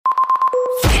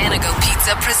Panago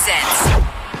Pizza presents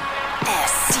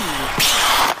SCP.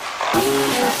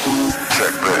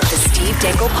 The Steve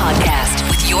Dangle Podcast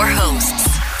with your hosts,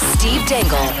 Steve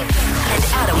Dangle and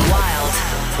Adam Wilde.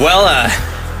 Well,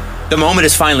 the moment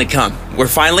has finally come. We're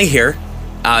finally here.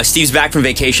 Steve's back from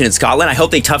vacation in Scotland. I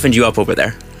hope they toughened you up over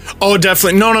there. Oh,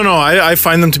 definitely. No. I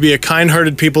find them to be a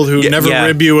kind-hearted people who never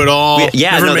rib you at all. They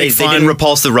didn't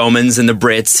repulse the Romans and the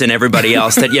Brits and everybody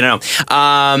else that, you know.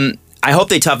 I hope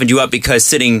they toughened you up because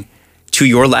sitting to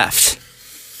your left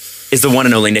is the one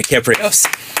and only Nick Kypreos.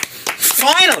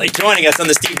 Finally joining us on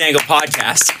the Steve Dangle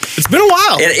podcast. It's been a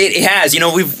while. It has. You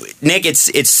know, Nick,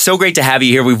 it's so great to have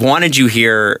you here. We've wanted you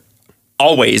here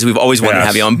always. We've always wanted to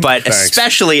have you on, but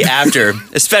especially after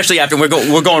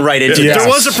we're going right into this. There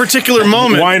was a particular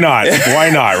moment. Why not,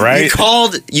 right?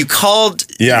 You called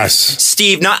yes.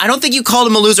 Steve. I don't think you called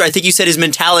him a loser. I think you said his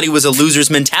mentality was a loser's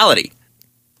mentality.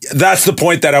 That's the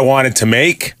point that I wanted to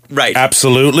make. Right.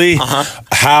 Absolutely.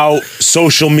 How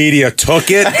social media took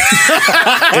it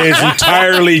is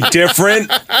entirely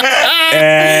different.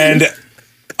 And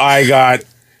I got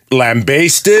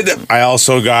lambasted. I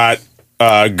also got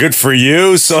good for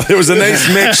you. So there was a nice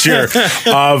mixture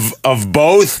of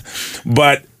both.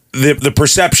 But the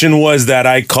perception was that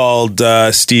I called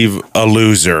Steve a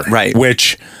loser. Right.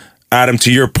 Which, Adam,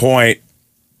 to your point,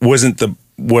 was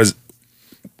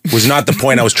not the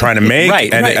point I was trying to make,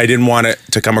 and I didn't want it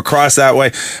to come across that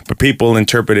way, but people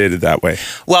interpreted it that way.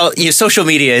 Well, social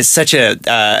media is such a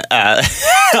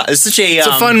it's a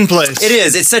fun place. It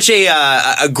is. It's such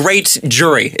a great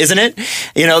jury, isn't it?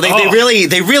 You know, they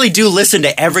really do listen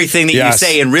to everything that you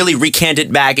say and really recant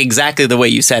it back exactly the way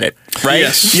you said it, right?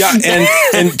 Yes. Yeah,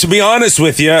 and to be honest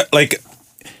with you, like,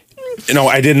 you know,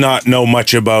 I did not know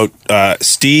much about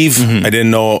Steve. I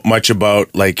didn't know much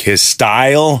about like his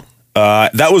style.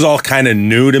 That was all kind of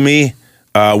new to me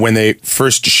when they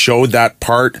first showed that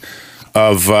part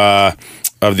of the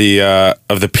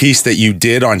piece that you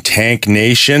did on Tank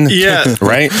Nation. Yeah,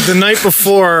 right. The night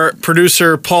before,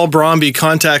 producer Paul Bromby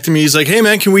contacted me. He's like, "Hey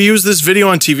man, can we use this video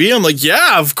on TV?" I'm like,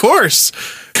 "Yeah, of course."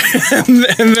 and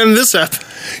then this happened.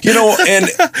 You know, and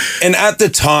at the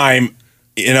time,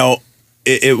 you know,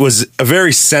 it was a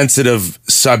very sensitive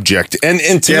subject, and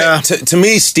to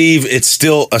me, Steve, it's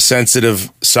still a sensitive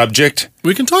subject.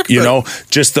 We can talk about you know,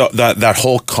 just that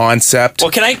whole concept. Well,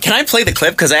 can I play the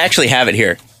clip because I actually have it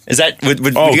here? Is that would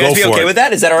you guys be okay with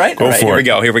that? Is that all right? Go all right, for it.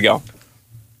 Here we go.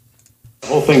 The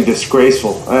whole thing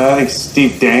disgraceful. I think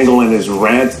Steve Dangle in his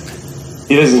rant,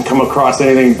 he doesn't come across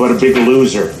anything but a big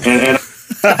loser, and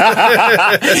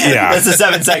yeah, that's a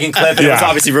 7-second clip. And it was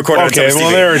obviously recorded. Okay, on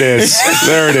well there it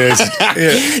is.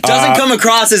 Doesn't come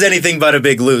across as anything but a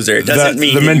big loser. It doesn't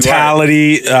mean the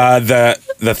mentality,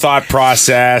 the thought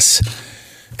process,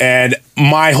 and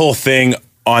my whole thing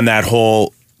on that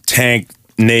whole Tank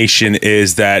Nation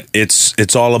is that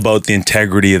it's all about the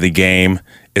integrity of the game.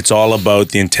 It's all about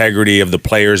the integrity of the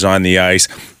players on the ice.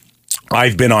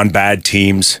 I've been on bad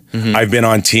teams. I've been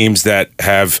on teams that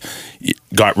have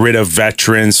got rid of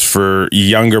veterans for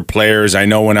younger players. I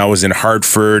know when I was in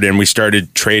Hartford and we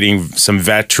started trading some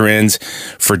veterans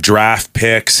for draft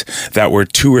picks that were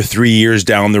 2 or 3 years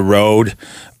down the road.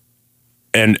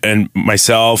 And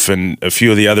myself and a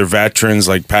few of the other veterans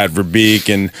like Pat Verbeek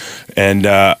and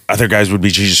other guys would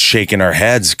be just shaking our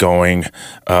heads going,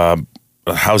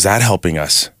 how's that helping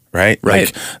us? Right.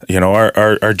 Like, you know,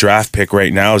 our draft pick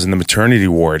right now is in the maternity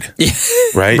ward.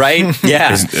 Right. Right.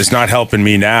 Yeah. It's not helping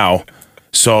me now.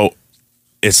 So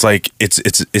it's like,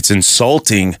 it's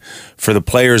insulting for the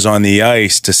players on the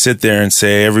ice to sit there and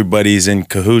say everybody's in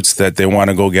cahoots that they want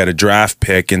to go get a draft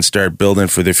pick and start building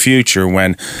for the future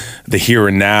when the here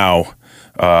and now,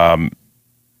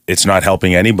 it's not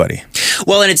helping anybody.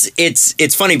 Well, and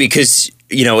it's funny because,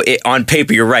 you know, on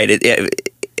paper, you're right.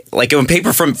 Like on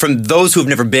paper from those who have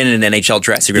never been in an NHL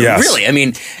dressing room. Yes. Really, I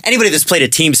mean, anybody that's played a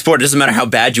team sport, it doesn't matter how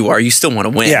bad you are, you still want to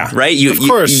win, right? Of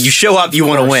course. You show up, you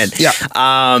want to win. Yeah.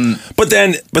 But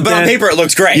then on paper, it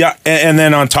looks great. Yeah, and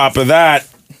then on top of that,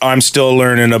 I'm still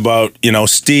learning about, you know,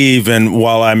 Steve, and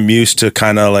while I'm used to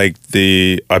kind of like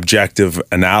the objective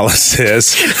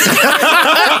analysis,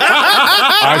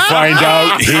 I find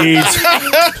out he's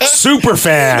super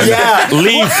fan. Yeah.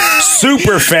 Leaf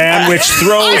super fan, which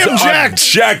throws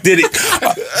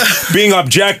being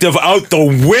objective out the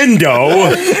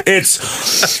window.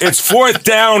 It's fourth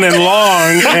down and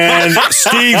long, and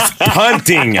Steve's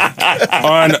punting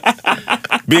on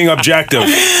being objective.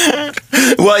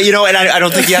 Well, you know, and I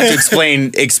don't think you have to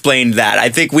explain that. I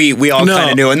think we all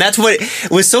kind of knew, and that's what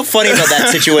was so funny about that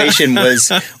situation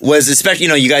was especially, you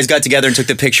know, you guys got together and took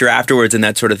the picture afterwards and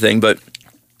that sort of thing, but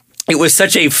it was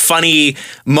such a funny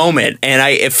moment,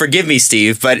 and forgive me,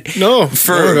 Steve, but No,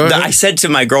 go ahead. I said to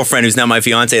my girlfriend, who's now my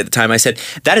fiance at the time, I said,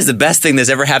 that is the best thing that's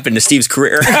ever happened to Steve's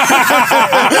career.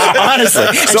 Honestly.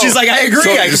 And she's like, I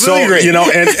agree. I completely agree. You know,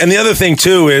 and the other thing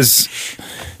too is,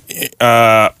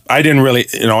 I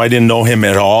didn't know him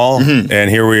at all. And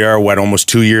here we are, almost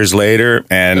 2 years later,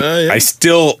 and I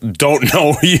still don't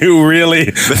know you really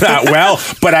that well,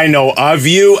 but I know of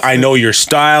you. I know your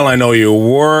style. I know your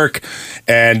work.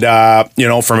 And,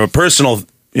 from a personal,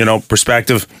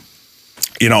 perspective,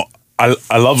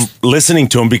 I love listening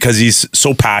to him because he's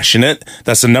so passionate.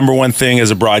 That's the number one thing as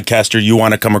a broadcaster you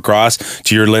want to come across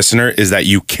to your listener, is that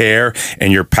you care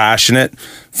and you're passionate.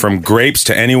 From Grapes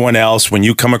to anyone else, when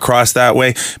you come across that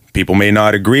way, people may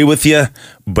not agree with you,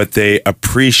 but they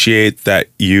appreciate that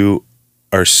you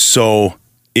are so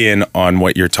in on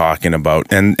what you're talking about.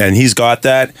 And he's got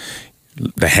that.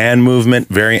 The hand movement,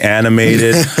 very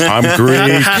animated. I'm Greek.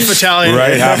 Half Italian.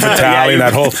 Right, half Italian.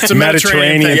 That whole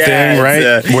Mediterranean thing,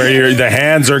 right? Where the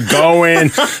hands are going,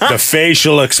 the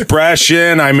facial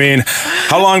expression. I mean,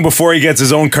 how long before he gets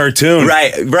his own cartoon?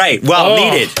 Right. Well,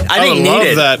 needed. I think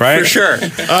needed. That, right? For sure.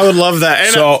 I would love that.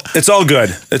 And So it's all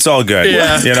good. It's all good.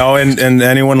 Yeah. And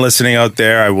anyone listening out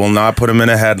there, I will not put him in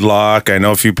a headlock. I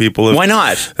know a few people have, Why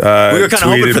not? We were kind of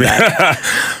hoping for that.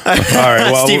 All right.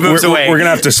 Well, Steve moves away. we're gonna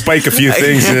have to spike a few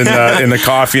things in the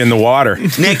coffee and the water.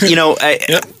 Nick,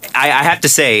 I have to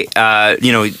say,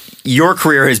 your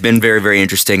career has been very, very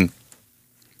interesting.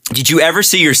 Did you ever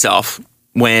see yourself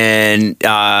when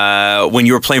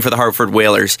you were playing for the Hartford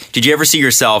Whalers? Did you ever see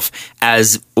yourself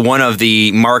as one of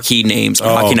the marquee names on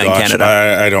Hockey Night in Canada?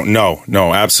 I don't know.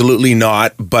 No, absolutely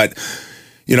not. But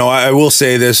I will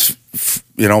say this,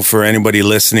 for anybody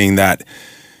listening, that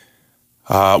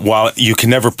while you can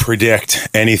never predict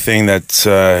anything that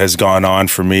has gone on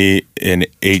for me in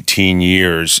 18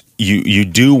 years, you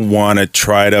do want to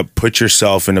try to put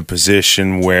yourself in a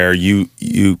position where you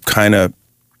kind of,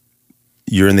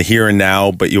 you're in the here and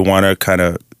now, but you want to kind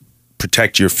of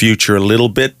protect your future a little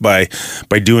bit by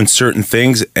doing certain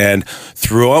things. And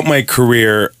throughout my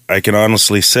career, I can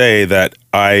honestly say that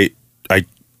I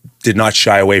did not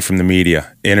shy away from the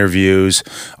media, interviews,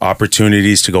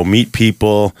 opportunities to go meet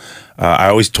people. I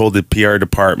always told the PR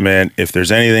department, if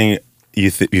there's anything you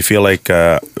feel like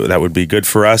that would be good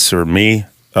for us or me,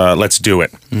 let's do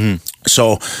it. Mm-hmm.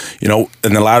 So,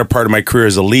 in the latter part of my career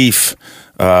as a Leaf,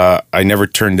 I never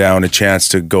turned down a chance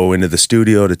to go into the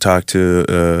studio to talk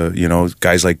to,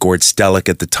 guys like Gord Stellick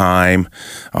at the time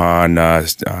on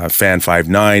Fan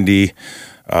 590.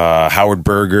 Howard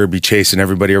Berger, be chasing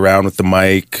everybody around with the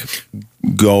mic.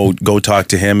 Go talk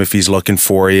to him if he's looking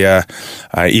for you.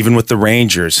 Even with the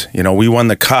Rangers, we won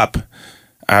the cup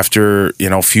after,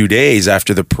 a few days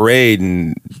after the parade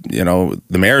and,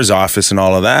 the mayor's office and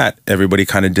all of that. Everybody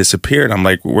kind of disappeared. I'm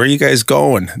like, where are you guys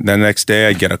going? And the next day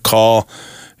I get a call,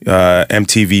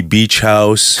 MTV Beach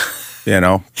House. You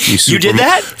did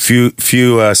that? Few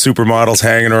supermodels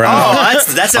hanging around.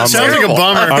 Oh, that sounds like a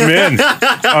bummer.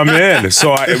 I'm in.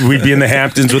 So we'd be in the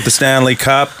Hamptons with the Stanley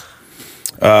Cup,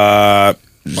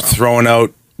 throwing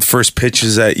out first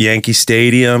pitches at Yankee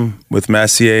Stadium with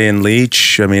Messier and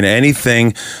Leach. I mean,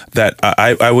 anything that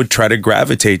I would try to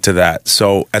gravitate to that.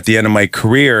 So at the end of my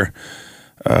career,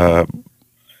 I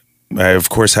of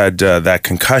course had that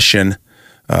concussion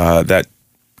that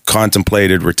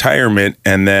contemplated retirement,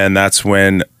 and then that's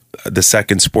when the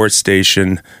second sports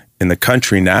station in the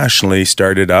country nationally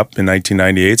started up in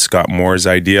 1998. Scott Moore's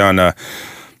idea on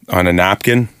a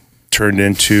napkin turned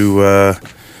into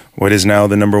what is now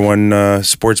the number one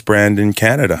sports brand in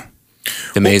Canada.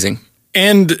 Amazing.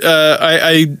 And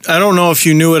I don't know if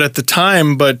you knew it at the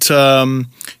time, but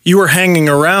you were hanging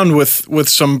around with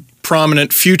some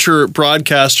prominent future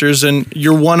broadcasters, and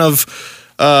you're one of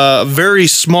a very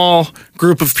small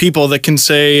group of people that can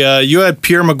say you had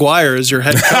Pierre Maguire as your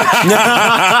head coach.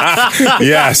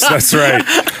 Yes, that's right.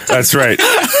 That's right.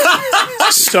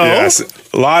 So yes,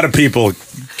 a lot of people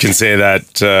can say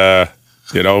that.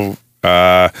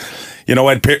 You know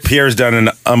what? Pierre's done an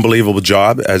unbelievable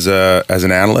job as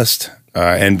an analyst.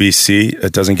 NBC.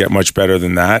 It doesn't get much better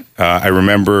than that. I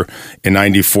remember in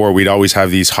 '94 we'd always have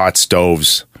these hot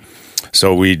stoves,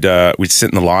 so we'd sit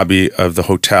in the lobby of the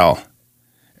hotel.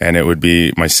 And it would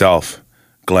be myself,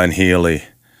 Glenn Healy,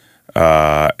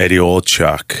 Eddie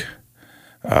Olchuk,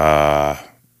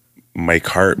 Mike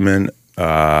Hartman,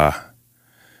 a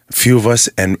few of us,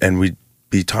 and we'd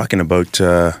be talking about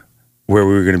where we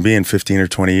were going to be in 15 or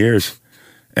 20 years.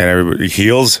 And everybody,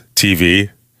 Heels, TV,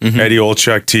 Eddie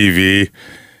Olchuk, TV,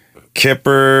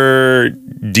 Kipper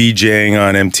DJing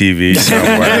on MTV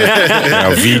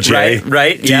somewhere, VJ,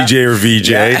 right, DJ or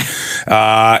VJ,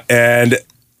 and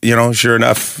sure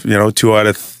enough, 2 out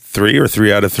of 3 or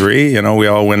 3 out of 3, we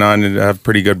all went on to have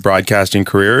pretty good broadcasting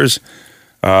careers.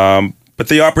 But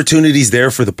the opportunity's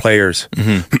there for the players.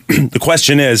 Mm-hmm. The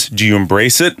question is, do you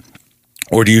embrace it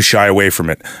or do you shy away from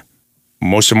it?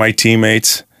 Most of my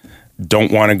teammates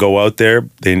don't want to go out there.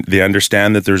 They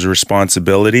understand that there's a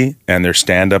responsibility and they're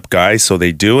stand-up guys, so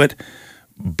they do it.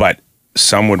 But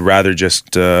some would rather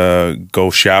just go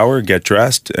shower, get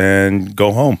dressed, and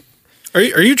go home.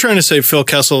 Are you trying to say Phil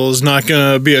Kessel is not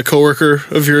going to be a coworker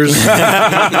of yours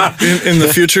in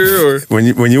the future? Or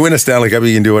when you win a Stanley Cup,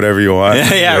 you can do whatever you want.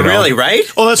 Yeah, really, right?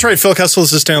 Oh, that's right. Phil Kessel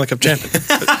is the Stanley Cup champion.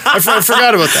 I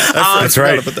forgot about that. That's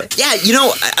right. About that.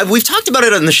 Yeah, we've talked about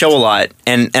it on the show a lot,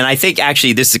 and I think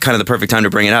actually this is kind of the perfect time to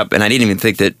bring it up, and I didn't even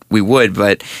think that we would,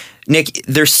 but Nick,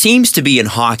 there seems to be in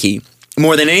hockey,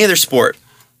 more than any other sport,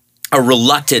 a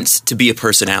reluctance to be a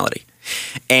personality.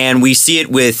 And we see it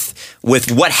with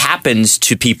what happens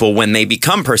to people when they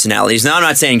become personalities. Now, I'm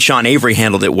not saying Sean Avery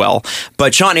handled it well,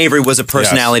 but Sean Avery was a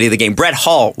personality of the game. Brett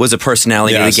Hull was a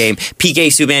personality of the game. PK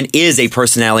Subban is a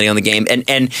personality on the game.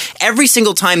 And every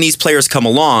single time these players come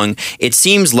along, it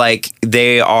seems like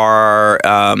they are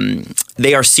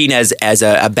seen as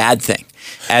a bad thing,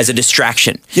 as a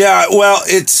distraction. Yeah, well,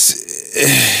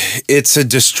 it's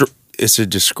a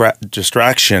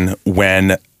distraction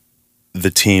when the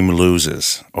team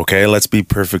loses. Okay, let's be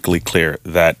perfectly clear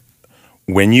that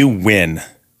when you win,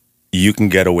 you can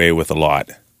get away with a lot.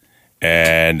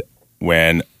 And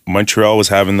when Montreal was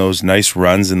having those nice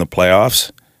runs in the playoffs,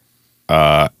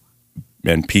 and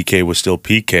PK was still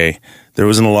PK, there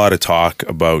wasn't a lot of talk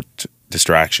about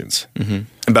distractions.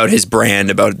 Mm-hmm. About his brand,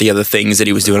 about the other things that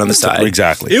he was doing on the side.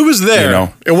 Exactly. It was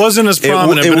there. It wasn't as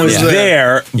prominent, it but was it was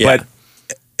there. But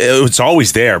it's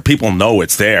always there. People know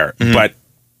it's there. Mm-hmm. But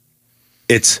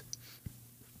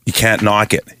you can't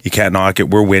knock it. You can't knock it.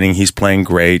 We're winning. He's playing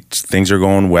great. Things are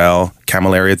going well.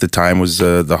 Camilleri at the time was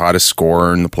the hottest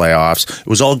scorer in the playoffs. It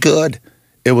was all good.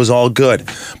 It was all good.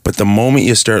 But the moment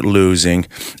you start losing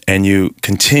and you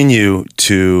continue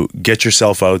to get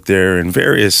yourself out there in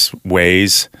various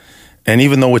ways, and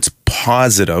even though it's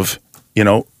positive,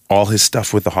 all his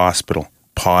stuff with the hospital,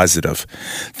 positive,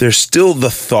 there's still the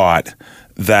thought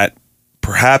that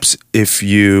perhaps if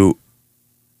you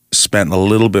spent a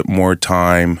little bit more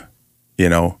time,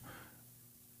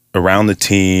 around the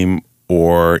team,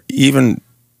 or even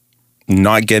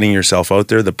not getting yourself out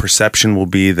there, the perception will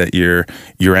be that your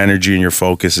energy and your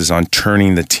focus is on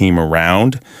turning the team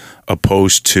around,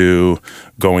 opposed to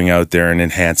going out there and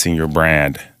enhancing your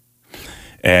brand.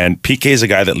 And PK is a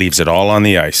guy that leaves it all on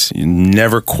the ice. You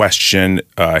never question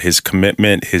his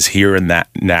commitment. His here and that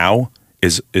now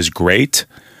is great.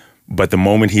 But the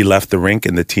moment he left the rink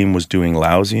and the team was doing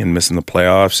lousy and missing the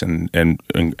playoffs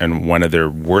and one of their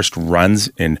worst runs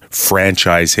in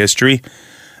franchise history,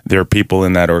 there are people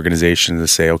in that organization that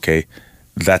say, okay,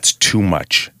 that's too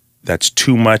much. That's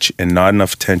too much and not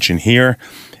enough attention here.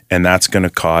 And that's going to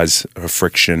cause a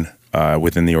friction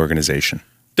within the organization.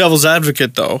 Devil's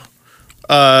advocate, though,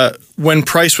 when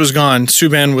Price was gone,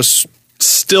 Subban was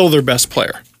still their best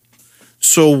player.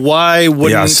 So why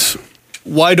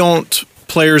don't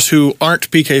players who aren't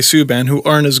PK Subban, who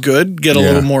aren't as good, get a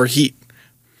little more heat?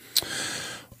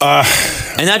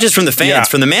 And not just from the fans,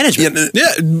 from the management.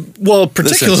 Well,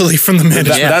 particularly from the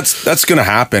management. That's going to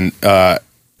happen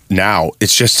now.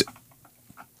 It's just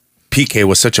PK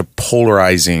was such a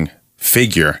polarizing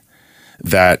figure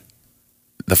that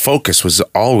the focus was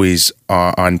always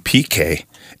on PK.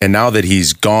 And now that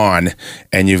he's gone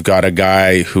and you've got a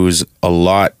guy who's a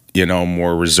lot,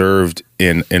 more reserved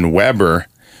in Weber,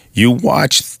 you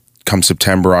watch come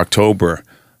September, October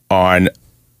on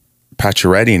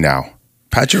Pacioretty now.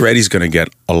 Pacioretty's going to get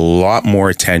a lot more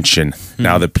attention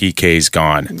now that PK's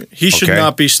gone. He should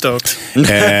not be stoked.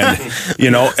 And,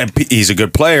 and he's a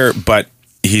good player, but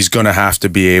he's going to have to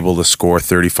be able to score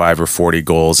 35 or 40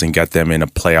 goals and get them in a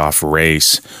playoff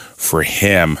race for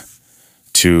him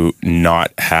to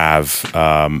not have,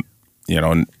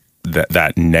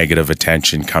 that negative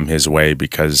attention come his way,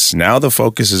 because now the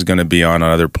focus is going to be on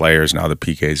other players now that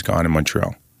PK's gone in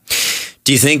Montreal.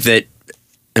 Do you think that,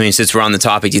 since we're on the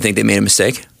topic, do you think they made a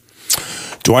mistake?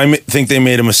 Do I think they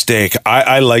made a mistake?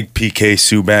 I like PK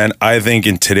Subban. I think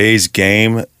in today's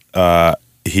game,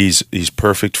 he's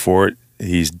perfect for it.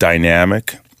 He's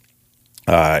dynamic.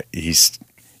 He's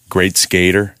great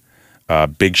skater,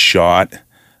 big shot.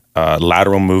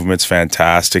 Lateral movement's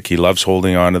fantastic. He loves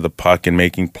holding on to the puck and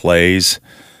making plays.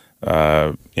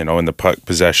 In the puck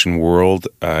possession world,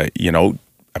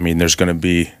 there's going to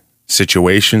be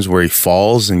situations where he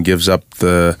falls and gives up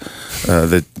the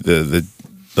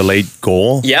late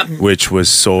goal. Yep. Which was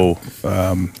so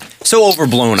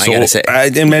overblown, I gotta say.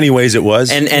 In many ways it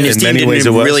was. And his team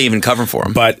didn't really even cover for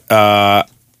him. But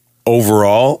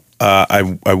overall,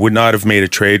 I would not have made a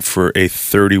trade for a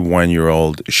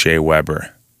 31-year-old Shea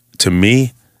Weber. To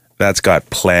me, that's got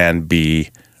plan B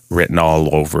written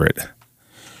all over it.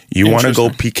 You want to go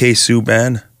PK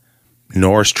Subban,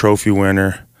 Norris Trophy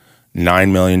winner,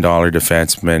 $9 million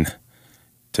defenseman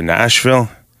to Nashville,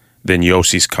 then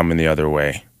Yossi's coming the other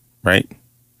way, right?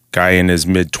 Guy in his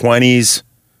mid-20s,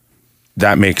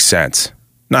 that makes sense.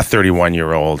 Not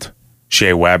 31-year-old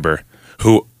Shea Weber,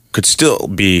 who could still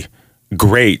be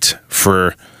great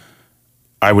for,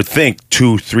 I would think,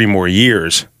 2-3 more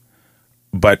years,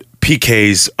 but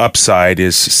PK's upside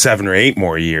is 7 or 8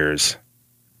 more years.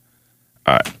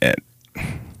 And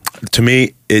to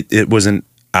me, it wasn't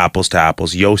apples to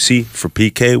apples. Yossi for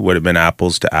PK would have been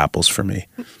apples to apples for me.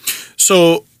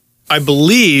 So I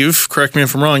believe, correct me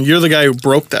if I'm wrong, you're the guy who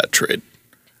broke that trade.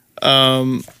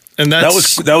 And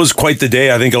that was quite the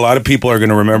day. I think a lot of people are going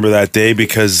to remember that day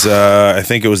because I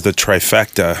think it was the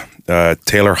trifecta.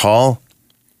 Taylor Hall,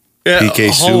 PK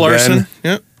Subban, Larson,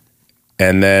 yeah,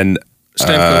 and then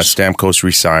Stamkos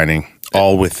resigning,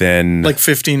 all within like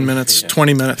 15 minutes,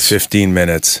 20 minutes. 15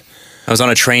 minutes. I was on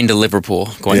a train to Liverpool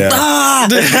going, Yeah.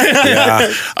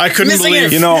 I couldn't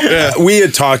believe. We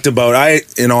had talked about,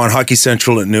 on Hockey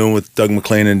Central at noon with Doug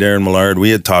McLean and Darren Millard, we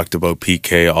had talked about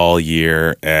PK all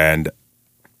year, and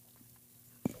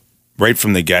right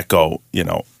from the get-go,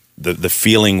 the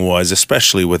feeling was,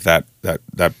 especially with that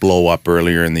blow up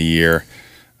earlier in the year,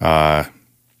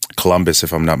 Columbus,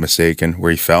 if I'm not mistaken,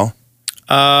 where he fell.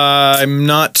 I'm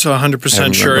not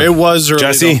 100% sure. It was early,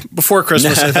 Jesse? before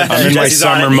Christmas, I think. I'm in my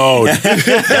summer mode.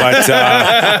 But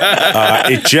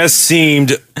it just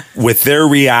seemed with their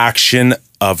reaction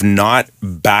of not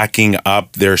backing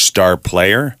up their star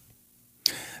player,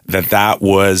 that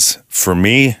was, for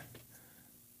me,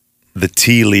 the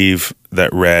tea leaf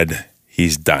that read,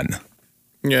 he's done.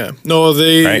 Yeah. No,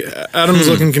 Right? Adam's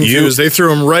looking confused. They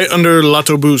threw him right under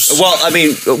l'autobus. Well,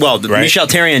 Right? Michel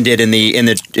Therrien did in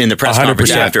the press 100%.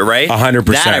 conference after, right? 100%.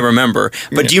 That I remember.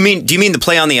 But do you mean the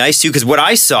play on the ice too? Because what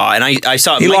I saw, and I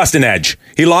saw, He lost an edge.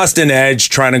 He lost an edge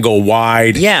trying to go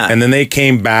wide. Yeah. And then they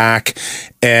came back.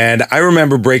 And I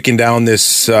remember breaking down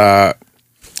this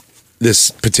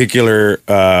particular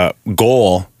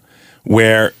goal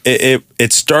where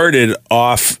it started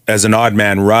off as an odd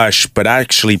man rush, but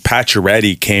actually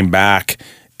Pacioretty came back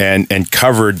and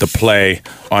covered the play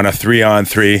on a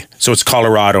 3-on-3. So it's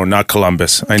Colorado, not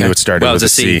Columbus. I knew it started with a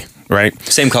C, right?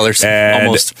 Same colors, And-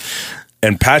 almost.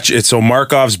 And so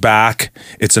Markov's back.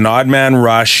 It's an odd man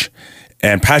rush,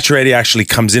 and Pacioretty actually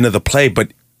comes into the play,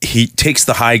 but he takes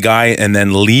the high guy and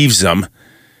then leaves him,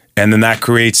 and then that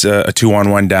creates a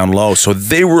 2-on-1 down low. So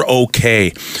they were okay.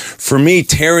 For me,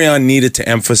 Therrien needed to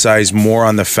emphasize more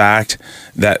on the fact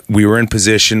that we were in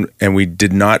position and we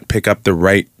did not pick up the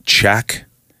right check,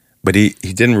 but he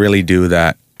didn't really do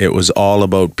that. It was all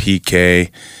about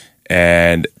PK,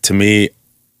 and to me,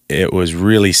 it was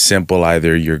really simple.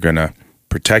 Either you're going to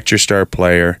protect your star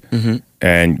player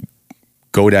and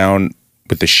go down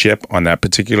with the ship on that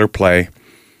particular play,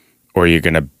 or you're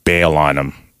going to bail on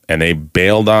him. And they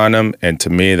bailed on him, and to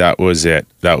me, that was it.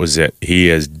 That was it. He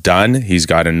is done. He's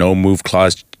got a no-move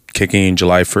clause kicking in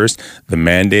July 1st. The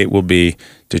mandate will be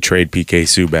to trade PK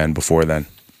Subban before then.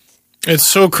 It's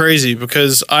so crazy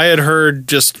because I had heard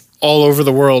just all over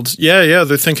the world,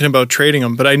 they're thinking about trading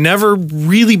him, but I never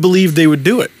really believed they would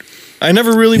do it. I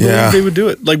never really believed they would do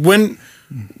it. Like, when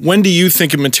do you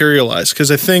think it materialized?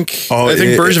 Because I think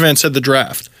Bergevin said the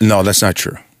draft. No, that's not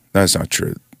true. That's not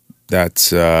true.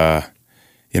 That's...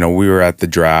 we were at the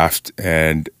draft,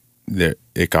 and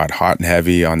it got hot and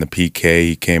heavy on the PK.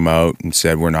 He came out and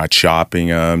said, we're not shopping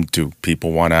him. Do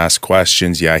people want to ask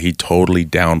questions? Yeah, he totally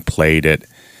downplayed it.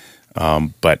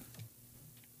 But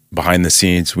behind the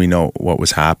scenes, we know what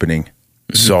was happening.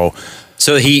 So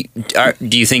do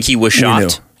you think he was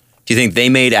shocked? Do you think they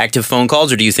made active phone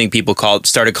calls, or do you think people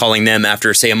started calling them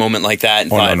after, say, a moment like that?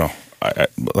 No.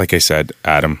 Like I said,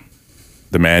 Adam,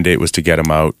 the mandate was to get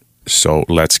him out. So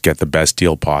let's get the best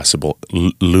deal possible.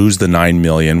 Lose the $9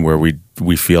 million where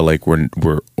we feel like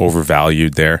we're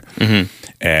overvalued there,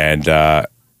 and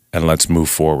let's move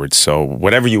forward. So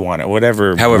however you want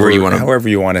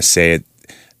to say it,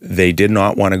 they did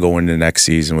not want to go into next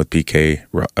season with PK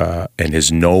and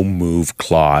his no move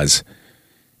clause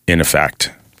in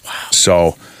effect. Wow.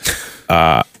 So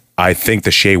I think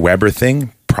the Shea Weber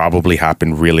thing probably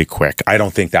happened really quick. I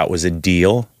don't think that was a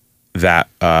deal that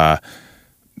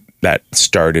that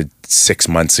started 6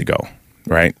 months ago,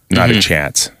 right? Not a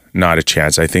chance. Not a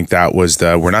chance. I think that was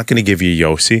we're not going to give you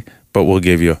Yossi, but we'll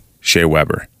give you Shea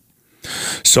Weber.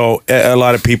 So a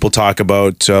lot of people talk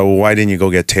about why didn't you go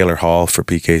get Taylor Hall for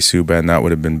PK Subban? That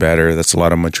would have been better. That's a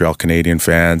lot of Montreal Canadian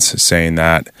fans saying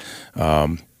that.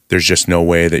 There's just no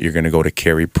way that you're going to go to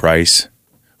Carey Price,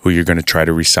 who you're going to try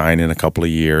to re-sign in a couple of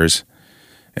years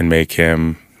and make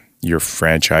him your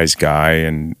franchise guy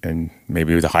and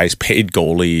maybe the highest paid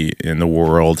goalie in the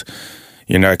world.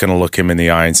 You're not going to look him in the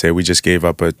eye and say, we just gave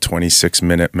up a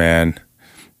 26-minute man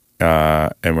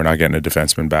and we're not getting a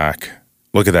defenseman back.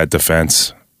 Look at that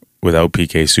defense without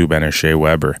PK Subban or Shea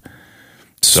Weber.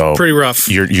 So pretty rough.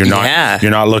 You're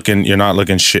not looking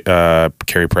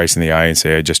Carey Price in the eye and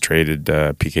say, I just traded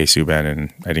PK Subban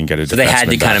and I didn't get a defenseman. So they had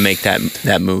to back. kind of make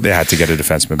that move. They had to get a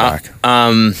defenseman back.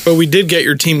 But we did get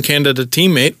your Team Canada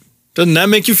teammate. Doesn't that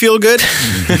make you feel good?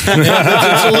 It's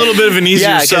a little bit of an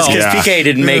easier sell. Because PK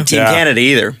didn't make Team Canada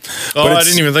either. Oh, I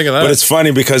didn't even think of that. But it's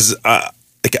funny because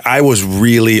I was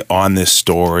really on this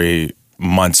story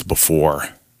months before,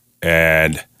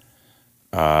 and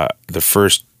the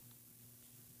first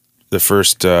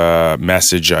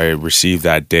message I received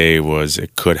that day was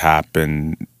it could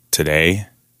happen today.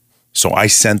 So I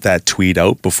sent that tweet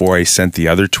out before I sent the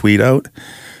other tweet out.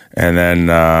 And then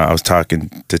I was talking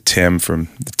to Tim from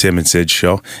the Tim and Sid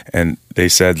show, and they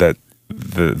said that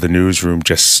the newsroom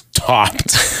just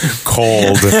stopped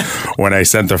cold when I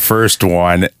sent the first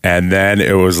one. And then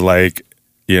it was like,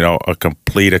 a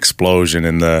complete explosion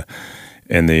in the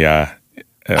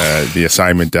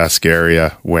assignment desk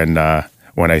area when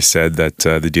I said that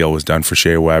the deal was done for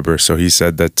Shea Weber. So he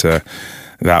said that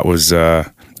that was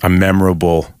a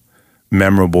memorable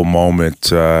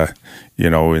moment,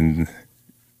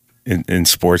 in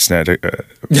Sportsnet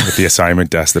with the assignment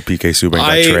desk that PK Subban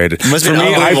got traded. Must have been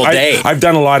an unbelievable day.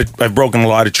 I've broken a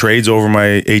lot of trades over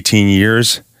my 18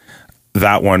 years.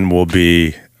 That one will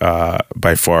be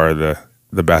by far the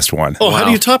best one. Oh, wow. How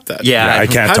do you top that? Yeah, I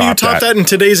can't top that. How do you top that in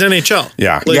today's NHL?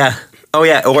 Yeah. Yeah. Oh,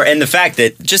 yeah. And the fact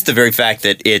that, just the very fact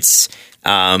that it's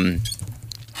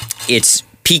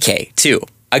PK, too.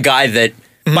 A guy that,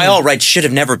 by all rights, should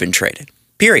have never been traded.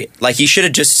 Period. Like, he should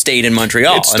have just stayed in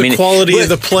Montreal. It's the quality of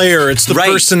the player. It's the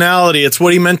personality. It's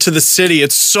what he meant to the city.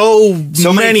 It's so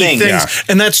many things. Yeah.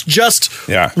 And that's just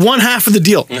one half of the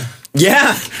deal.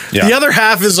 Yeah. The other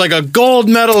half is like a gold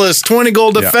medalist,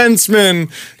 20-goal defenseman,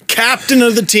 captain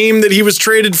of the team that he was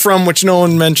traded from, which no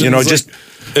one mentions.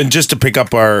 Just to pick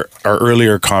up our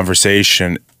earlier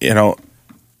conversation, the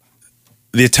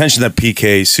attention that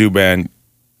PK Subban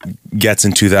gets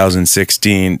in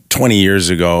 2016, 20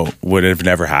 years ago, would have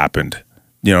never happened.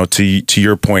 To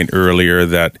your point earlier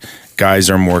that guys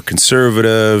are more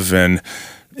conservative and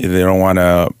they don't want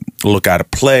to look out of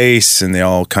place and they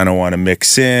all kind of want to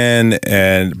mix in.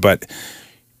 But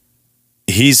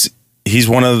he's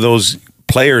one of those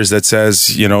players that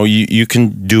says, you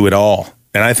can do it all.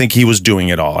 And I think he was doing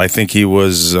it all. I think he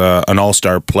was an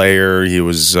all-star player. He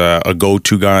was a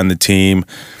go-to guy on the team,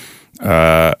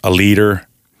 a leader.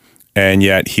 And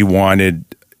yet he wanted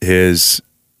his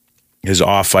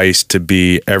off ice to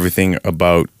be everything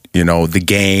about, the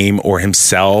game or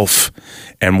himself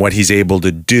and what he's able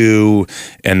to do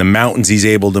and the mountains he's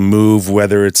able to move,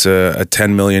 whether it's a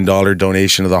 $10 million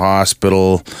donation to the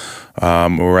hospital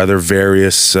or other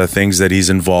various things that he's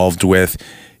involved with.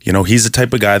 He's the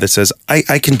type of guy that says,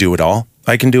 I can do it all.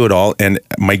 I can do it all. And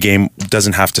my game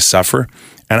doesn't have to suffer.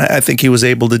 And I think he was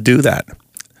able to do that.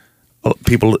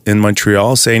 People in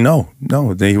Montreal say no,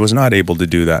 he was not able to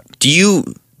do that. Do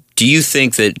you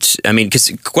think that,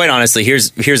 because quite honestly,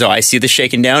 here's how I see this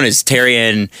shaken down is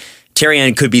Therrien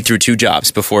could be through two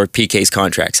jobs before PK's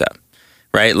contract's up,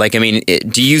 right?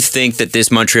 Do you think that this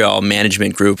Montreal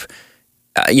management group,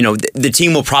 the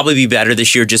team will probably be better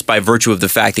this year just by virtue of the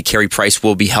fact that Carey Price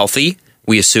will be healthy,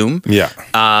 we assume? Yeah.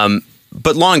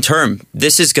 But long term,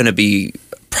 this is going to be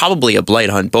probably a blight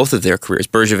on both of their careers,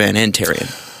 Bergevin and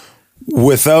Therrien.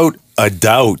 Without a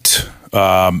doubt,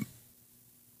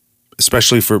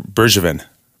 especially for Bergevin,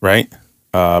 right?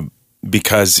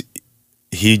 Because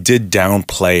he did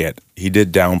downplay it. He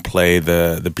did downplay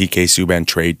the PK Subban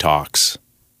trade talks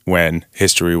when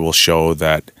history will show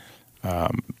that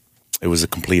it was a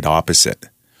complete opposite.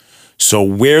 So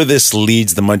where this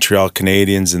leads the Montreal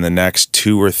Canadiens in the next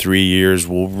 2 or 3 years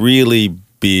will really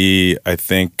be, I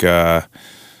think, the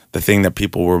thing that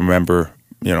people will remember,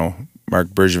 Marc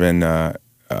Bergevin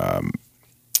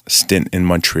stint in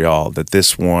Montreal, that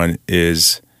this one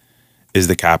is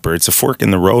the capper. It's a fork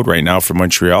in the road right now for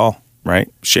Montreal,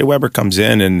 right? Shea Weber comes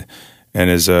in and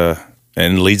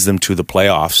leads them to the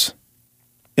playoffs.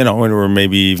 or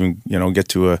maybe even, get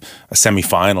to a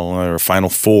semifinal or a Final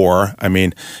Four. I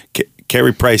mean,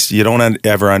 Carey Price, you don't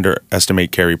ever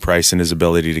underestimate Carey Price and his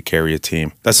ability to carry a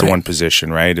team. That's the one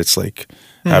position, right? It's like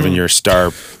having your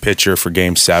star pitcher for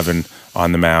Game 7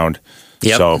 on the mound.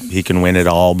 Yep. So he can win it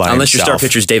all by Unless himself. your star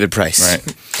pitcher is David Price.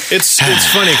 Right. It's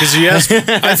funny because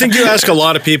I think you ask a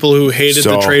lot of people who hated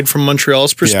the trade from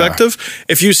Montreal's perspective. Yeah.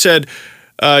 If you said,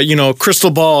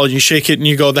 crystal ball, you shake it and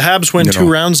you go, the Habs win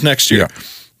 2 rounds next year. Yeah.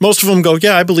 Most of them go,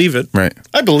 yeah, I believe it. Right.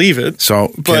 I believe it.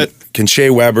 So can Shea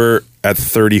Weber at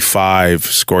 35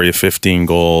 score you 15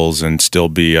 goals and still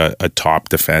be a top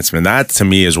defenseman? That to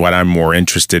me is what I'm more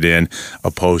interested in,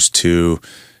 opposed to,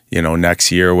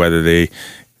 next year, whether they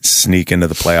sneak into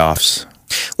the playoffs.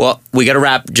 Well, we got to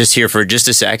wrap just here for just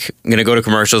a sec. I'm going to go to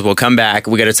commercials. We'll come back.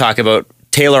 We got to talk about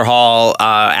Taylor Hall,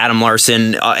 Adam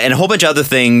Larson, and a whole bunch of other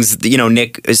things.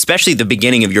 Nick, especially the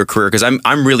beginning of your career, because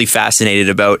I'm really fascinated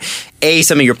about A,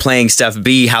 some of your playing stuff,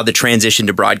 B, how the transition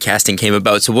to broadcasting came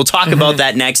about. So we'll talk about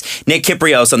that next. Nick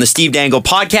Kypreos on the Steve Dangle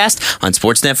podcast on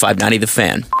Sportsnet 590 The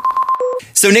Fan.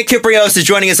 So Nick Kypreos is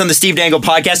joining us on the Steve Dangle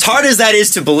podcast. Hard as that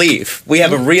is to believe, we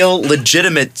have a real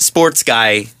legitimate sports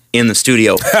guy in the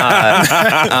studio.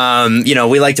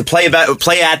 We like to play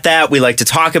at that. We like to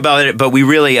talk about it, but we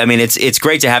really, it's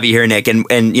great to have you here, Nick. And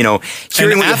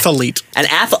hearing an athlete,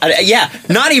 yeah,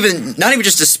 not even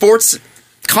just a sports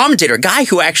commentator, a guy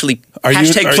who actually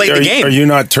played the game. Are you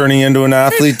not turning into an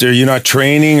athlete? Are you not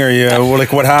training? Are you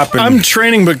what happened? I'm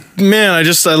training, but man,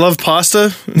 I love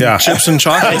pasta, chips and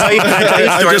chocolate. Can I tell you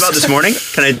a story about this morning?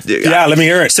 Yeah, let me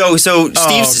hear it. So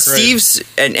Steve's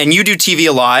and you do TV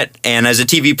a lot, and as a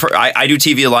TV, I do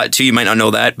TV a lot too. You might not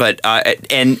know that, but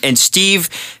and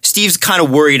Steve's kind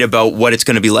of worried about what it's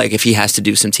going to be like if he has to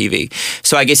do some TV.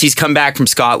 So I guess he's come back from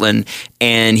Scotland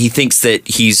and he thinks that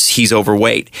he's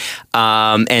overweight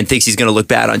and thinks he's going to look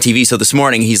bad on TV. So this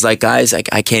morning he's like, guys,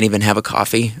 I can't even have a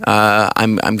coffee.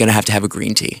 I'm going to have a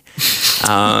green tea.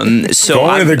 So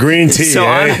going to the green tea. So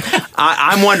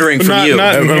I'm wondering from you.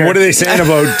 What are they saying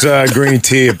about green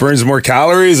tea? It burns more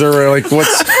calories, or like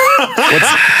what's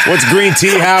green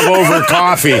tea have over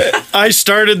coffee? I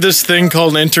started this thing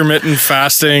called intermittent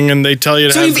fasting, and they tell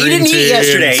you to have green tea. So you didn't eat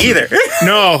yesterday either?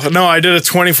 No, I did a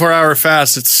 24-hour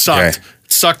fast. It sucked. Okay.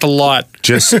 It sucked a lot.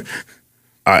 Just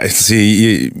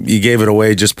see, you gave it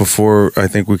away just before I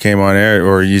think we came on air,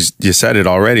 or you said it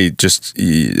already.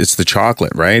 It's the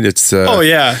chocolate, right? It's oh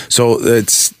yeah. So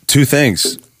it's 2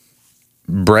 things: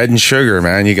 bread and sugar.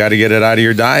 Man, you got to get it out of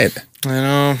your diet. I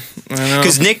know.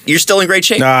 Because Nick, you're still in great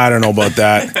shape. No, I don't know about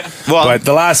that. Well, but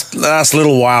the last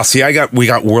little while, see, we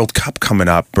got World Cup coming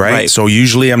up, right? So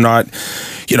usually I'm not,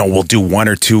 we'll do 1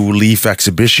 or 2 Leaf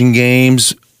exhibition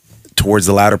games towards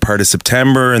the latter part of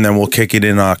September, and then we'll kick it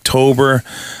in October.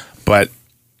 But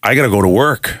I got to go to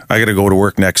work. I got to go to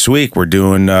work next week. We're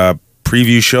doing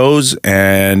preview shows,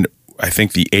 and I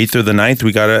think the 8th or the 9th,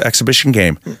 we got an exhibition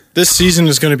game. This season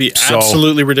is going to be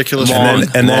absolutely ridiculous.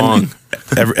 And then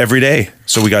every day.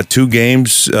 So we got 2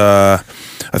 games, a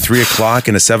 3 o'clock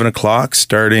and a 7 o'clock,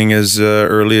 starting as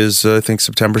early as I think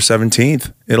September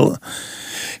 17th. It'll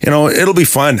be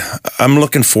fun. I'm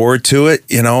looking forward to it.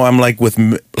 I'm like with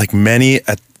many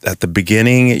at the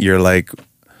beginning, you're like,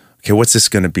 okay, what's this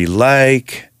going to be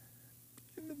like?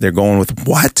 They're going with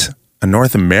what? A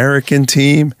North American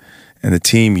team and a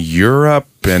team Europe,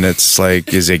 and it's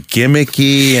like, is it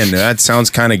gimmicky? And that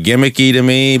sounds kind of gimmicky to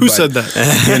me. Who said that?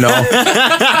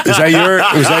 Was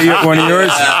that one of yours?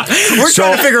 We're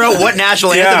trying to figure out what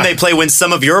national anthem they play when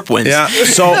some of Europe wins. Yeah.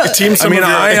 So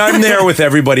I'm there with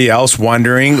everybody else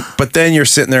wondering, but then you're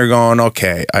sitting there going,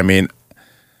 okay.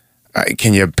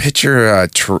 Can you picture a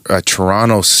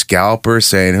Toronto scalper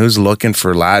saying, "Who's looking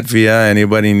for Latvia?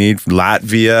 Anybody need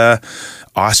Latvia?"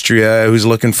 Austria, who's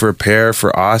looking for a pair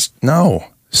for No.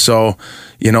 So,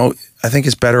 I think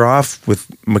it's better off with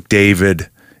McDavid,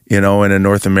 in a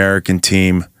North American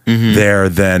team there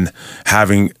than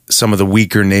having some of the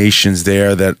weaker nations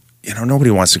there that,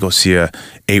 nobody wants to go see a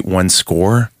 8-1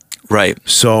 score. Right.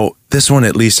 So this one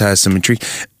at least has some intrigue.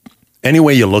 Any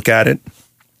way you look at it,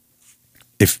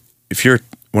 if you're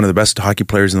one of the best hockey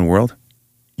players in the world,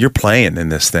 you're playing in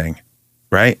this thing,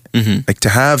 right? Mm-hmm. Like to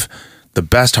have the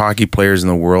best hockey players in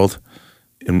the world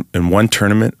in one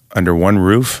tournament under one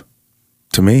roof,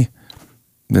 to me,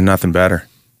 there's nothing better.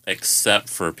 Except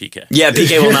for PK. Yeah,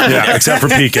 PK will not be there. Except for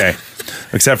PK.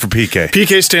 Except for PK.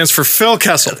 PK stands for Phil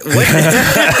Kessel.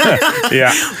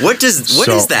 Yeah. What is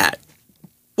that?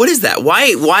 What is that?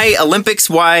 Why Olympics?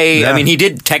 Why? Yeah. He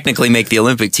did technically make the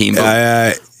Olympic team,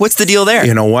 but what's the deal there?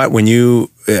 You know what? When you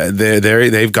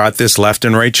they've got this left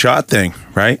and right shot thing,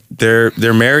 right?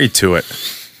 They're married to it.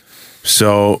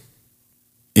 So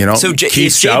So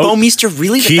is Jay Bouwmeester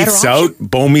really the better Keith's option? out.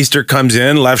 Bouwmeester comes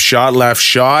in, left shot.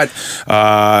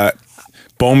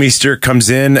 Bouwmeester comes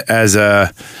in as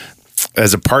a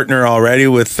partner already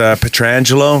with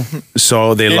Pietrangelo,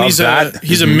 so they love that.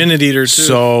 He's a minute eater too.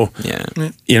 So,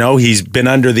 he's been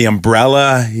under the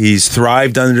umbrella. He's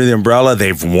thrived under the umbrella.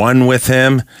 They've won with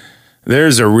him.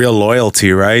 There's a real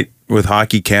loyalty, right, with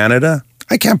Hockey Canada.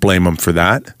 I can't blame him for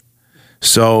that.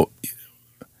 So,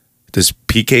 does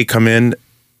PK come in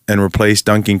and replace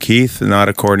Duncan Keith? Not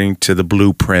according to the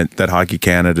blueprint that Hockey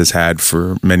Canada's had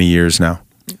for many years now.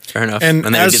 Fair enough. And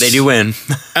they do win.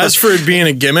 As for it being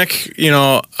a gimmick,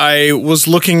 I was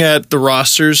looking at the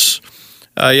rosters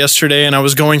yesterday, and I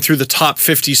was going through the top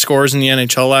 50 scores in the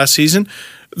NHL last season.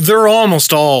 They're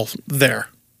almost all there.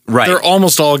 Right. They're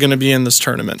almost all going to be in this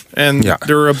tournament. And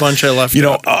there are a bunch I left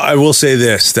out. I will say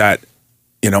this, that,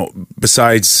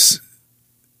 besides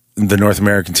the North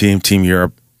American team, Team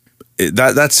Europe,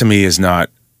 that to me is not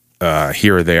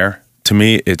here or there. To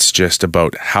me, it's just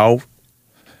about how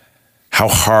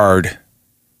hard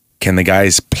can the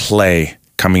guys play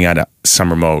coming out of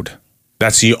summer mode.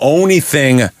 That's the only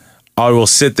thing I will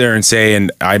sit there and say,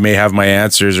 and I may have my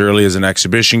answers early as an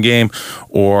exhibition game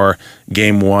or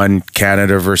game 1,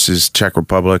 Canada versus Czech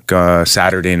Republic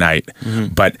Saturday night.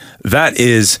 Mm-hmm. But that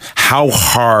is how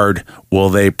hard will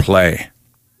they play.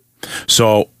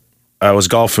 So I was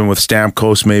golfing with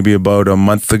Stamkos maybe about a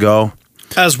month ago.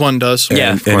 As one does.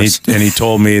 And he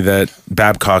told me that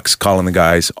Babcock's calling the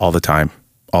guys all the time.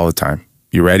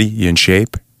 You ready? You in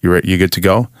shape? You good to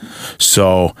go?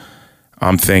 So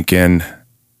I'm thinking,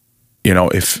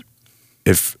 if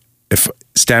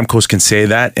Stamkos can say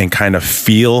that and kind of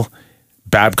feel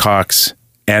Babcock's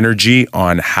energy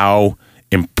on how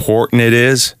important it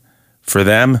is for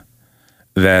them,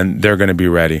 then they're going to be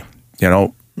ready.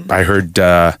 I heard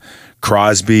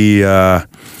Crosby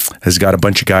has got a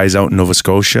bunch of guys out in Nova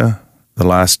Scotia the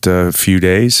last few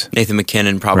days. Nathan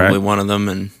McKinnon probably one of them,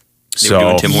 and they were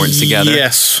doing Tim Hortons together.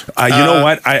 Yes. You know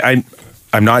what?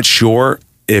 I'm not sure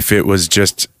if it was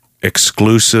just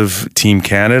exclusive Team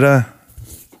Canada,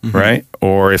 right?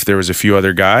 Or if there was a few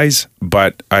other guys,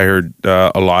 but I heard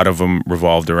a lot of them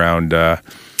revolved around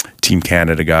Team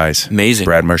Canada guys. Amazing.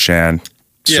 Brad Marchand.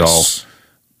 Yes.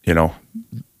 So,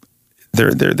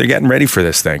 they're getting ready for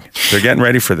this thing. They're getting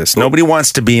ready for this. Nobody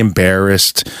wants to be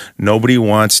embarrassed. Nobody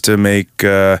wants to make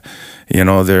their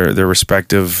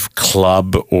respective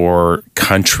club or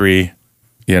country,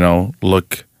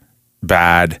 look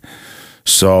bad.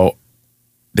 So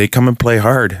they come and play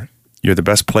hard. You're the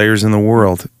best players in the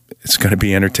world. It's going to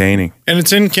be entertaining. And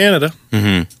it's in Canada.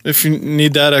 Mm-hmm. If you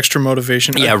need that extra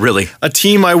motivation. Yeah, really. A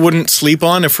team I wouldn't sleep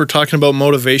on if we're talking about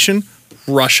motivation,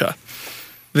 Russia.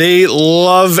 They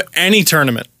love any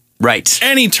tournament. Right.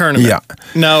 Any tournament. Yeah.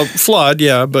 Now, flawed,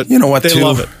 but you know what, they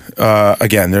love it.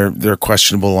 Again, they're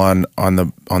questionable on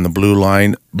the blue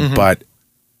line, but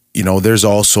there's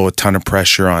also a ton of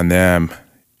pressure on them,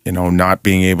 not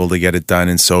being able to get it done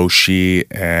in Sochi,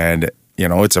 and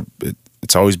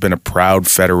it's always been a proud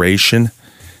federation,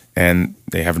 and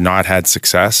they have not had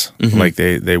success like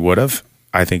they would have.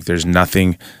 I think there's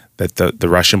nothing that the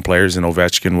Russian players and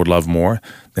Ovechkin would love more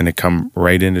than to come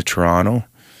right into Toronto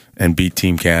and beat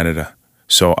Team Canada.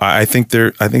 So I think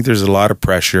there's a lot of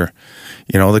pressure.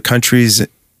 The country's,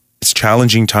 it's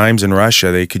challenging times in Russia.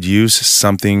 They could use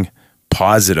something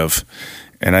positive.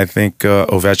 And I think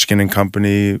Ovechkin and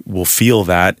company will feel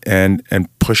that and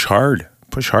push hard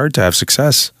to have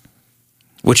success.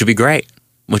 Which would be great.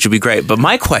 But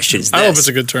my question is this. I hope it's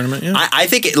a good tournament, yeah. I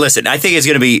think it's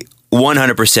going to be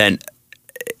 100%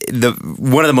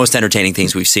 one of the most entertaining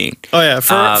things we've seen. Oh, yeah.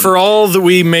 For all that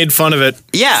we made fun of it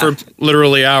for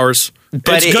literally hours.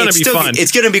 But it's going to be fun.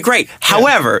 It's going to be great. Yeah.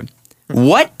 However,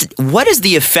 what is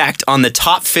the effect on the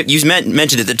top 50? You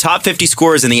mentioned it, the top 50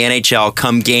 scorers in the NHL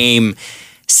come game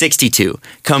 62,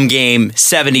 come game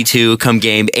 72, come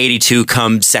game 82,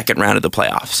 come second round of the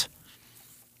playoffs.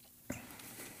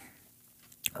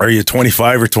 Are you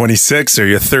 25 or 26? Are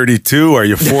you 32? Are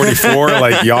you 44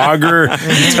 like Yager?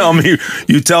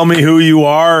 You tell me who you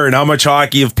are and how much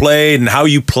hockey you've played and how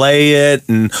you play it,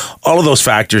 and all of those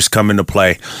factors come into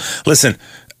play. Listen,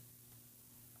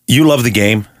 you love the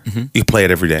game. Mm-hmm. You play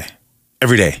it every day.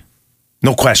 Every day.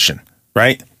 No question,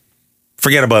 right?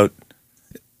 Forget about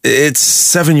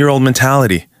it's 7-year-old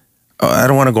mentality. I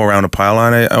don't want to go around a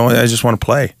pylon. I just want to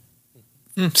play.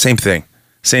 Same thing.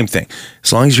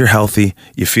 As long as you're healthy,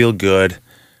 you feel good,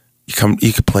 you can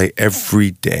play every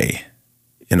day.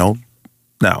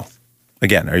 Now,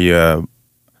 again, are you a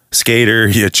skater? Are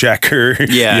you a checker?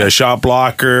 Yeah. You a shot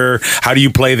blocker? How do you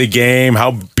play the game?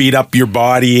 How beat up your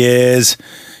body is?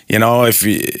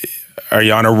 Are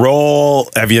you on a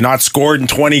roll? Have you not scored in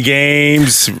 20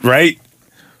 games? Right?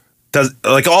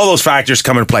 Like all those factors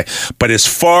come into play. But as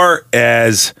far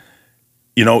as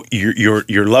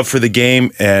your love for the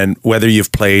game, and whether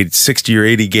you've played 60 or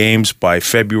 80 games by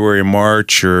February or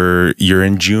March, or you're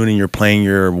in June and you're playing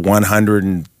your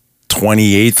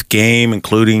 128th game,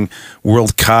 including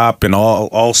World Cup and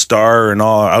All-Star and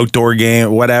all outdoor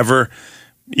game, whatever,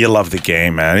 you love the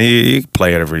game, man. You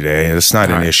play it every day. It's not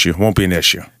an issue. It won't be an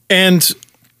issue. And,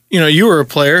 you were a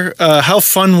player. How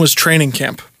fun was training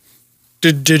camp?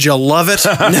 Did you love it?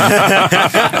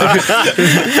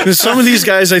 Some of these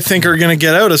guys, I think, are going to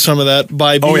get out of some of that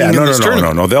by being in this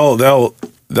tournament. No.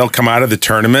 They'll come out of the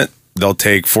tournament. They'll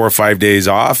take 4 or 5 days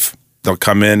off. They'll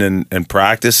come in and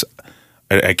practice.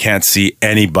 I can't see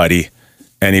anybody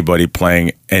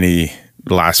playing any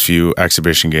last few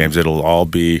exhibition games. It'll all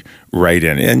be right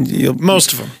in, and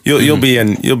most of them. You'll be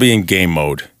in game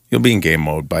mode. You'll be in game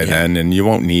mode by then, and you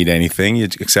won't need anything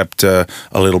except a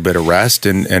little bit of rest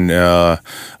and a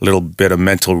little bit of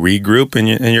mental regroup, and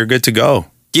you're good to go.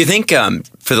 Do you think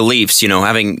for the Leafs,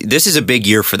 this is a big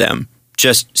year for them,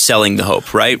 just selling the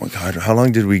hope, right? Oh my God, how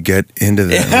long did we get into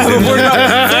that?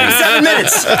 37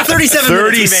 minutes.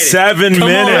 37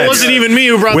 minutes. It wasn't even me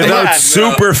who brought without that up.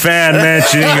 Superfan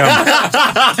mentioning him.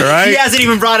 Right? He hasn't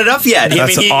even brought it up yet.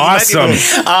 That's awesome.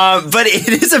 But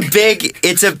it is a big.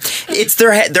 It's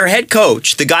their head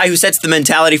coach, the guy who sets the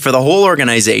mentality for the whole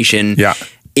organization. Yeah.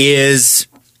 Is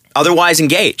otherwise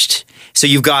engaged. So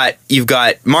you've got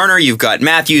Marner, you've got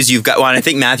Matthews, and I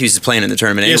think Matthews is playing in the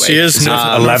tournament anyway. Yes, he is.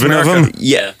 11 of them?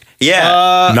 Yeah.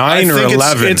 9 or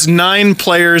 11? It's 9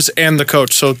 players and the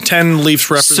coach, so 10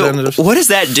 Leafs representatives. So what does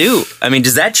that do? I mean,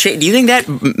 does that change? Do you think that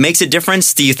makes a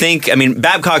difference? Do you think? I mean,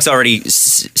 Babcock's already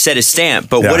set his stamp,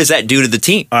 but what does that do to the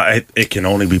team? It can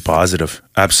only be positive.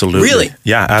 Absolutely. Really?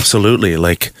 Yeah, absolutely.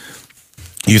 Like,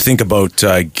 you think about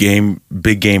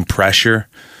big game pressure,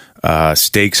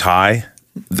 stakes high.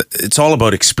 It's all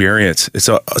about experience. It's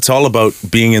all about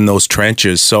being in those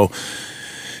trenches. So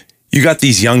you got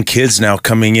these young kids now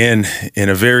coming in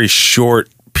a very short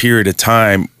period of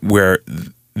time where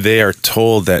they are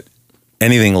told that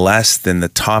anything less than the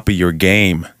top of your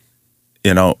game,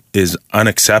 is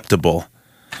unacceptable.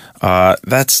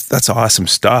 That's awesome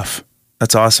stuff.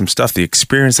 That's awesome stuff. The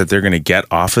experience that they're going to get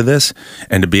off of this,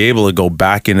 and to be able to go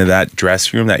back into that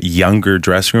dressing room, that younger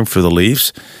dressing room for the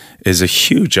Leafs, is a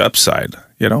huge upside.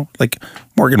 Like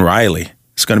Morgan Riley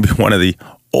is going to be one of the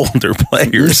older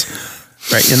players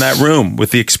right in that room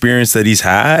with the experience that he's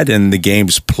had and the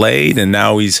games played, and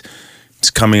now he's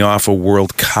coming off a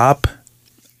World Cup.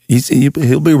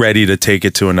 He'll be ready to take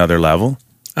it to another level.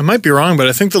 I might be wrong, but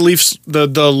I think the Leafs,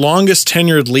 the longest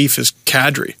tenured Leaf is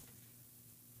Kadri.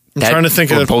 I'm trying to think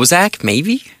of Bozak,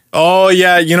 maybe. Oh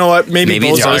yeah, you know what? Maybe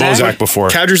Bozak before.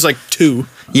 Kadri's like 2.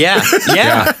 Yeah.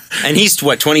 And he's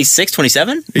what, 26,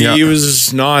 27? Yeah. He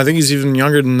was I think he's even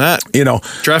younger than that.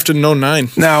 Drafted in 09.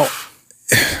 Now,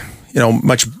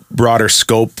 much broader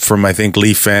scope from, I think,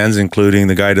 Leaf fans, including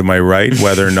the guy to my right,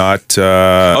 whether or not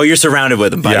you're surrounded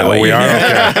with him, by the way. Yeah, we are.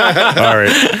 Okay. All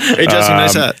right. Hey Justin,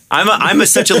 nice hat. I'm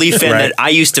such a Leaf fan that I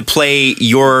used to play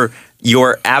your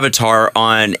avatar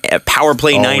on Power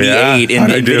Play 98 in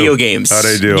video games. How'd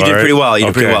I do? You did pretty well.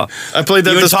 Did pretty well. I played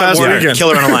that this past weekend.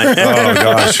 Killer on the line. Oh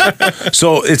gosh.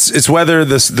 So it's whether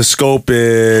the scope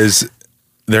is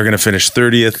they're going to finish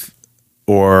 30th,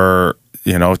 or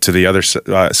to the other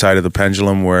side of the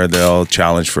pendulum where they'll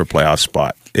challenge for a playoff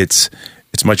spot. It's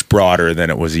much broader than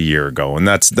it was a year ago, and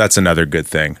that's another good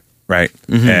thing, right?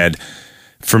 Mm-hmm. And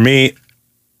for me,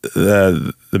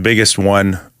 the biggest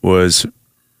one was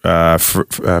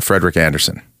Frederick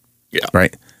Anderson. Yeah.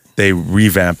 Right? They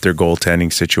revamped their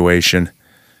goaltending situation.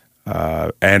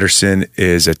 Anderson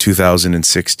is a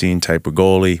 2016 type of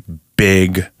goalie,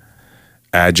 big,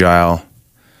 agile,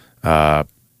 has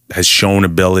shown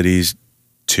abilities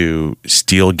to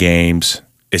steal games.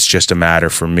 It's just a matter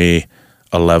for me,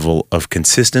 a level of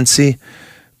consistency,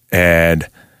 and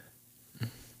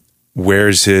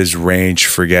where's his range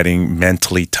for getting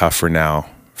mentally tougher now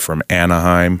from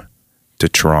Anaheim to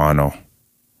Toronto,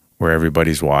 where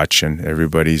everybody's watching,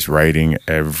 everybody's writing,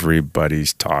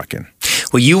 everybody's talking.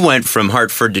 Well, you went from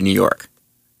Hartford to New York,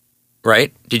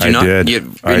 right? Did you not? I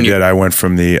did. I went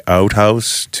from the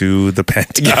outhouse to the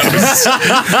penthouse.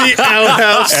 The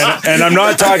outhouse. And I'm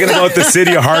not talking about the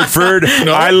city of Hartford.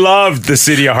 No. I loved the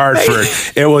city of Hartford.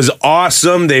 It was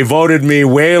awesome. They voted me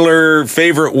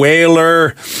favorite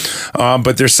whaler.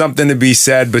 But there's something to be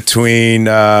said between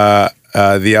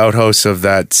the outhouse of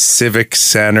that civic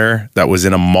center that was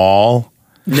in a mall.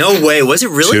 No way. Was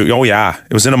it really? Oh, yeah.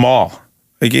 It was in a mall.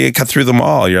 Like, you cut through the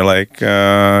mall. You're like,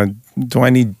 do I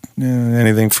need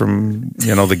Anything from,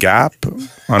 the Gap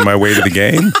on my way to the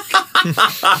game?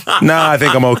 No, I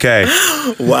think I'm okay.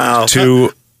 Wow.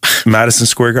 To Madison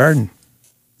Square Garden.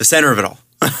 The center of it all.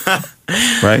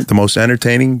 Right? The most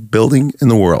entertaining building in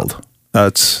the world.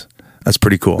 That's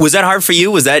pretty cool. Was that hard for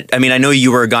you? I know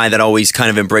you were a guy that always kind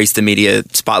of embraced the media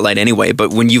spotlight anyway,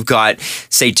 but when you've got,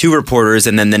 say, 2 reporters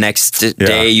and then the next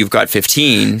day you've got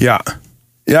 15. Yeah.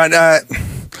 Yeah.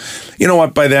 You know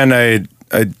what? By then I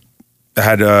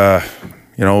had,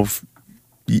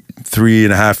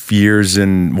 3.5 years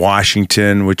in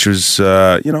Washington, which was,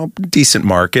 decent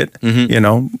market,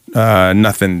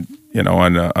 nothing,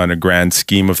 on a grand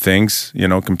scheme of things,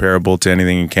 comparable to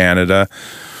anything in Canada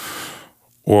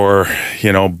or,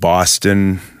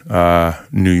 Boston,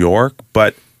 New York.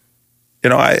 But,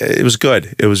 it was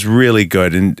good. It was really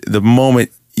good. And the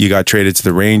moment you got traded to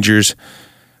the Rangers,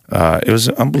 it was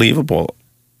unbelievable.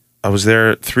 I was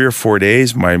there 3 or 4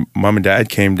 days. My mom and dad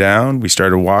came down. We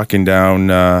started walking down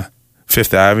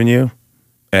Fifth Avenue,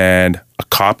 and a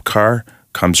cop car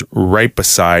comes right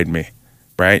beside me,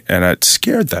 right? And it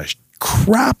scared the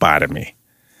crap out of me.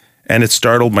 And it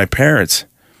startled my parents.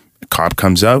 The cop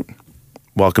comes out.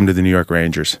 Welcome to the New York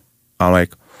Rangers. I'm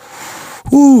like,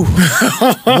 ooh.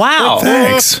 Wow.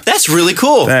 Thanks. That's really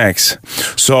cool. Thanks.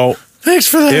 So Thanks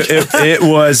for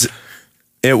that.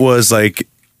 It was like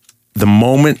the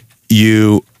moment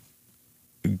you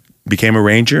became a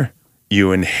Ranger,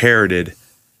 you inherited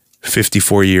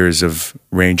 54 years of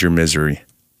Ranger misery,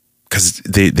 because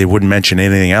they wouldn't mention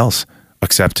anything else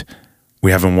except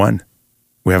we haven't won.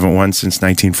 We haven't won since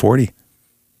 1940.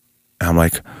 And I'm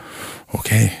like,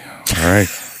 okay, all right.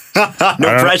 No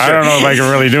pressure. I don't know if I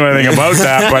can really do anything about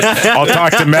that, but I'll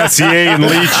talk to Messier and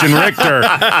Leach and Richter.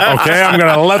 Okay, I'm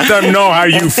going to let them know how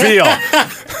you feel.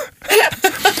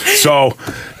 So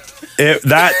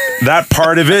that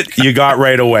part of it you got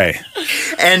right away.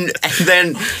 And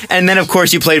then of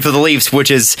course you played for the Leafs,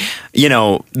 which is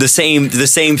the same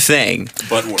thing,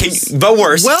 but worse. But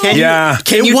worse. Well,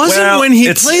 it wasn't when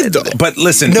he played though. But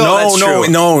listen, that's true.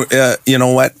 no. You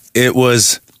know what? It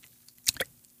was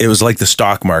like the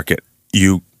stock market.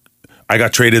 I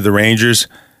got traded to the Rangers.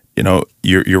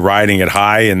 You're riding it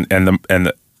high, and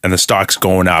the stock's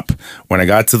going up. When I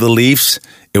got to the Leafs,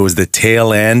 it was the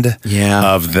tail end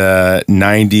of the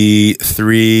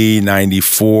 93,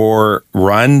 94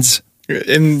 runs.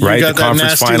 And you right, got the that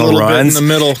conference nasty final little runs bit in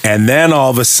the middle. And then all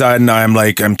of a sudden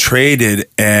I'm traded,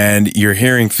 and you're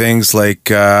hearing things like,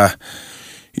 we got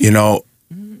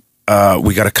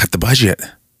to cut the budget.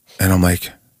 And I'm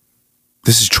like,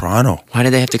 this is Toronto. Why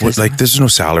did they have to cut? There's no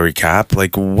salary cap.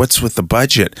 What's with the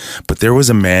budget? But there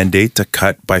was a mandate to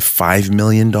cut by $5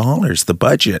 million the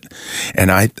budget,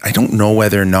 and I don't know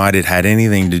whether or not it had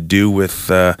anything to do with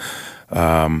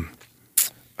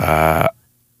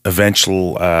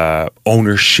eventual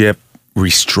ownership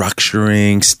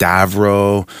restructuring.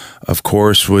 Stavro, of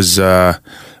course, was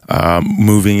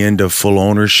moving into full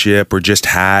ownership, or just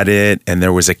had it, and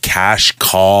there was a cash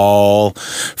call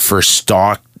for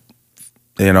stock.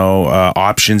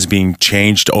 Options being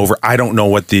changed over. I don't know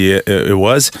what it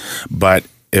was, but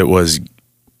it was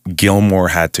Gilmore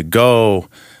had to go.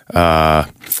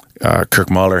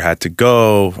 Kirk Muller had to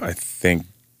go. I think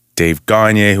Dave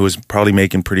Gagne, who was probably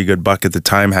making pretty good buck at the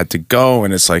time, had to go.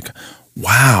 And it's like,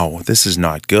 wow, this is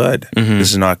not good. Mm-hmm. This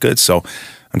is not good. So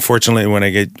unfortunately, when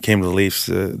I came to the Leafs,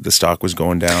 the stock was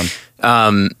going down.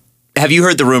 Have you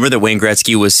heard the rumor that Wayne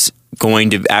Gretzky was going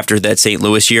to, after that St.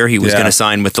 Louis year, he was going to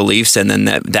sign with the Leafs, and then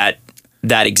that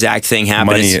exact thing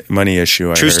happened? Money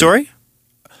issue. True story?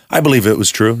 I believe it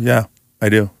was true. Yeah, I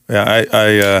do.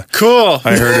 Yeah, cool.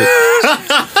 I heard it.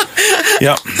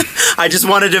 Yeah. I just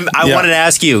wanted to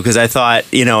ask you, because I thought,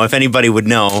 if anybody would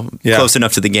know, close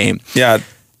enough to the game. Yeah,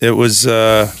 it was.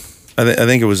 I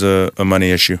think it was a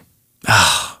money issue.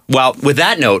 Well, with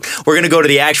that note, we're going to go to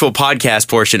the actual podcast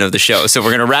portion of the show. So we're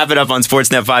going to wrap it up on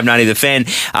Sportsnet 590 The Fan.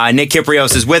 Nick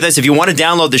Kypreos is with us. If you want to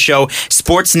download the show,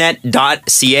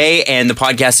 sportsnet.ca, and the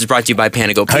podcast is brought to you by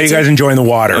Panago Pizza. How are you guys enjoying the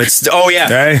water?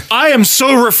 Okay. I am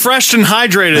so refreshed and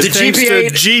hydrated. The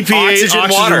GPA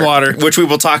oxygen water, which we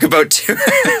will talk about too.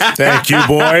 Thank you,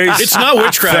 boys. It's not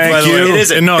witchcraft, Thank by the way. you. It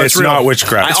isn't. No, it's not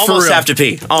witchcraft. I almost have to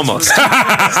pee. Almost.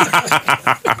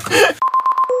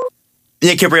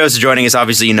 Nick Kypreos is joining us.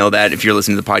 Obviously, you know that if you're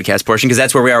listening to the podcast portion, because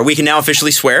that's where we are. We can now officially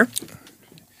swear.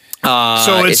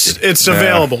 So it's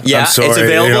available. Yeah, I'm sorry. it's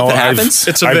available if it happens.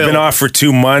 It's available. I've been off for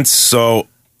 2 months, so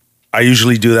I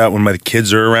usually do that when my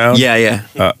kids are around.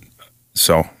 Yeah.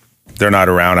 So they're not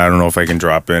around. I don't know if I can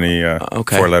drop any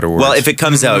 4-letter words. Well, if it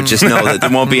comes out, just know that there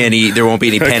won't be any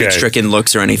panic-stricken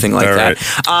looks or anything like that.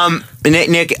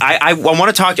 Nick, I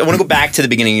want to go back to the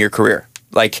beginning of your career.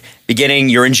 Like beginning,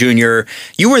 you're in junior.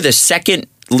 You were the second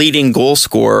leading goal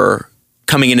scorer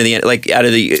coming into the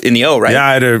in the O, right? Yeah,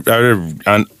 I had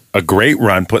a great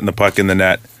run putting the puck in the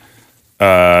net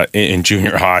in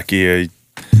junior hockey.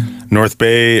 North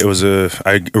Bay.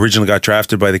 I originally got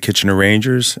drafted by the Kitchener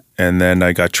Rangers, and then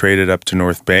I got traded up to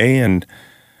North Bay, and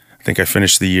I think I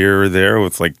finished the year there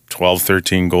with like 12,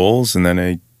 13 goals, and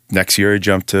then next year I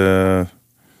jumped to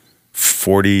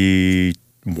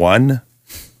 41.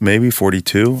 Maybe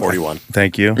 42. 41.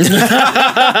 Thank you. And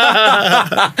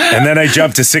then I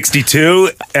jumped to 62,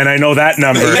 and I know that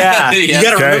number. Yeah, you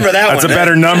got to remember that That's one. a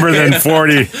better number than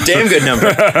 40. Damn good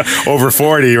number. Over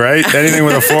 40, right? Anything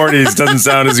with a 40 doesn't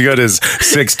sound as good as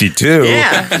 62.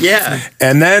 Yeah.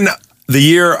 And then the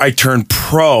year I turned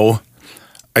pro,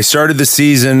 I started the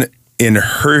season in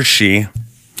Hershey,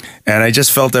 and I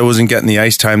just felt I wasn't getting the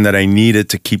ice time that I needed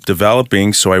to keep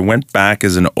developing, so I went back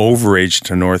as an overage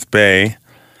to North Bay.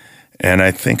 And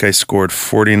I think I scored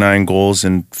 49 goals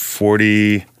in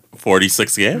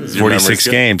 46 games. 46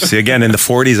 games. See, again, in the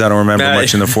 40s, I don't remember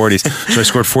much in the 40s. So I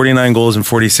scored 49 goals in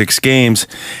 46 games.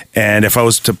 And if I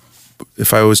was to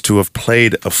have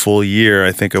played a full year,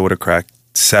 I think I would have cracked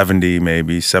 70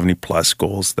 plus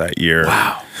goals that year.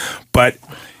 Wow. But,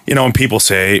 when people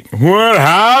say, "What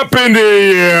happened to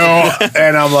you?"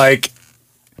 And I'm like,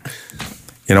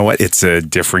 you know what? It's a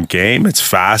different game. It's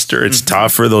faster. It's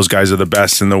tougher. Those guys are the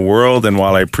best in the world. And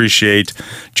while I appreciate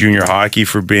junior hockey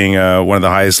for being one of the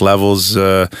highest levels,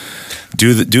 do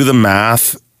the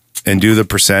math and do the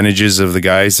percentages of the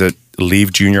guys that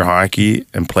leave junior hockey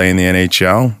and play in the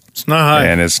NHL. It's not high.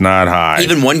 And it's not high.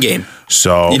 Even one game.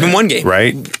 Even one game.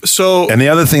 Right? So, and the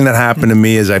other thing that happened to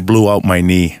me is I blew out my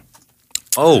knee.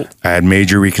 Oh. I had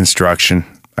major reconstruction.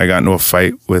 I got into a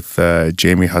fight with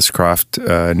Jamie Huscroft,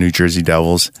 New Jersey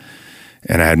Devils,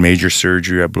 and I had major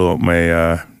surgery. I blew up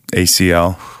my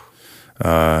ACL,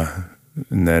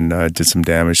 and then did some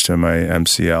damage to my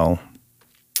MCL.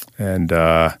 And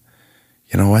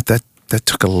you know what? That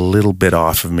took a little bit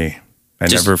off of me.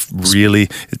 It's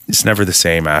never the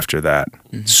same after that.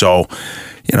 Mm-hmm. So,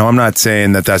 I'm not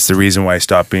saying that that's the reason why I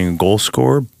stopped being a goal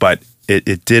scorer, but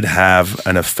it did have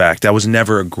an effect. I was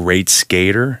never a great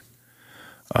skater.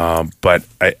 But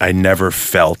I never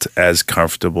felt as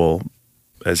comfortable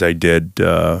as I did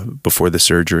before the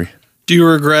surgery. Do you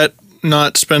regret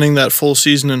not spending that full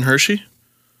season in Hershey?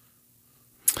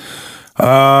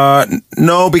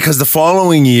 No, because the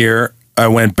following year I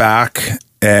went back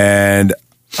and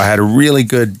I had a really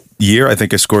good year. I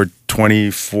think I scored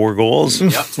 24 goals.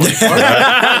 Yep, 24.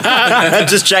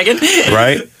 Just checking.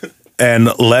 Right? And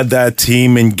led that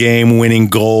team in game-winning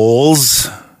goals.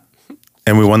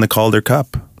 And we won the Calder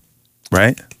Cup,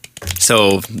 right?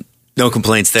 So, no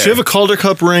complaints there. Do you have a Calder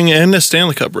Cup ring and a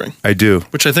Stanley Cup ring? I do.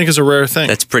 Which I think is a rare thing.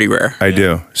 That's pretty rare. I do.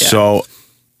 Yeah. So,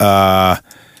 and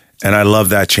I love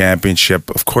that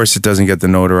championship. Of course, it doesn't get the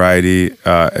notoriety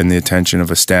and the attention of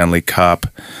a Stanley Cup,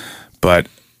 but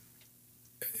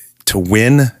to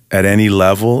win at any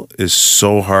level is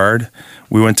so hard.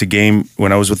 We went to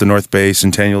when I was with the North Bay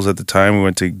Centennials at the time, we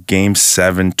went to Game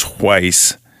 7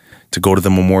 twice to go to the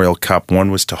Memorial Cup.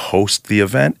 One was to host the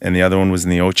event, and the other one was in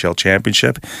the OHL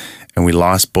Championship, and we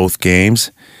lost both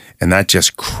games, and that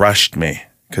just crushed me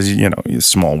because a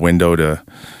small window to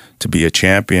be a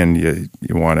champion, you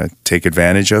want to take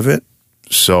advantage of it.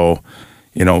 So,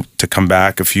 to come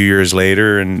back a few years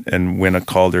later and win a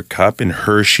Calder Cup in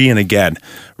Hershey, and again,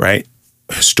 right,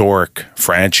 historic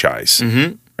franchise,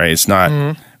 right? It's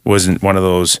not wasn't one of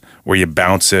those where you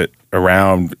bounce it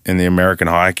around in the American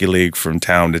Hockey League from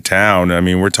town to town. I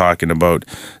mean, we're talking about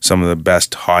some of the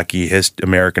best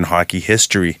American hockey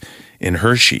history in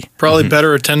Hershey. Probably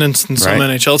better attendance than some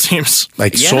NHL teams.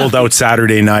 Sold out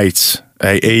Saturday nights,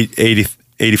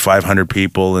 8,500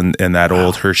 people in that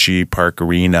old Hershey Park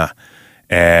Arena.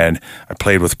 And I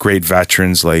played with great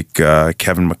veterans like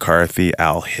Kevin McCarthy,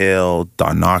 Al Hill,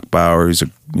 Don Knockbauer, who's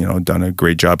done a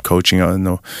great job coaching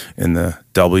in the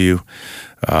W.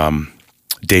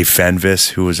 Dave Fenvis,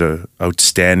 who was a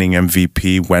outstanding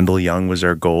MVP. Wendell Young was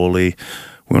our goalie.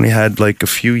 We only had a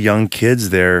few young kids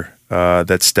there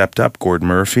that stepped up. Gord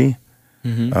Murphy,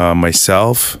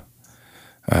 myself.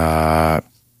 We're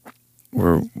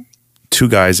two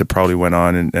guys that probably went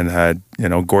on and had,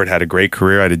 Gord had a great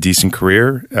career, had a decent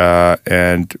career.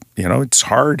 And, it's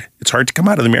hard. It's hard to come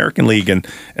out of the American League and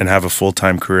have a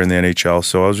full-time career in the NHL.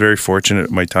 So I was very fortunate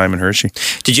at my time in Hershey.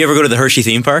 Did you ever go to the Hershey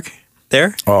theme park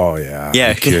there? Oh, yeah. Yeah. Are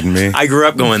you kidding me? I grew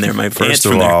up going there. My First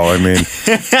of all, I mean,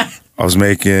 I was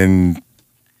making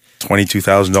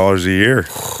 $22,000 a year.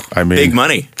 I mean, big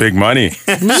money. Big money.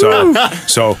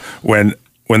 So when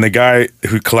the guy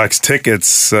who collects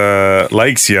tickets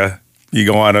likes you, you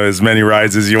go on as many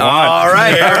rides as you want. All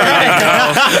right.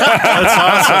 That's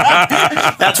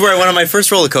awesome. That's where I went on my first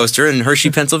roller coaster in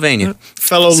Hershey, Pennsylvania.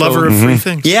 Fellow lover of free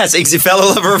things. Yes,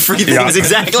 fellow lover of free things,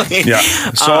 exactly. Yeah.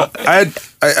 So I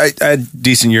had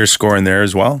decent years scoring there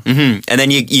as well. And then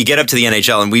you get up to the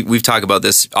NHL, and we've talked about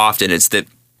this often. It's that,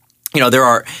 there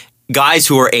are guys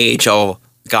who are AHL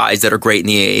guys that are great in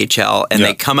the AHL, and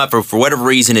they come up for whatever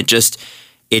reason, it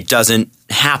doesn't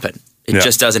happen. It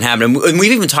just doesn't happen. And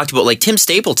we've even talked about like Tim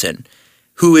Stapleton,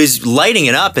 who is lighting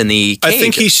it up in the K. I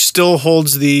think he still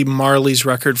holds the Marlies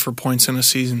record for points in a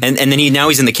season. And then now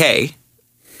he's in the K.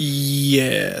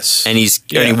 Yes. And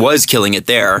and he was killing it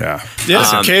there. Yeah.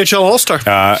 Yes, KHL All-Star.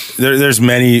 There's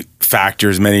many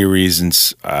factors, many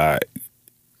reasons.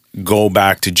 Go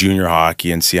back to junior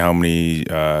hockey and see how many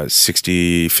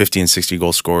 50 and 60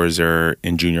 goal scorers are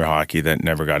in junior hockey that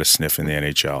never got a sniff in the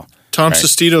NHL. Tom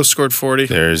Sestito scored 40.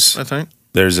 I think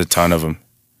there's a ton of them.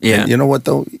 Yeah. And you know what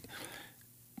though?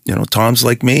 Tom's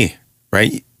like me,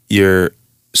 right? You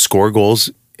score goals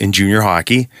in junior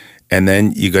hockey, and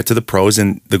then you get to the pros,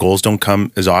 and the goals don't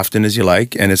come as often as you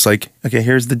like. And it's like, okay,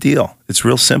 here's the deal. It's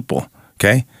real simple.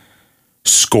 Okay,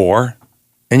 score,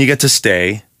 and you get to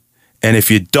stay. And if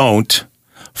you don't,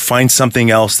 find something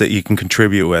else that you can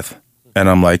contribute with. And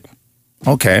I'm like,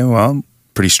 okay, well,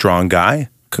 pretty strong guy.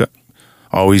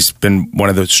 Always been one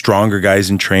of the stronger guys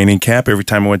in training camp. Every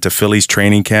time I went to Philly's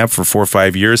training camp for 4 or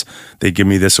 5 years, they'd give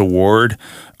me this award.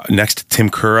 Next to Tim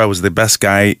Kerr, I was the best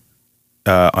guy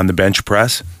on the bench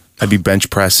press. I'd be bench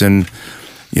pressing,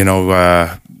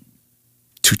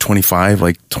 225,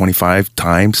 like 25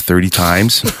 times, 30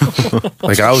 times.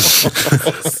 Like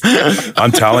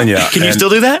I'm telling you. Can you still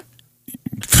do that?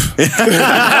 Did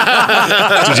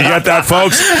you get that,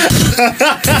 folks?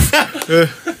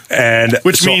 And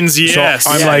which means yes.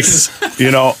 So I'm like,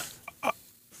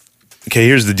 okay,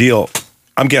 here's the deal.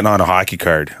 I'm getting on a hockey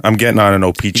card. I'm getting on an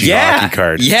OPG hockey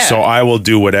card. Yeah. So I will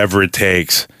do whatever it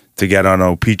takes to get on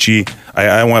OPG.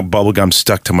 I want bubblegum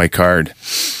stuck to my card.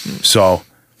 So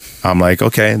I'm like,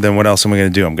 okay, then what else am I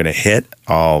going to do? I'm going to hit.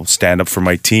 I'll stand up for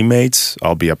my teammates.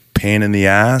 I'll be a pain in the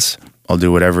ass. I'll do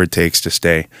whatever it takes to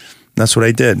stay. And that's what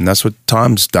I did. And that's what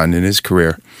Tom's done in his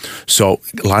career. So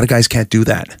a lot of guys can't do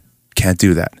that. Can't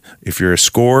do that. If you're a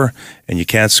scorer and you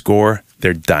can't score,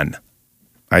 they're done.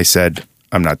 I said,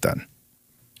 I'm not done.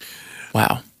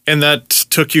 Wow. And that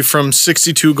took you from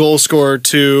 62 goal scorer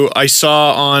to, I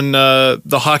saw on the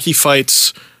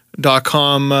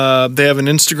hockeyfights.com, they have an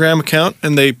Instagram account,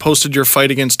 and they posted your fight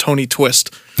against Tony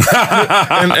Twist.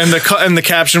 and the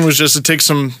caption was just to take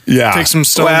some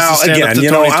stones. Well, to stand up to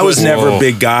Tony I was Twist. Never a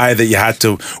big guy that you had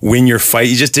to win your fight.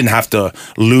 You just didn't have to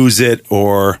lose it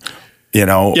or you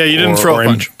didn't throw a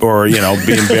punch or be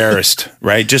embarrassed,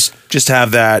 right? Just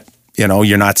have that.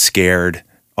 You're not scared.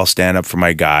 I'll stand up for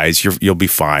my guys. You'll be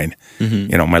fine.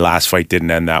 Mm-hmm. My last fight didn't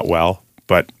end that well,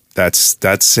 but that's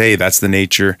the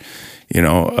nature,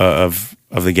 of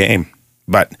the game.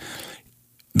 But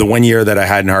the 1 year that I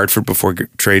had in Hartford before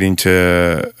trading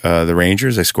to the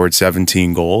Rangers, I scored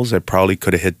 17 goals. I probably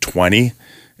could have hit 20,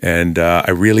 and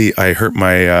I hurt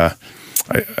my.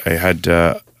 I had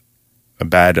a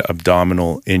bad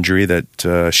abdominal injury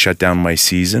that shut down my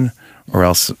season, or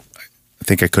else I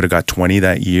think I could have got 20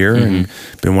 that year and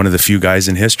been one of the few guys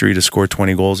in history to score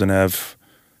 20 goals and have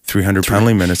 300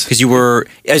 penalty minutes. Because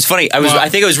it's funny. I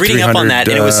think I was reading up on that,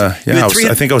 and it was. I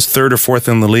think I was third or fourth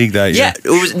in the league that year.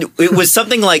 Yeah, it was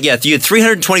something like you had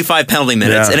 325 penalty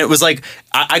minutes, and it was like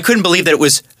I couldn't believe that it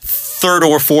was third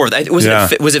or fourth. Was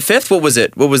it fifth? What was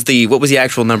it? What was the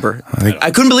actual number? I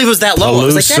couldn't believe it was that low. I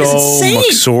was like, that is insane.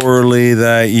 McSorley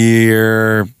that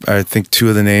year. I think two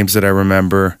of the names that I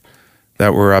remember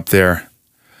that were up there.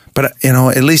 But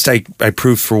at least I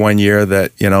proved for 1 year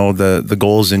that the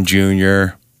goals in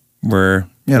junior were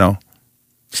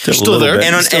still there,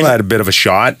 and had a bit of a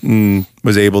shot and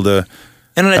was able to.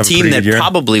 And on a team that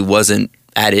probably wasn't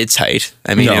at its height.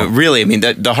 I mean,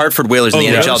 the Hartford Whalers in the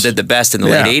NHL did the best in the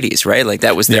late 80s, right? Like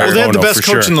that was their. Well, they had the best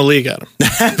coach in the league, Adam.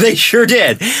 They sure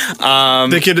did.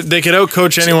 They could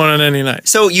outcoach anyone on any night.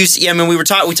 So we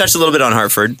touched a little bit on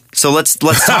Hartford. So let's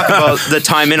talk about the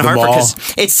time in Hartford, because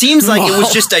it seems like it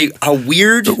was just a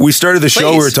weird. We started the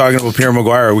show. We were talking about Pierre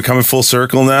Maguire. Are we coming full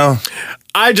circle now?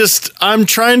 I'm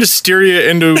trying to steer you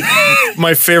into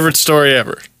my favorite story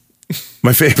ever.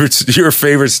 Your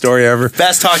favorite story ever?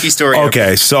 Best hockey story ever.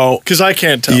 Okay, so... Because I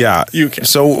can't tell. Yeah. You can.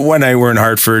 So one night we're in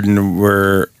Hartford and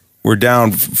we're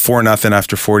down 4-0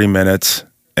 after 40 minutes,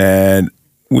 and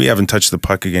we haven't touched the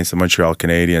puck against the Montreal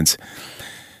Canadiens.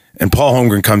 And Paul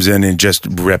Holmgren comes in and just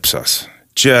rips us.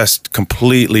 Just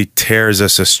completely tears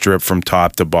us a strip from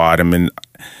top to bottom. And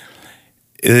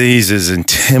he's as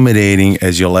intimidating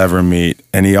as you'll ever meet.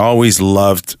 And he always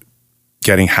loved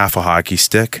getting half a hockey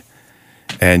stick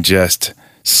and just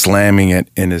slamming it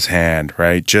in his hand,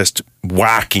 right? Just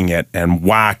whacking it and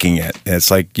whacking it. It's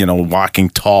like, walking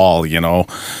tall,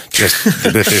 just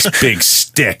with this big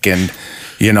stick. And,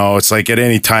 it's like at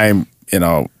any time,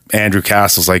 Andrew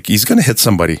Castle's like, he's going to hit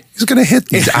somebody.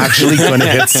 He's actually going to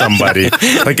hit somebody.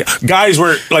 Like, guys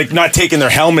were like not taking their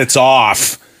helmets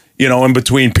off, in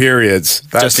between periods.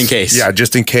 Just in case. Yeah,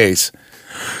 just in case.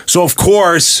 So, of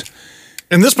course.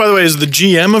 And this, by the way, is the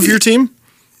GM of your team?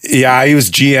 Yeah, he was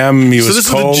GM. He was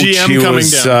coach. Is the GM coming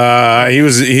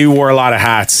down. He wore a lot of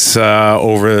hats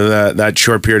over that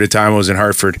short period of time I was in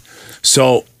Hartford.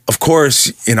 So, of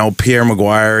course, Pierre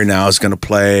Maguire now is going to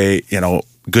play,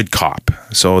 good cop.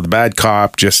 So the bad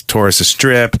cop just tore us a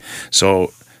strip.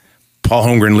 So Paul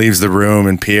Holmgren leaves the room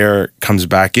and Pierre comes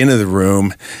back into the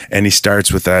room and he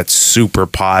starts with that super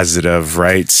positive,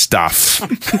 right, stuff.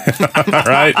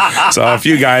 Right? So a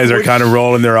few guys are kind of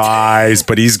rolling their eyes,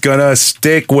 but he's going to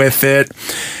stick with it.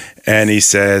 And he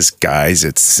says, guys,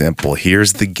 it's simple.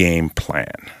 Here's the game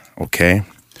plan. Okay?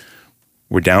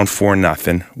 We're down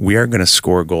 4-0. We are going to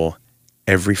score a goal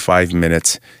every 5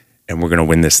 minutes and we're going to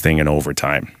win this thing in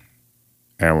overtime.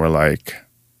 And we're like,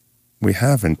 we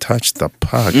haven't touched the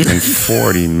puck in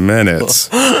 40 minutes.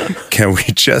 Can we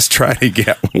just try to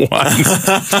get one?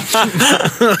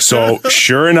 So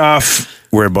sure enough,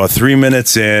 we're about 3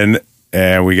 minutes in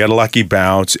and we get a lucky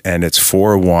bounce and it's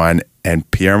 4-1. And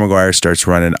Pierre Maguire starts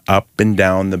running up and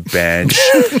down the bench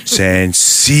saying,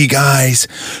 see, guys,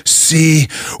 see,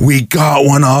 we got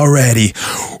one already.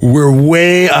 We're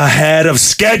way ahead of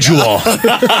schedule.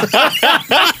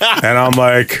 And I'm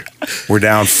like, we're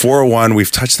down 4-1. We've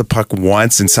touched the puck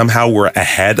once and somehow we're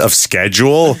ahead of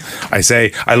schedule.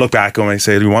 I look back at him and I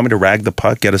say, do you want me to rag the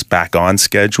puck, get us back on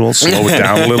schedule, slow it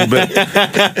down a little bit?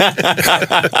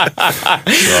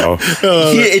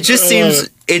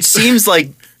 It seems like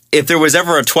if there was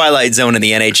ever a twilight zone in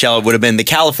the NHL, it would have been the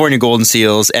California Golden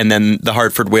Seals and then the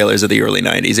Hartford Whalers of the early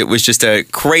 90s. It was just they're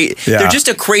just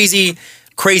a crazy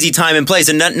time and place,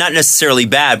 and not necessarily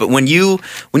bad. But when you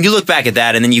look back at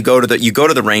that, and then you go to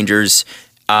the Rangers,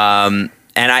 and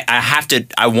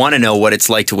I want to know what it's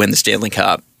like to win the Stanley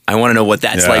Cup. I want to know what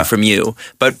that's like from you.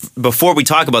 But before we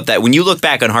talk about that, when you look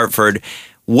back on Hartford,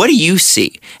 what do you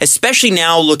see? Especially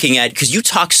now looking at, because you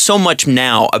talk so much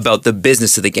now about the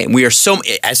business of the game. We are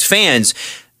as fans,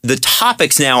 the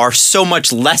topics now are so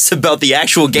much less about the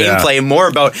actual gameplay and more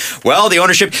about, the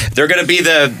ownership. They're going to be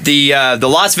the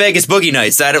Las Vegas Boogie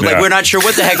Nights. We're not sure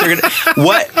what the heck they're going to.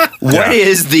 What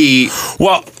is the?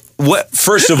 Well,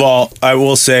 first of all, I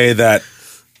will say that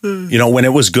when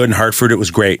it was good in Hartford, it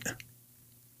was great.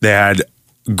 They had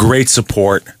great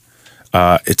support.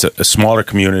 It's a smaller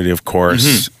community, of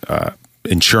course.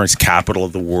 Insurance capital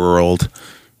of the world.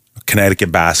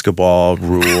 Connecticut basketball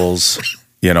rules.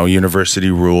 University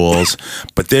rules.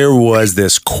 But there was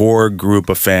this core group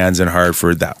of fans in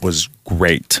Hartford that was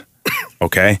great.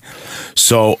 Okay?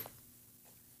 So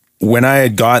when I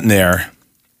had gotten there,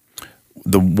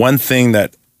 the one thing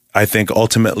that I think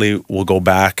ultimately will go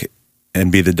back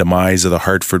and be the demise of the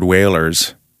Hartford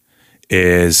Whalers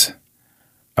is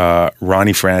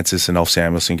Ronnie Francis and Ulf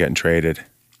Samuelsson getting traded.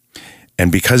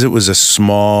 And because it was a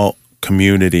small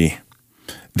community,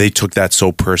 they took that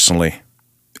so personally.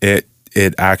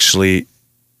 It actually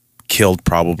killed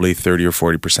probably 30 or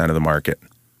 40% of the market.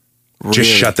 Really?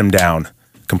 Just shut them down.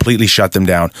 Completely shut them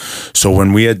down. So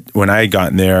when I had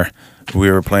gotten there, we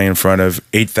were playing in front of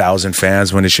 8,000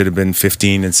 fans when it should have been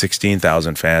 15 and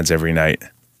 16,000 fans every night.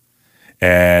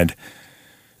 And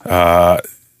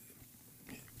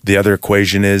the other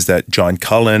equation is that John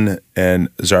Cullen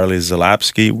and Zarli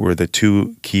Zalapsky were the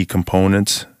two key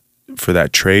components for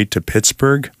that trade to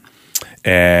Pittsburgh,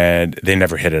 and they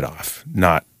never hit it off.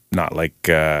 Not like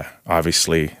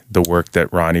obviously the work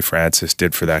that Ronnie Francis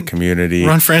did for that community.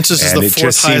 Ron Francis is the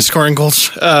fourth highest scoring goals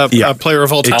player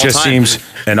of all time. It just seems,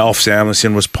 and Ulf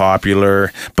Samuelsson was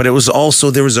popular, but it was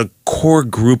also, there was a core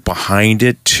group behind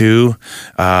it too.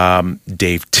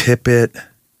 Dave Tippett,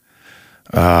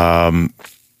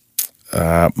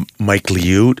 Mike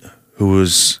Liute, who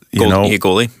was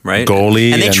goalie, right?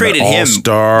 Goalie, and they traded him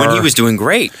when he was doing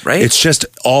great, right? It's just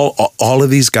all of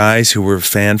these guys who were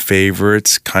fan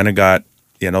favorites kind of got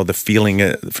the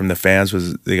feeling from the fans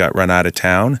was they got run out of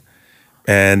town,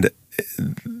 and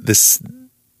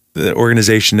the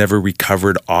organization never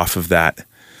recovered off of that.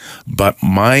 But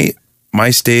my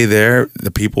stay there,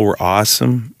 the people were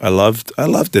awesome. I loved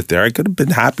it there. I could have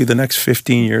been happy the next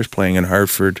 15 years playing in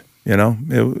Hartford.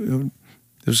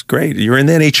 It was great. You're in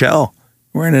the NHL.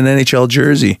 We're in an NHL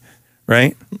jersey,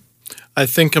 right? I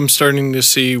think I'm starting to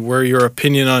see where your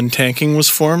opinion on tanking was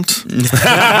formed. Yes.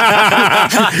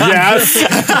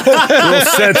 A little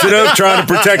sensitive, trying to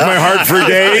protect my heart for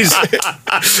days.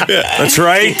 That's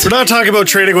right. We're not talking about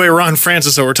trading away Ron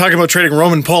Francis, though. We're talking about trading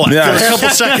Roman Polak Yeah. for a couple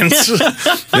seconds.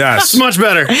 Yes. Much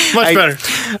better. Much better.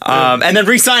 And then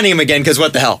re-signing him again, because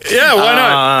what the hell? Yeah, why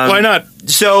not? Why not?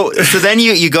 So then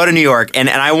you go to New York, and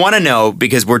I want to know,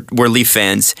 because we're Leaf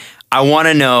fans, I want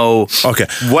to know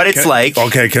what it's like.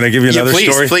 Okay, can I give you another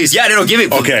story? Please. Yeah, no, give me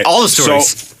all the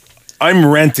stories. So I'm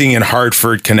renting in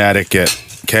Hartford, Connecticut,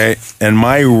 okay? And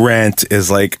my rent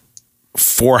is like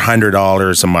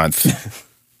 $400 a month.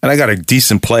 And I got a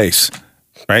decent place,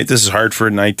 right? This is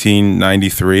Hartford,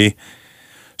 1993.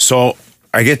 So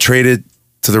I get traded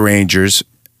to the Rangers,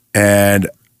 and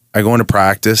I go into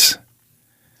practice,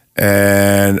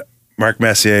 and Mark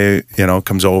Messier,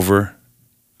 comes over,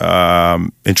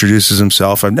 introduces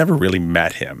himself. I've never really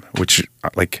met him, which,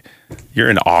 like, you're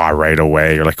in awe right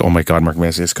away. You're like, oh my God, Mark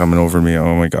Messier's coming over to me.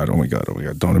 Oh my God.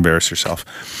 Don't embarrass yourself.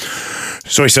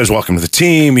 So he says, welcome to the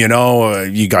team.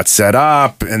 You got set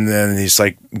up. And then he's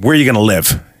like, where are you going to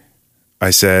live?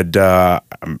 I said, I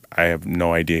have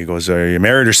no idea. He goes, are you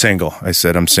married or single? I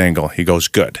said, I'm single. He goes,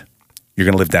 good. You're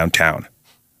going to live downtown.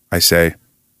 I say,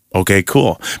 okay,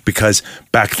 cool. Because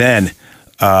back then,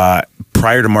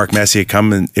 prior to Mark Messier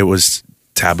coming, it was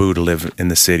taboo to live in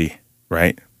the city,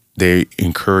 right? They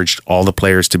encouraged all the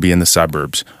players to be in the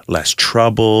suburbs. Less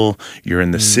trouble. You're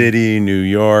in the city, New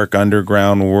York,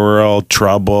 underground world,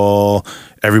 trouble.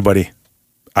 Everybody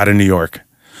out of New York.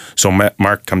 So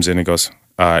Mark comes in and goes,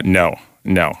 no.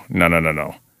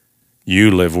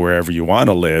 You live wherever you want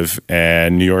to live,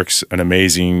 and New York's an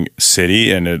amazing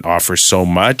city, and it offers so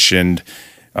much, and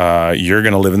you're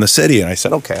going to live in the city. And I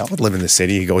said, okay, I'll live in the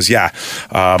city. He goes, yeah,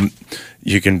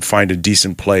 you can find a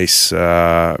decent place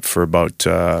for about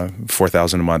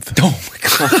 $4,000 a month. Oh my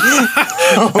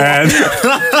God. And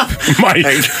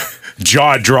my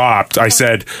jaw dropped. I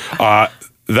said,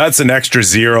 that's an extra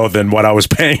zero than what I was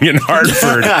paying in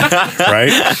Hartford,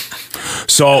 right?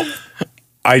 So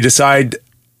I decide,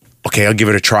 okay, I'll give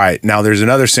it a try. Now there's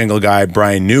another single guy,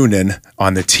 Brian Noonan,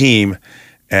 on the team,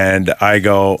 and I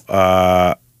go,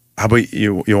 how about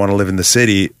you want to live in the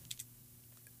city?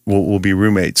 We'll be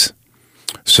roommates.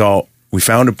 So we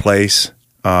found a place,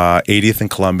 80th and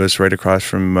Columbus, right across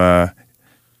from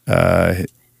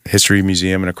History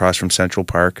Museum and across from Central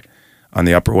Park on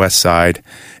the Upper West Side.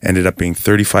 Ended up being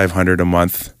 $3,500 a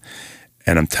month.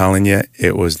 And I'm telling you,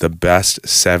 it was the best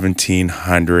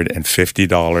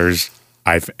 $1,750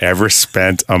 I've ever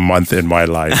spent a month in my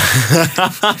life.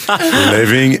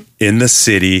 Living in the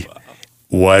city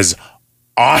was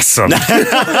awesome.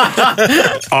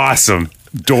 Awesome.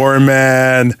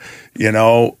 Doorman,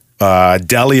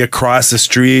 deli across the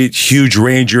street, huge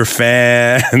Ranger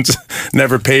fans,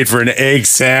 never paid for an egg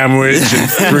sandwich in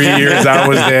 3 years I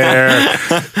was there.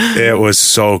 It was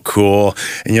so cool.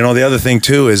 And the other thing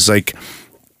too is like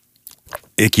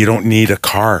you don't need a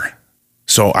car.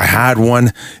 So I had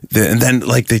one, and then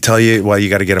like they tell you, well, you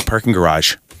got to get a parking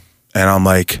garage. And I'm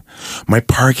like, my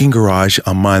parking garage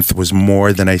a month was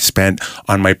more than I spent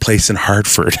on my place in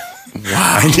Hartford.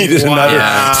 Wow. I needed another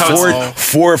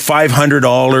 $400 or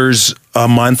 $500 a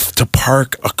month to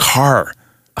park a car.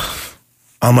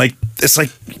 I'm like, it's like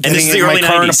getting in my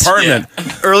car 90s. An apartment.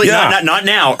 Yeah. Early, not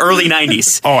now, early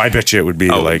 90s. Oh, I bet you it would be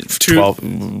like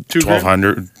 $1,200,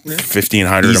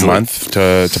 $1,500 a month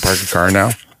to park a car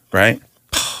now, right?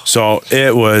 So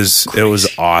it was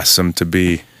awesome to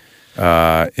be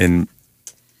in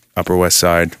Upper West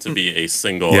Side. To be a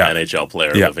single NHL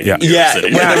player living in New York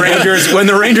City. When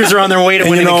the Rangers are on their way to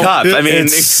winning the Cup. I mean,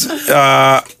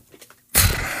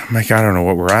 I don't know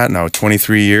what we're at now.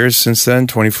 23 years since then.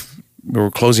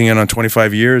 We're closing in on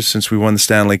 25 years since we won the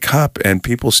Stanley Cup, and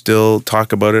people still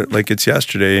talk about it like it's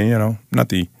yesterday. Not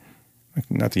the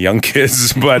young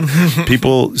kids, but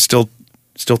people still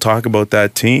talk about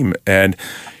that team. And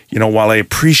while I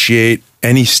appreciate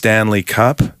any Stanley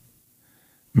Cup,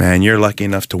 man, you're lucky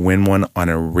enough to win one on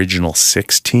an original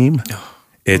six team.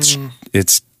 It's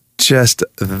just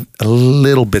a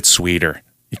little bit sweeter.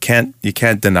 You can't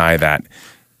deny that,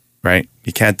 right?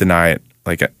 You can't deny it.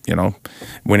 Like,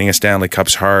 winning a Stanley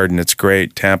Cup's hard and it's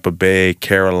great. Tampa Bay,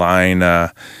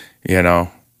 Carolina,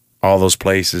 all those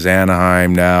places,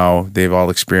 Anaheim now, they've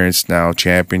all experienced now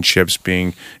championships,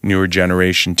 being newer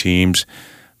generation teams.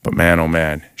 But man, oh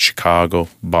man, Chicago,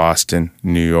 Boston,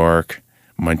 New York,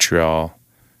 Montreal,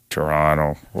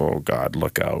 Toronto. Oh God,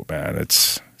 look out, man.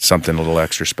 It's something a little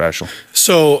extra special.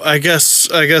 So I guess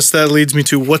that leads me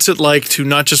to, what's it like to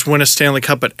not just win a Stanley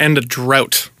Cup, but end a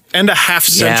drought, end a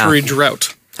half-century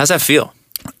drought? How's that feel?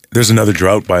 There's another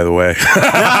drought, by the way.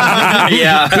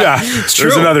 Yeah.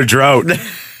 There's another drought.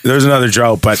 There's another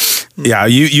drought. But yeah,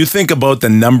 you think about the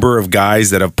number of guys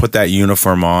that have put that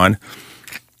uniform on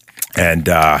and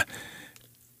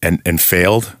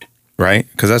failed, right?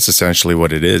 Because that's essentially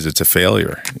what it is. It's a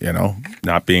failure,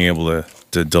 not being able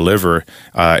to deliver.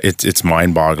 It's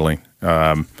mind-boggling.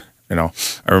 I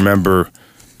remember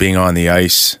being on the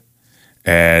ice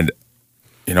and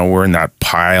we're in that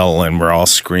pile and we're all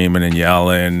screaming and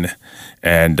yelling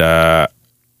and I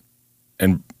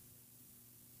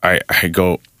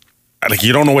go, like,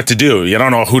 you don't know what to do. You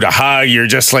don't know who to hug. You're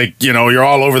just like, you're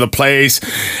all over the place.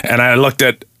 And I looked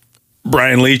at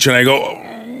Brian Leach and I go,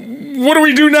 what do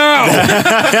we do now?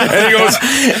 And he goes,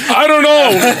 I don't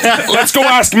know. Let's go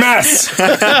ask Mess.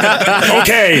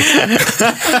 Okay.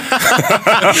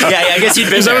 I guess you'd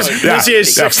been there.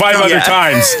 5 other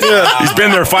times. Yeah. He's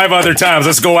been there 5 other times.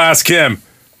 Let's go ask him.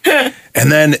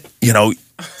 And then,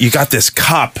 you got this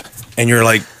cup and you're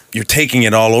taking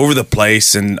it all over the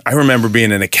place. And I remember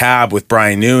being in a cab with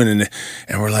Brian Noon and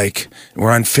we're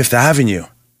on 5th Avenue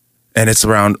and it's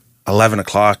around 11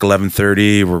 o'clock,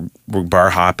 11:30. We're bar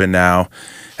hopping now,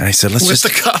 and I said, "Let's with just the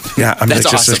cup." Yeah, I'm That's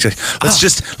like, awesome.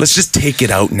 let's just take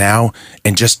it out now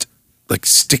and just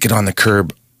stick it on the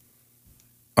curb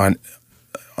on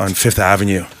 5th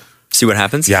Avenue. See what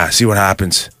happens. Yeah, see what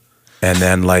happens, and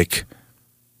then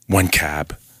one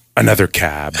cab, another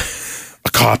cab. A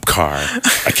cop car,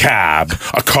 a cab,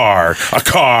 a car,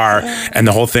 and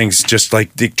the whole thing's just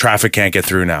like the traffic can't get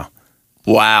through now.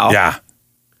 Wow. Yeah.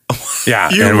 Yeah,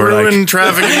 you ruined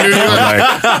traffic in New York.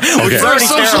 Okay. We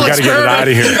got to get it out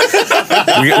of here.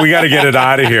 We got to get it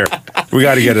out of here. We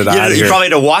got to get it out of here. You probably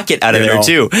had to walk it out of there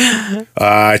too.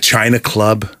 China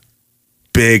Club,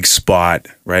 big spot,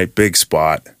 right? Big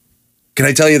spot. Can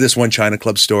I tell you this one China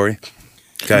Club story?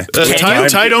 Okay.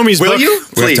 Ty Domi's book. Will you?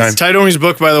 Please. Ty Domi's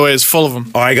book, by the way, is full of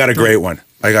them. Oh, I got a great one.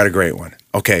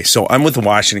 Okay, so I'm with the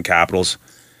Washington Capitals,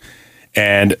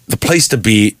 and the place to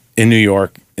be in New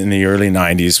York in the early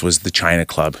 90s was the China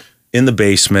Club in the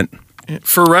basement.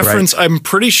 For reference, right. I'm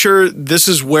pretty sure this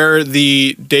is where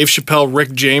the Dave Chappelle,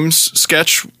 Rick James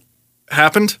sketch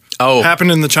happened.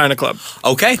 Happened in the China Club.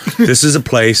 Okay. This is a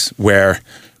place where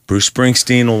Bruce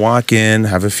Springsteen will walk in,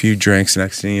 have a few drinks.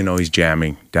 Next thing you know, he's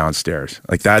jamming downstairs.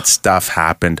 Like, that stuff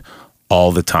happened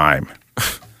all the time.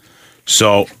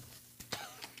 So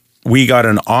we got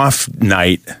an off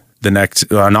night the next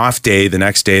day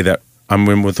that I'm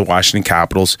in with the Washington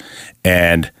Capitals,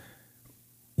 and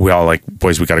we all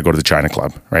boys, we got to go to the China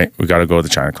Club, right? We got to go to the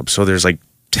China Club. So there's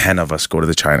 10 of us go to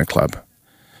the China Club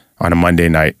on a Monday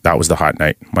night. That was the hot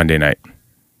night, Monday night.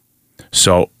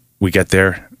 So we get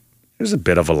there. There's a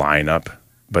bit of a lineup,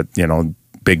 but,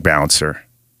 big bouncer,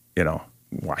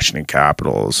 Washington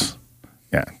Capitals.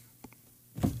 Yeah.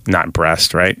 Not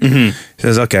impressed, right? Mm-hmm. He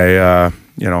says, okay,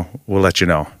 we'll let you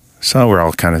know. So we're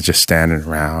all kind of just standing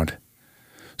around.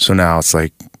 So now it's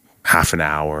half an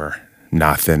hour,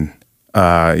 nothing.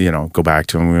 Go back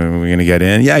to him. We're going to get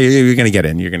in. Yeah, you're going to get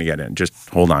in. You're going to get in. Just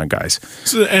hold on, guys.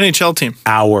 It's an NHL team.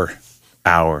 Hour,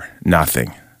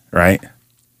 nothing, right?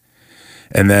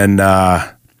 And then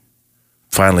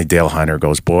finally Dale Hunter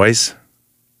goes, boys,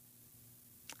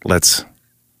 let's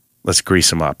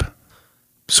grease him up.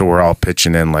 So we're all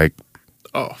pitching in $40,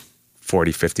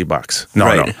 $50.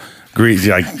 No. Grease,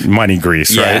 money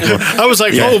grease, right? I was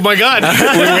like, oh my God.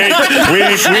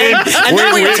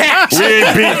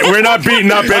 We're not beating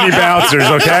up any bouncers,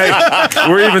 okay?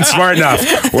 We're even smart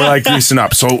enough. We're greasing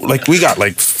up. So we got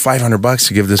 $500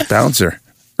 to give this bouncer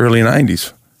early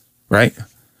 90s, right?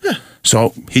 Yeah.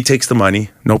 So he takes the money,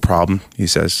 no problem. He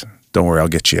says, don't worry, I'll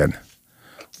get you in.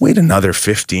 Wait another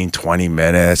 15, 20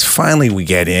 minutes. Finally we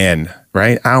get in,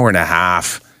 right? Hour and a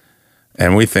half.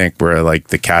 And we think we're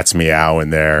the cat's meow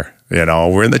in there.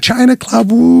 We're in the China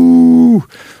Club. Woo!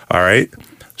 All right.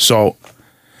 So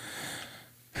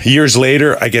years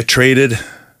later, I get traded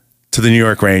to the New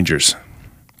York Rangers.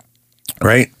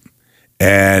 Right.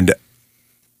 And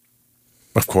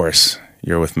of course,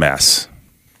 you're with Mess.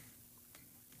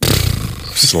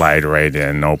 Slide right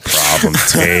in. No problem.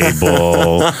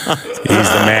 Table.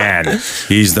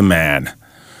 He's the man.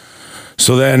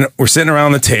 So then we're sitting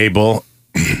around the table.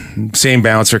 Same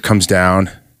bouncer comes down.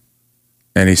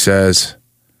 And he says,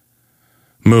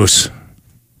 Moose,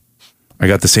 I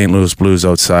got the St. Louis Blues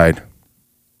outside.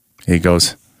 He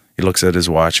looks at his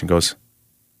watch and goes,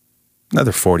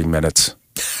 another 40 minutes.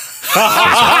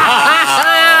 Wow.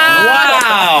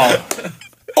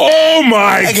 Oh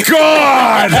my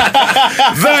God!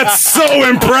 That's so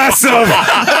impressive!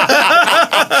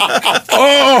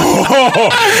 Oh,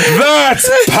 that's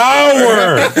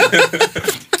power!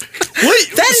 What?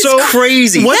 That is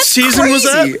crazy. What That's season was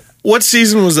crazy. that? What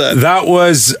season was that? That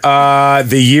was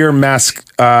the year Mess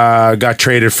got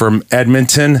traded from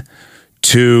Edmonton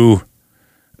to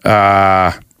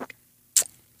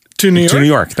New York? To New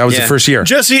York. That was the first year.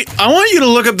 Jesse, I want you to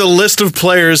look up the list of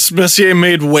players Messier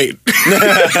made wait.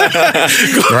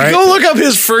 Go look up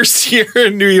his first year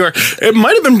in New York. It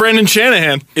might have been Brendan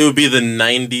Shanahan. It would be the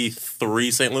 93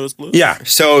 St. Louis Blues. Yeah.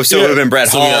 So it would have been Brett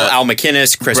Hall, Al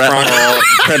McInnes, Chris Kronk,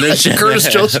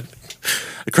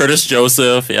 Curtis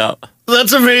Joseph. Yeah.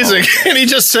 That's amazing. And he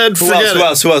just said, Who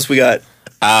else we got?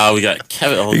 We got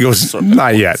Kevin. He goes,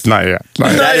 not yet.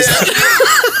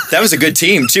 That was a good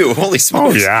team, too. Holy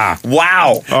smokes. Oh, yeah.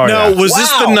 Wow. Oh, now, yeah. was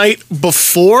this the night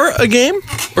before a game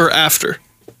or after?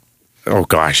 Oh,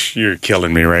 gosh. You're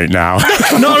killing me right now.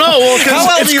 No, well, because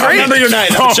it's do you great. remember your night?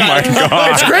 Oh, my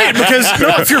God. It's great because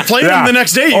if you're playing them the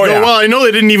next day, you go, yeah. well, I know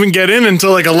they didn't even get in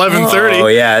until like 11:30. Oh,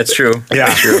 yeah, it's true. Yeah.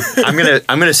 That's true. I'm gonna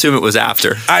assume it was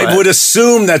after. I would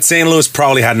assume that St. Louis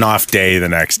probably had an off day the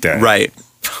next day. Right.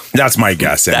 That's my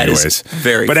guess, anyways. That is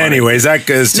very But funny. anyways, that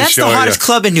goes to That's show the hottest you.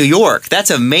 club in New York. That's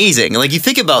amazing. Like, you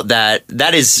think about that.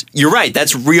 That is, you're right.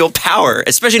 That's real power,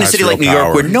 especially in a That's city like New real York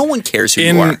power. where no one cares who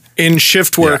you are. In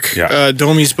shift work, Yeah.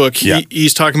 Domi's book,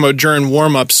 he's talking about during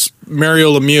warm-ups,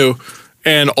 Mario Lemieux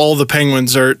and all the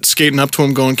Penguins are skating up to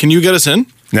him going, can you get us in?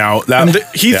 Now,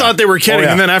 He thought they were kidding,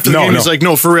 and then after the game, he's like,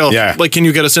 no, for real. Yeah. Like, can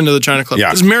you get us into the China Club?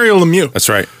 Yeah. It's Mario Lemieux. That's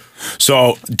right.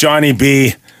 So Johnny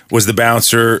B was the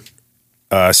bouncer.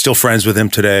 Still friends with him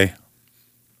today.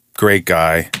 Great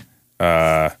guy.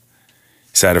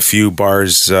 He's had a few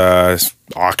bars.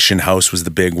 Auction House was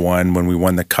the big one when we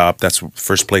won the cup. That's the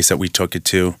first place that we took it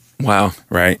to. Wow.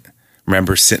 Right?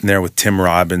 Remember sitting there with Tim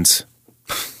Robbins.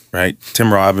 Right?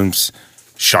 Tim Robbins,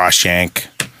 Shawshank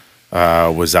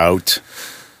was out.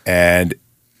 And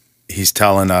he's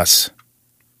telling us,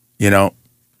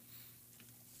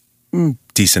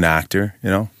 decent actor,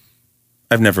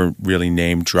 I've never really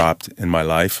name dropped in my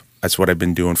life. That's what I've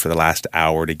been doing for the last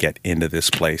hour to get into this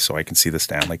place so I can see the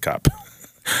Stanley Cup.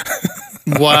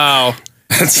 Wow.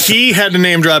 He had to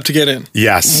name drop to get in.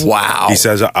 Yes. Wow. He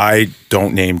says, I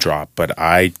don't name drop, but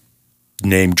I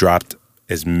name dropped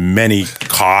as many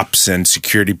cops and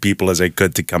security people as I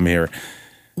could to come here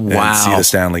and see the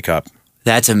Stanley Cup.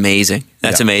 That's amazing.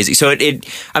 That's amazing. So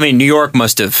New York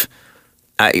must have.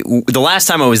 The last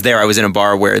time I was there, I was in a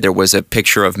bar where there was a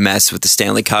picture of Mess with the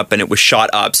Stanley Cup, and it was shot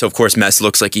up. So of course, Mess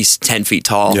looks like he's 10 feet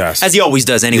tall, as he always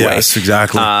does anyway. Yes,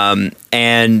 exactly.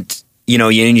 And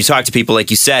you talk to people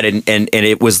like you said, and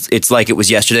it's like it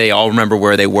was yesterday. They all remember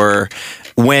where they were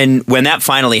when that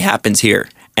finally happens here.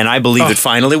 And I believe it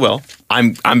finally will.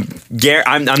 I'm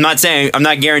not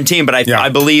guaranteeing, but I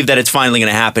believe that it's finally going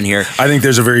to happen here. I think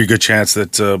there's a very good chance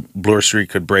that Bloor Street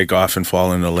could break off and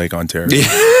fall into Lake Ontario.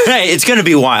 It's going to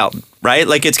be wild, right?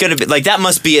 Like it's going to be like that.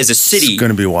 Must be as a city. It's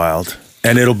going to be wild,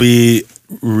 and it'll be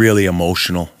really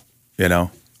emotional.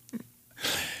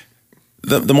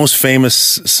 The most famous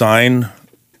sign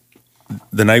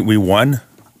the night we won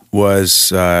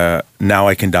was "Now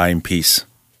I Can Die in Peace."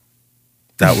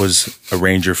 That was a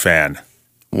Ranger fan.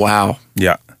 Wow.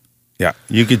 Yeah.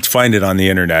 You could find it on the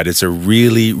internet. It's a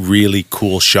really, really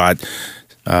cool shot.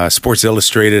 Sports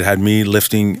Illustrated had me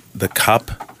lifting the cup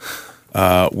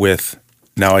with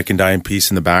 "Now I Can Die in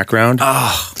Peace" in the background.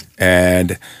 Oh.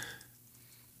 And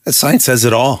that sign says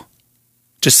it all.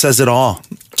 Just says it all.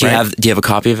 Do you have a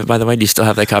copy of it, by the way? Do you still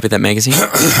have that copy of that magazine?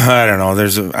 I don't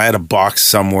know. I had a box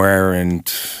somewhere in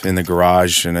the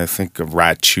garage, and I think a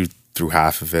rat chewed through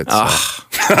half of it. So.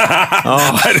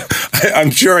 I'm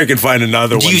sure I can find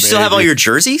another one. Do you still have all your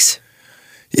jerseys?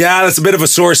 Yeah, that's a bit of a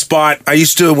sore spot. I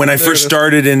used to when I first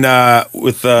started in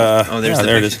with.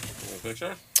 There it is.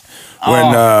 Picture?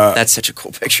 When That's such a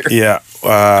cool picture. yeah,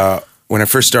 when I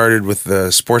first started with the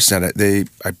Sportsnet,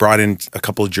 I brought in a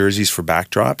couple of jerseys for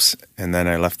backdrops, and then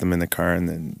I left them in the car, and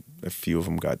then a few of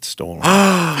them got stolen.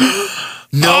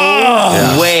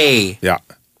 No way. Yeah.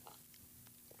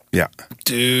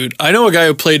 Dude, I know a guy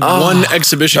who played one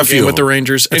exhibition game with the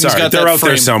Rangers, and It's he's all right. got They're that out frame.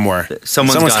 there somewhere.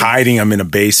 Someone's gone. hiding them in a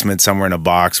basement somewhere in a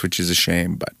box, which is a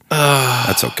shame, but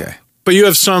that's okay. But you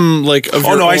have some of Oh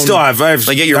your no, I own- still have.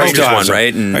 Like, get your I Rangers still have one, some.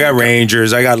 right? And- I got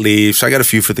Rangers. I got Leafs. I got a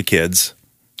few for the kids.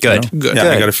 Good. Good.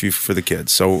 Yeah, I got a few for the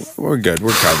kids, so we're good.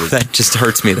 We're covered. That just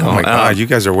hurts me though. Oh my god, you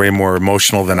guys are way more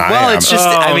emotional than I am. Well, it's just.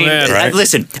 Oh, man. Right?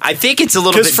 Listen. I think it's a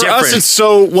little bit Because for different. us, it's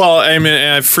so well. I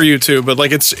mean, for you too, but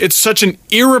it's such an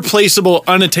irreplaceable,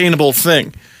 unattainable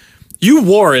thing. You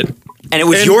wore it, and it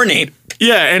was your name.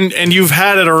 yeah, and you've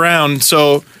had it around,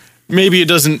 so maybe it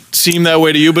doesn't seem that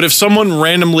way to you. But if someone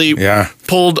randomly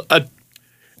pulled a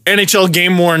NHL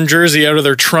game worn jersey out of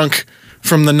their trunk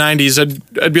from the 90s,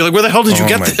 I'd be like, where the hell did you Oh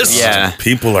get my this? God. Yeah.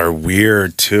 People are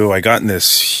weird too. I got in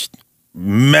this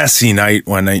messy night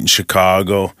one night in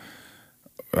Chicago.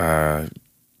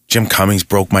 Jim Cummings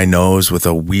broke my nose with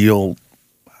a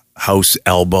wheelhouse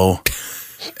elbow,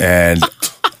 and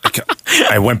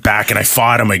I went back and I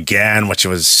fought him again, which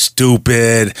was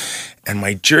stupid. And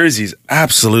my jersey's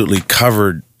absolutely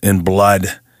covered in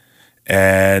blood.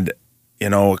 And,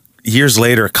 years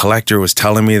later, a collector was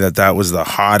telling me that was the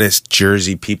hottest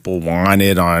jersey people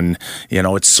wanted on,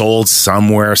 it's sold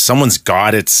somewhere. Someone's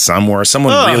got it somewhere.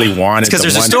 Someone really wanted it. Because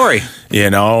there's a story.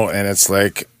 And it's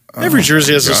like, Every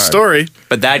jersey has a story.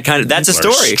 But that's a People are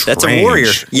story. That's a strange.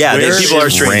 warrior. Yeah, people are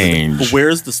strange. strange.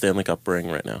 Where's the Stanley Cup ring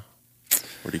right now?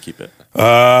 Where do you keep it?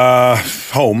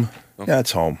 Home. Yeah,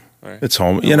 it's home. Right. It's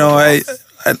home.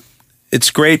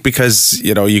 It's great because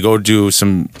you go do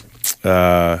some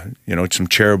some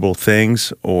charitable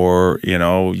things, or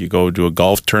you go to a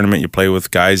golf tournament, you play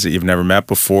with guys that you've never met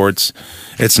before.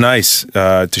 It's nice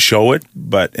to show it,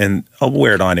 and I'll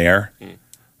wear it on air.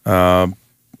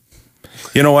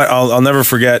 You know what? I'll never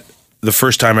forget the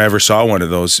first time I ever saw one of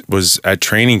those was at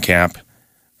training camp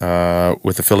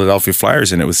with the Philadelphia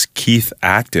Flyers, and it was Keith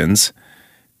Acton's,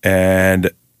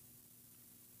 and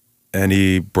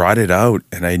he brought it out,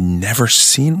 and I'd never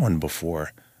seen one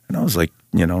before. And I was like,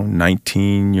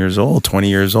 19 years old, 20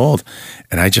 years old.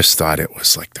 And I just thought it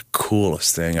was like the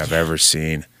coolest thing I've ever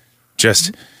seen.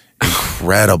 Just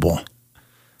incredible.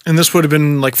 And this would have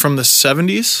been like from the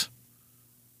 70s?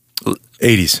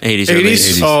 80s.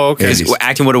 80s? Oh, okay. 80s.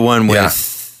 Acton would have won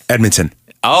with... Yeah. Edmonton.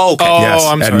 Oh, okay. Yes,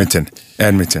 I'm sorry.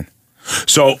 Edmonton.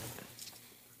 So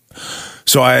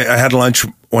I had lunch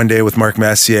one day with Mark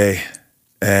Messier,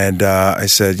 and I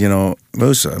said,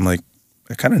 Moose, I'm like,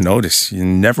 I kind of noticed you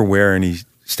never wear any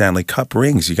Stanley Cup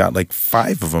rings. You got like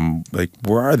 5 of them. Like,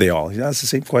 where are they all? He asked the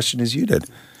same question as you did.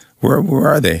 Where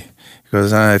are they? He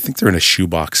goes, I think they're in a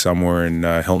shoebox somewhere in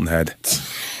Hilton Head.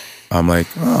 I'm like,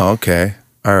 oh, okay.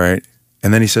 All right.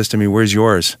 And then he says to me, where's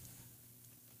yours?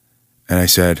 And I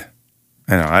said,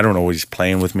 I don't know what he's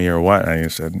playing with me or what. And I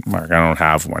said, Mark, I don't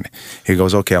have one. He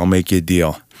goes, okay, I'll make you a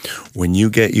deal. When you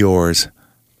get yours,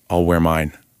 I'll wear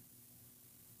mine.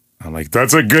 I'm like,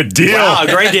 that's a good deal. Wow,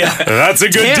 great deal. That's a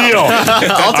good deal.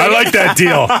 I like that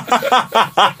deal.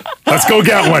 Let's go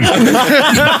get one.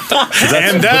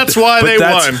 And that's why they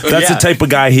won. That's the type of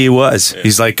guy he was.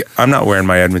 He's like, I'm not wearing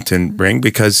my Edmonton ring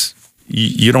because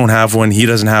you don't have one. He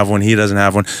doesn't have one. He doesn't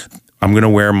have one. I'm going to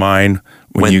wear mine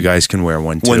when you guys can wear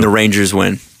one too. When the Rangers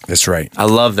win. That's right. I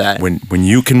love that. When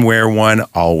you can wear one,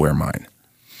 I'll wear mine.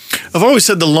 I've always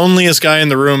said the loneliest guy in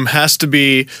the room has to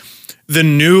be the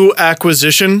new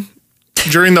acquisition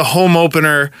during the home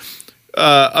opener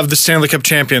of the Stanley Cup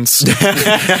champions.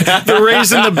 They're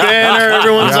raising the banner.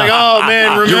 Everyone's like, oh,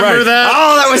 man, remember that?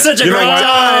 Oh, that was such a great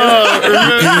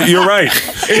time. You're right.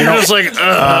 You're just like,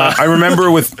 I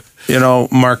remember with,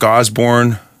 Mark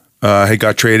Osborne had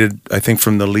got traded, I think,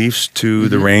 from the Leafs to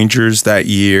the Rangers that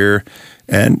year.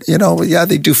 And,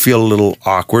 they do feel a little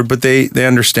awkward, but they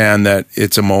understand that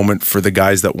it's a moment for the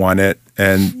guys that won it,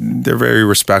 and they're very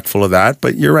respectful of that.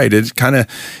 But you're right, it kind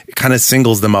of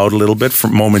singles them out a little bit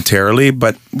momentarily,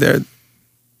 but it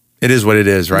is what it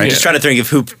is, right? Just trying to think of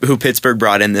who Pittsburgh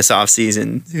brought in this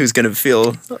offseason who's going to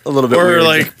feel a little bit weird. or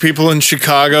like people in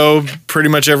Chicago pretty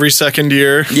much every second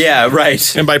year. Yeah,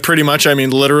 right. And by pretty much, I mean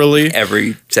literally.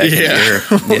 Every second year.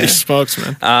 Holy smokes,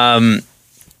 man.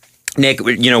 Nick,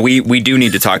 we do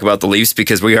need to talk about the Leafs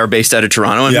because we are based out of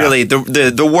Toronto, and Yeah. really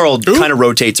the world kind of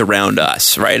rotates around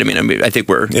us, right? I mean, I think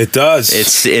It does.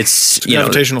 It's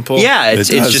gravitational pull. Yeah, it's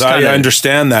does. just I kind of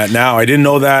understand that now. I didn't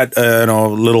know that a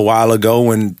little while ago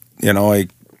when I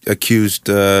accused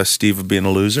Steve of being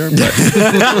a loser, but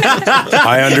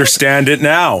I understand it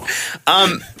now.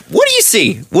 What do you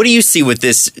see? What do you see with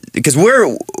this? Because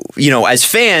we're, as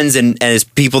fans and as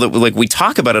people that we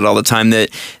talk about it all the time, that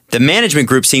the management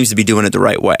group seems to be doing it the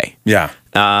right way. Yeah.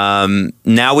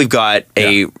 Now we've got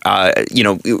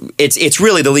it's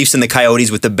really the Leafs and the Coyotes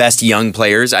with the best young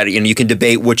players. You can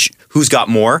debate who's got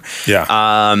more.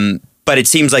 Yeah. But it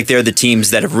seems like they're the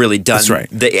teams that have really done That's right.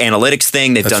 the analytics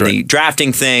thing. They've done the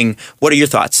drafting thing. What are your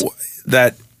thoughts?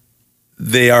 That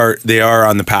they are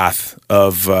on the path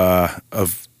of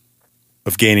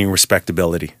gaining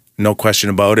respectability. No question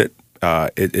about it.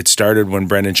 It started when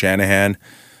Brendan Shanahan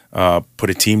put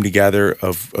a team together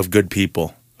of good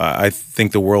people. I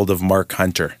think the world of Mark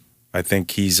Hunter. I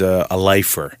think he's a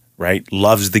lifer, right?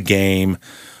 Loves the game,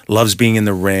 loves being in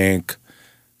the rink,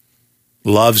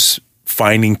 loves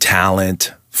finding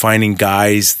talent, finding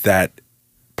guys that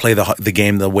play the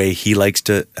game the way he likes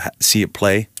to see it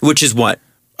play. Which is what?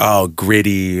 Oh,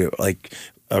 gritty, like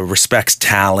respects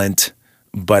talent,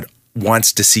 but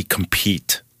wants to see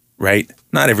compete, right?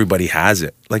 Not everybody has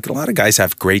it. Like a lot of guys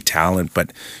have great talent,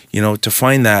 but to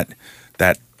find that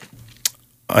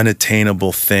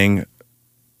unattainable thing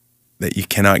that you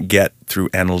cannot get through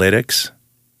analytics,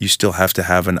 you still have to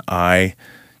have an eye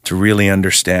to really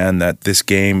understand that this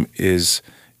game is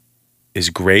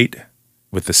great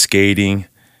with the skating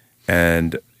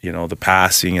and the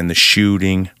passing and the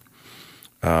shooting.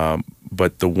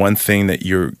 But the one thing that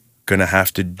you're going to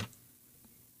have to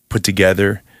put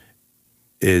together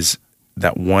is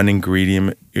that one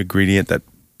ingredient that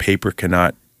paper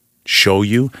cannot show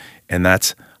you, and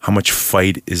that's how much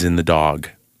fight is in the dog.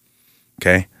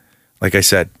 Okay? Like I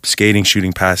said, skating,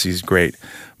 shooting, passing is great.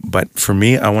 But for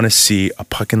me, I want to see a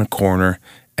puck in the corner,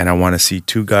 and I want to see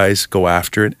two guys go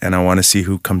after it, and I want to see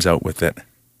who comes out with it.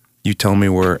 You tell me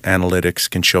where analytics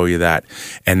can show you that.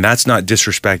 And that's not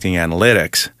disrespecting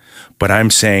analytics, but I'm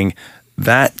saying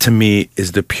that to me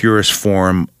is the purest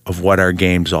form of what our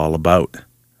game's all about.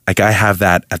 Like I have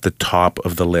that at the top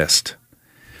of the list.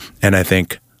 And I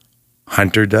think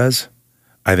Hunter does.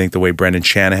 I think the way Brendan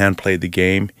Shanahan played the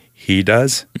game, he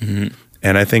does. Mm-hmm.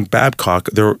 And I think Babcock,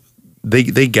 they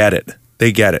get it.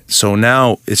 They get it. So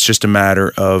now it's just a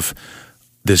matter of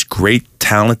this great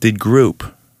talented group,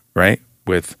 right?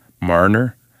 With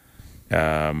Marner,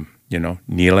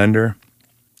 Nylander,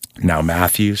 now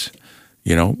Matthews.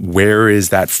 Where is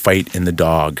that fight in the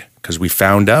dog? Because we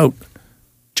found out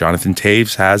Jonathan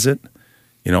Taves has it.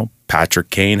 Patrick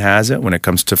Kane has it when it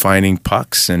comes to finding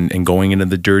pucks and going into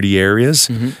the dirty areas.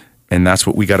 Mm-hmm. And that's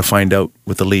what we got to find out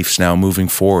with the Leafs now moving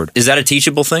forward. Is that a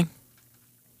teachable thing?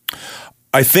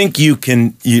 I think you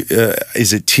can.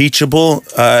 Is it teachable?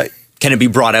 Can it be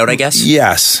brought out, I guess?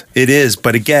 Yes, it is.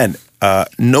 But again,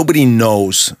 nobody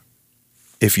knows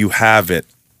if you have it.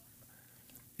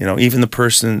 Even the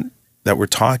person that we're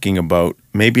talking about,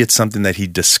 maybe it's something that he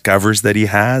discovers that he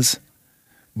has.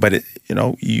 But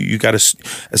you got to,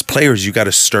 as players, you got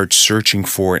to start searching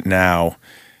for it now,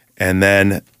 and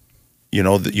then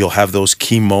you'll have those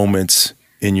key moments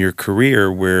in your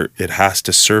career where it has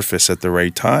to surface at the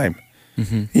right time.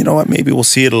 Mm-hmm. You know what? Maybe we'll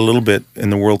see it a little bit in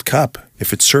the World Cup.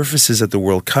 If it surfaces at the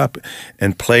World Cup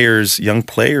and young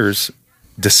players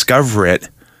discover it,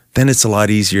 then it's a lot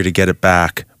easier to get it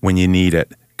back when you need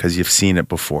it because you've seen it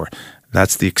before.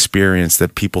 That's the experience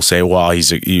that people say, well,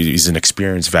 he's an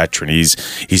experienced veteran.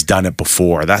 He's done it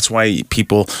before. That's why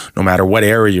people, no matter what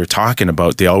era you're talking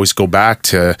about, they always go back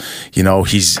to,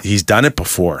 he's done it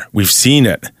before. We've seen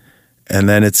it. And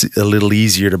then it's a little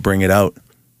easier to bring it out.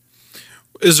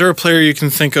 Is there a player you can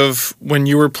think of when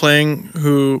you were playing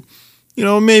who,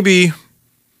 maybe,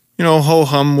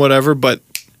 ho-hum, whatever, but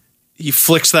he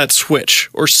flicks that switch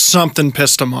or something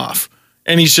pissed him off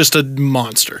and he's just a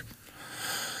monster?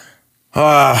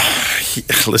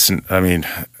 Listen, I mean,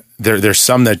 there's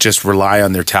some that just rely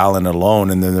on their talent alone,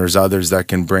 and then there's others that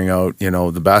can bring out,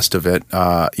 the best of it.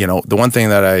 The one thing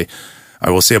that I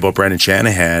will say about Brendan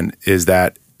Shanahan is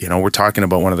that, we're talking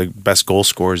about one of the best goal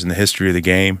scorers in the history of the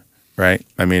game, right?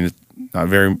 I mean, not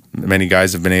very many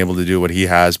guys have been able to do what he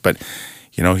has, but,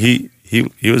 he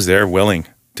was there willing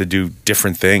to do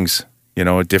different things,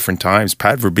 at different times.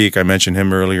 Pat Verbeek, I mentioned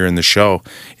him earlier in the show.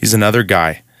 He's another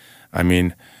guy. I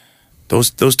mean,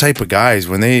 those type of guys,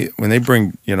 when they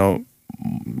bring,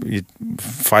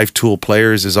 5-tool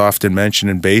players is often mentioned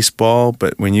in baseball,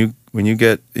 but when you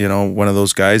get, one of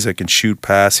those guys that can shoot,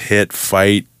 pass, hit,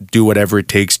 fight, do whatever it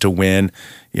takes to win,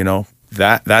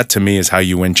 that to me is how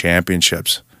you win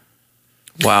championships.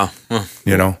 Wow. Huh.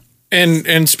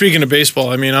 And speaking of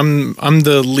baseball, I mean, I'm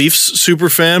the Leafs super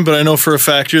fan, but I know for a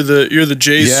fact you're the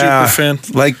Jays super fan.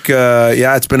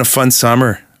 It's been a fun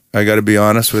summer. I got to be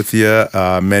honest with you.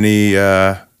 Many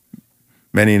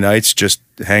nights just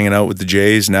hanging out with the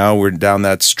Jays. Now we're down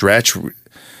that stretch. We're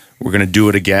going to do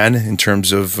it again in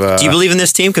terms of. Do you believe in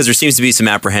this team? Because there seems to be some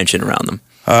apprehension around them.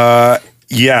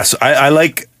 Yes, I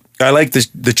like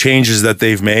the changes that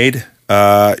they've made.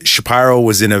 Shapiro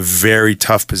was in a very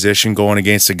tough position going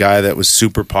against a guy that was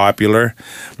super popular,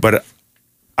 but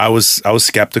I was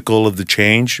skeptical of the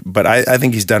change. But I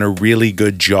think he's done a really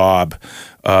good job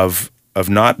of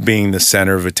not being the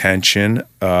center of attention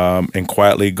and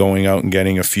quietly going out and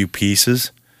getting a few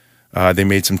pieces. They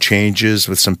made some changes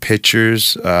with some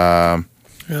pitchers.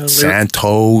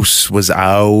 Santos was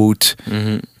out.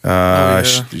 Mm-hmm.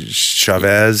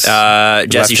 Chavez.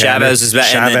 Jesse Chavez is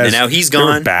back, and now he's gone.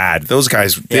 They were bad. Those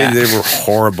guys, they were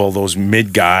horrible, those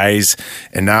mid guys.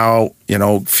 And now,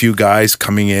 few guys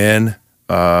coming in.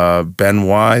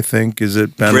 Benoit, I think, is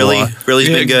it Benoit? Grilly's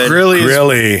been good.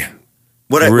 Grilly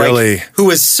Really? Who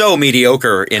was so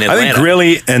mediocre in Atlanta. I think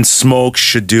Grilly and Smoke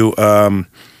should do a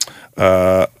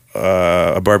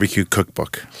barbecue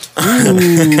cookbook.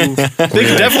 They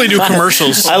could definitely do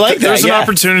commercials. I like that. There's an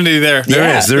opportunity there.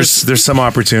 There is. There's some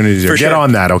opportunities there. For Get sure.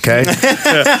 on that, okay?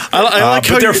 I like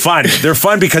how but they're fun. They're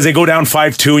fun because they go down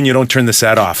 5-2 and you don't turn the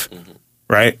set off.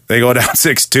 Right? They go down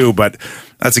 6-2, but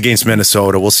that's against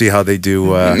Minnesota. We'll see how they do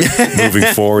moving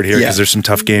forward here because there's some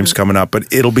tough games coming up.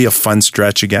 But it'll be a fun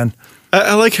stretch again.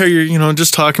 I like how you're,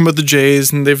 just talking about the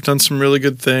Jays, and they've done some really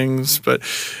good things. But,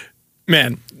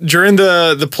 man, during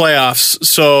the playoffs,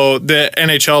 so the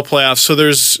NHL playoffs, so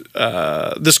there's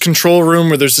this control room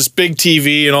where there's this big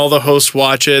TV and all the hosts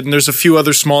watch it, and there's a few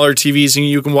other smaller TVs and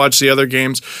you can watch the other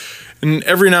games. And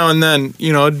every now and then,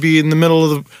 it'd be in the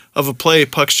middle of a play,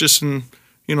 puck's just in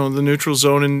the neutral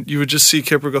zone, and you would just see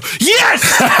Kipper go, yes!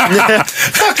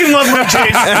 Fucking love my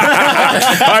Jays.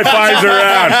 High fives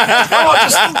around.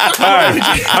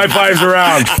 High fives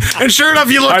around. And sure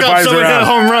enough, you look High up, fives someone hit a around.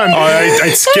 home run. Oh,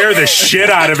 I'd scare the shit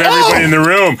out of everybody in the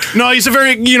room. No, he's a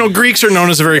very, Greeks are known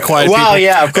as a very quiet Wow, people.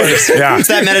 yeah, of course. Yeah. It's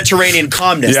that Mediterranean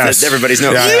calmness Yes. that everybody's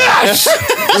known. Yeah. Yes!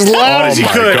 As loud as Oh he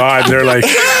my could. God! They're like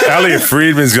Elliot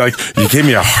Friedman's like, you gave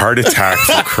me a heart attack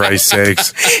for Christ's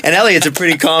sakes. And Elliot's a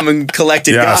pretty calm and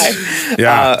collected Yes. guy.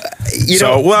 Yeah.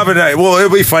 We'll have a night. Well, it'll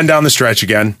be fun down the stretch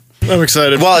again. I'm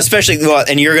excited. Well, especially,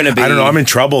 and you're going to be. I don't know. I'm in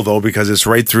trouble though because it's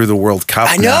right through the World Cup.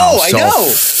 I know.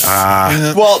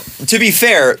 Now, Well, to be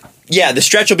fair, the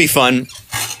stretch will be fun.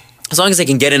 As long as they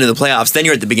can get into the playoffs, then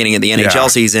you're at the beginning of the NHL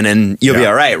season and you'll be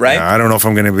all right, right? Yeah, I don't know if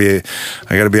I'm going to be.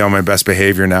 I got to be on my best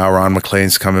behavior now. Ron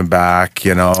McLean's coming back.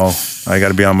 I got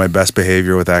to be on my best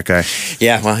behavior with that guy.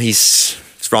 Yeah, well, it's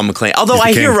Ron McLean. Although He's the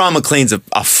I hear king. Ron McLean's a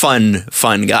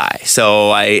ffun guy,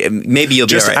 so maybe you'll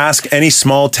be Just all right. ask any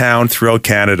small town throughout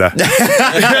Canada.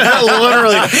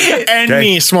 Literally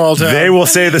any small town. They will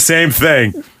say the same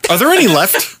thing. Are there any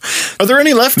left? Are there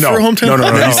any left No, for hometown?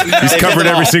 no. He's covered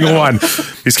every single one.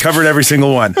 He's covered every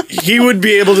single one. He would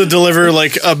be able to deliver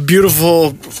like a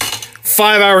beautiful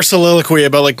 5-hour soliloquy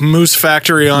about like Moose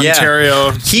Factory,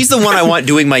 Ontario. He's the one I want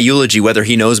doing my eulogy, whether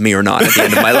he knows me or not at the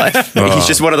end of my life. He's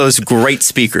just one of those great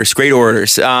speakers, great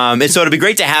orators. And so it'll be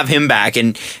great to have him back.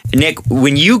 And Nick,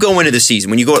 when you go into the season,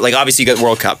 when you go, like obviously you got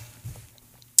World Cup,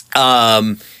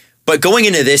 but going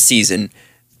into this season,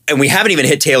 and we haven't even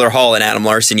hit Taylor Hall and Adam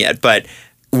Larson yet, but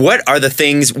what are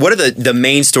the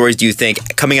main stories, do you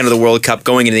think, coming out of the World Cup,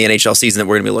 going into the NHL season that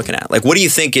we're going to be looking at? Like, what are you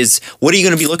going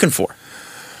to be looking for?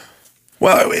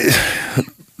 Well,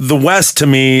 the West to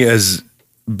me has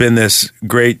been this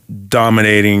great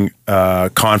dominating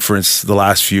conference the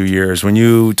last few years. When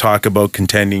you talk about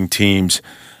contending teams,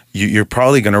 you're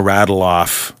probably going to rattle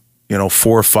off, 4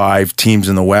 or 5 teams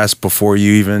in the West before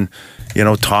you even,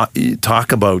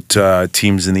 talk about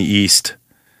teams in the East.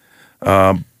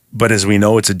 But as we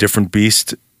know, it's a different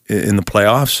beast in the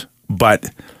playoffs. But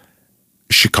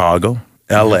Chicago,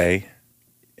 LA,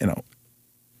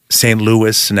 St.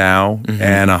 Louis now,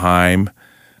 Anaheim,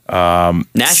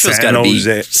 Nashville's got to be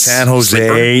San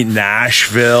Jose,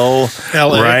 Nashville,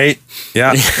 LA. right?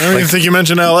 Yeah. I don't even think you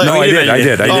mentioned LA. No, I did. I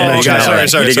did Oh, mention okay, LA.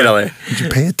 sorry. Did you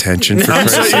pay attention? For I'm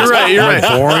sorry, Christ's you're right. You're sake?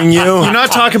 right. Am I boring you? You're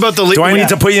not talking about the league. Do I need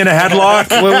to put you in a headlock?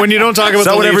 when you don't talk about Is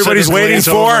that the what Leafs, everybody's I waiting just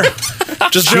for? glaze over.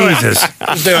 Just do Jesus. it.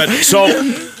 Just do it.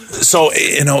 So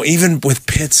even with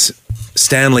Pitt's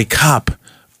Stanley Cup,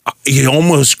 you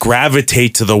almost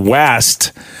gravitate to the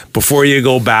West before you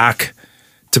go back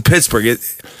to Pittsburgh.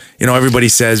 Everybody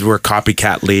says we're a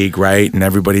copycat league, right? And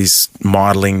everybody's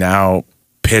modeling now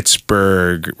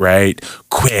Pittsburgh, right?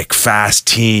 Quick, fast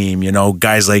team,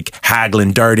 guys like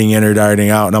Hagelin darting in or darting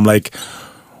out. And I'm like,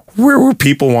 where were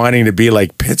people wanting to be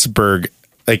like Pittsburgh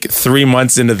like 3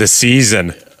 months into the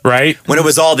season? Right? When it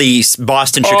was all the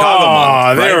Boston, Chicago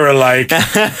model. They right? were like,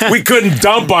 we couldn't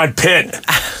dump on Pitt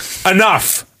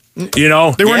enough. They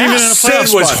weren't even in a playoff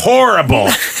Sid was spot. horrible,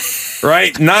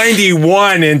 right?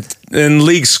 91 in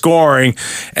league scoring,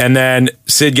 and then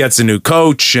Sid gets a new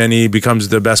coach, and he becomes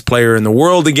the best player in the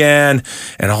world again,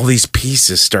 and all these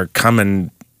pieces start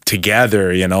coming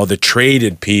together. The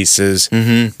traded pieces.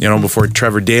 Before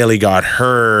Trevor Daley got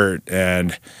hurt,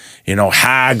 and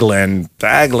Hagelin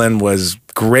was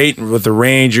great with the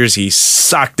Rangers. He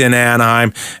sucked in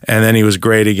Anaheim, and then he was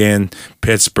great again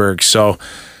Pittsburgh. So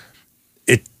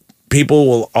people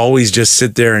will always just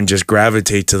sit there and just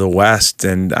gravitate to the West,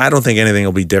 and I don't think anything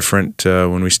will be different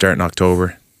when we start in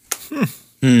October.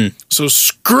 So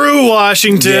screw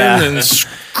Washington Yeah. and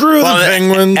screw the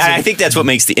Penguins. And I think that's what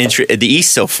makes the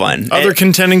East so fun. Other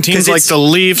contending teams 'cause like it's- the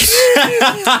Leafs.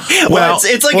 Well,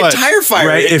 it's like what? a tire fire.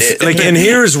 Right. And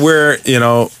here's where,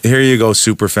 here you go,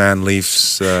 super fan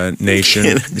Leafs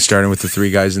nation, starting with the three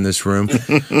guys in this room.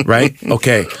 Right?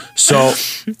 Okay. So,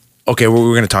 we're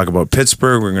going to talk about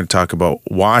Pittsburgh. We're going to talk about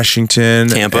Washington.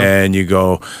 Tampa. And you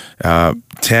go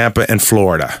Tampa and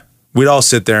Florida. We'd all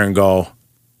sit there and go,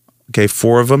 okay,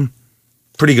 4 of them,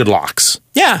 pretty good locks.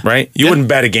 Yeah. Right? You wouldn't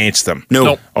bet against them. No.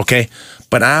 Nope. Okay.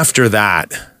 But after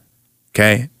that,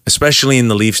 okay, especially in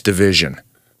the Leafs division,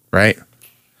 right?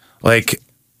 Like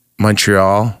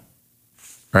Montreal,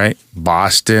 right?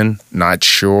 Boston, not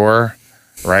sure,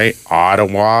 right?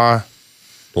 Ottawa,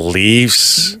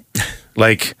 Leafs,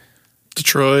 like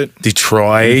Detroit.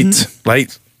 like,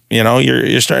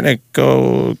 you're starting to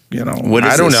go, What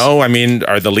is I don't this? know. I mean,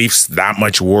 are the Leafs that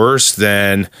much worse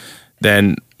than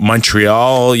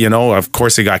Montreal? Of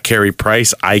course they got Carey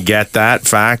Price. I get that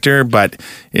factor, but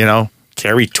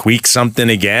Carey tweaks something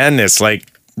again. It's like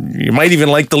you might even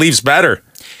like the Leafs better.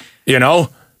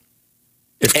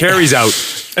 If Carey's out.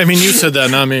 I mean, you said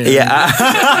that, not me. Yeah.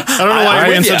 I don't know why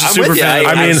I'm you're being with you. such a I'm super with you. fan.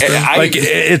 I mean, I-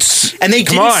 it's And they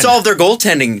come didn't on. solve their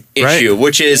goaltending issue, Right.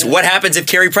 which is what happens if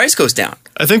Carey Price goes down.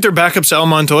 I think their backup's Al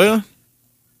Montoya.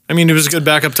 I mean, he was a good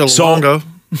backup to So- Longo.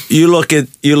 You look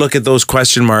at those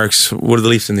question marks. What are the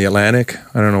Leafs in the Atlantic?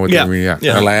 I don't know what Yeah. they mean.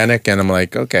 Yeah. Atlantic, and I'm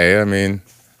like, okay. I mean,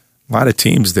 a lot of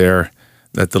teams there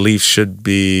that the Leafs should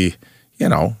be,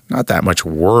 not that much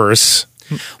worse.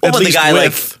 Well, At but the least guy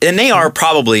with- and they were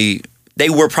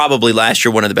probably last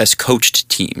year one of the best coached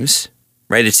teams,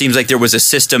 right? It seems like there was a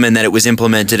system and that it was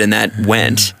implemented and that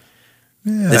went.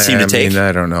 That seemed to take. mean,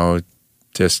 I don't know.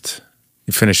 Just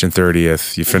you finish in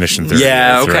 30th. You finish in 30th.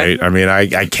 Yeah, okay. Right. I mean,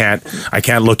 I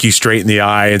can't look you straight in the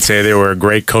eye and say they were a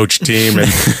great coach team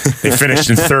and they finished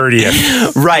in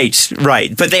 30th.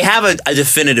 Right. But they have a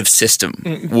definitive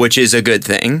system, which is a good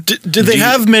thing. Did they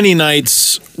have many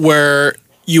nights where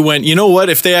you went, you know what?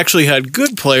 If they actually had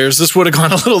good players, this would have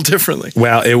gone a little differently.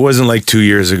 Well, it wasn't like 2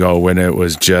 years ago when it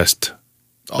was just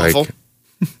Awful.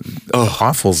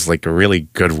 Awful's like a really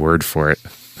good word for it.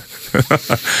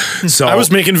 So I was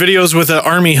making videos with an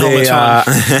army helmet on.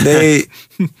 they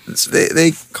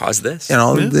Cause this.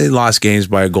 they lost games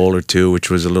by a goal or two, which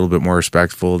was a little bit more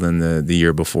respectful than the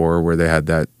year before, where they had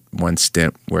that one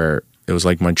stint where it was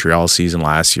like Montreal season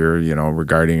last year,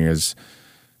 regarding as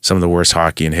some of the worst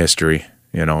hockey in history,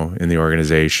 in the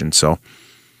organization. So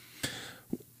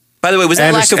By the way, was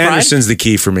that lack of pride? Anderson's the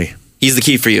key for me. He's the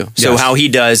key for you. So Yes. how he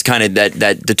does kind of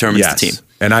that determines the team.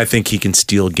 And I think he can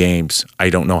steal games. I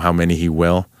don't know how many he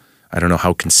will. I don't know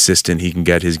how consistent he can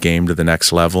get his game to the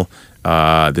next level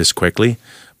this quickly.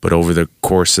 But over the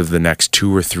course of the next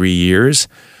 2 or 3 years,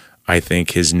 I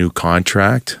think his new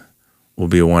contract will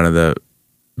be one of the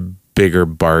bigger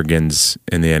bargains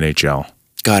in the NHL.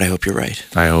 God, I hope you're right.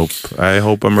 I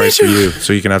hope I'm right for you,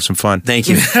 so you can have some fun. Thank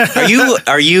you.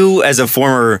 Are you as a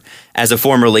former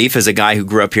Leaf, as a guy who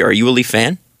grew up here, are you a Leaf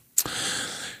fan?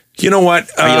 You know what?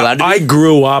 Are you allowed to be? I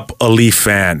grew up a Leaf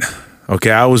fan.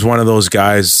 Okay, I was one of those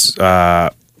guys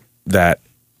that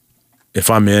if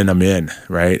I'm in, I'm in,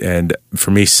 right? And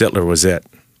for me, Sittler was it,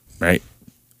 right?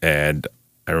 And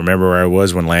I remember where I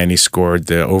was when Lanny scored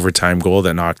the overtime goal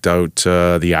that knocked out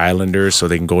the Islanders so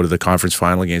they can go to the conference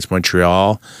final against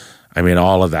Montreal. I mean,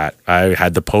 all of that. I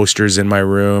had the posters in my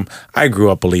room. I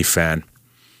grew up a Leaf fan.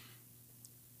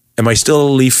 Am I still a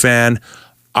Leaf fan?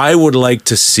 I would like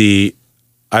to see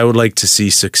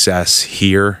success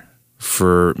here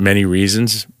for many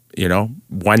reasons.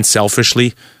 One,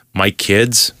 selfishly, my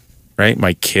kids, right?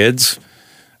 My kids.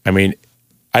 I mean,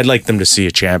 I'd like them to see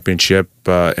a championship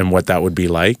and what that would be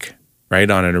like, right?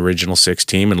 On an original 6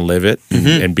 team and live it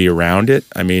and be around it.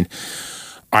 I mean,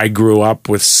 I grew up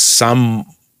with some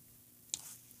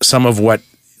of what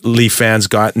Leaf fans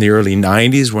got in the early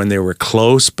 90s when they were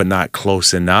close, but not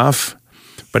close enough.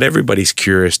 But everybody's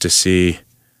curious to see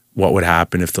what would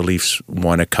happen if the Leafs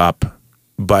won a cup.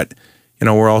 But,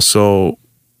 we're also,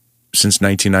 since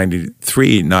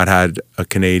 1993, not had a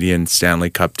Canadian Stanley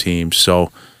Cup team.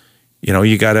 So,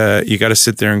 you gotta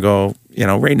sit there and go,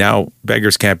 right now,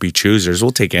 beggars can't be choosers.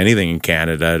 We'll take anything in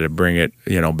Canada to bring it,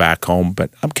 back home. But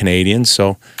I'm Canadian,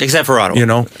 so Except for Ottawa.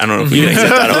 I don't know if you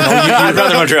accept Ottawa. I'd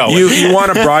rather Montreal. you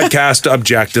want to broadcast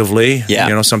objectively.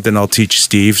 Yeah. Something I'll teach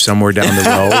Steve somewhere down the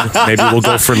road. Maybe we'll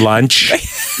go for lunch.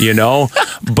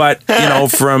 But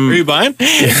from Are you buying?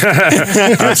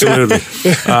 absolutely.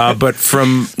 But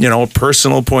from a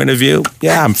personal point of view,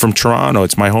 yeah, I'm from Toronto.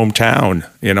 It's my hometown.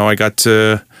 I got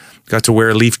to wear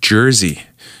a Leaf jersey.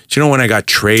 Do you know when I got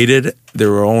traded,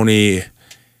 there were only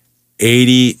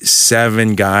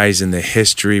 87 guys in the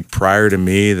history prior to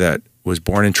me that was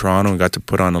born in Toronto and got to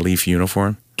put on a Leaf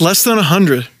uniform. Less than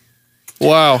 100.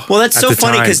 Wow. Well, that's At so the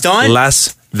funny time, because Don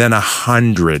less than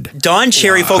 100.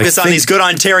 Cherry focused I on think- these good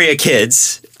Ontario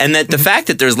kids, and that the fact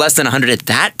that there's less than 100 at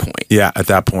that point. Yeah, at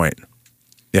that point.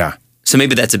 Yeah. So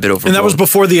maybe that's a bit overblown. And that was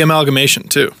before the amalgamation,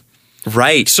 too.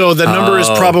 right. So the number is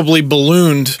probably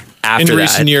ballooned After in that.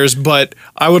 recent years, but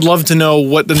I would love to know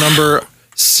what the number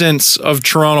since of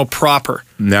Toronto proper,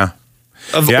 Yeah.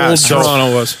 of Yeah, old so-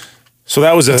 Toronto was. So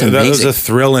that was amazing. a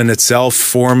thrill in itself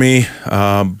for me.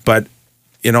 But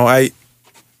you know,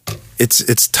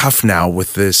 it's tough now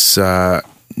with this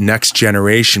next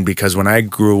generation because when I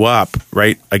grew up,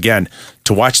 right, again,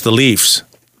 to watch the Leafs,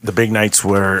 the big nights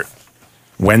were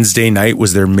Wednesday night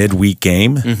was their midweek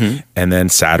game, and then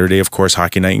Saturday, of course,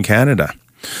 Hockey Night in Canada.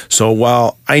 So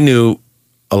while I knew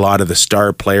a lot of the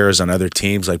star players on other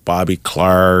teams like Bobby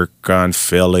Clark on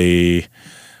Philly,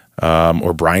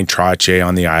 or Brian Trottier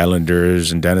on the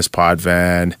Islanders and Dennis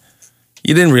Potvin,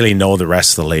 you didn't really know the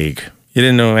rest of the league. You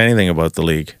didn't know anything about the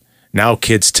league. Now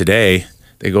kids today,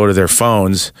 they go to their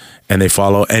phones and they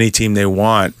follow any team they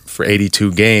want for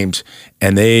 82 games,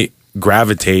 and they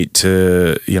gravitate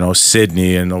to, you know,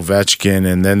 Sydney and Ovechkin,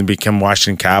 and then become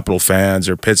Washington Capital fans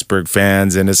or Pittsburgh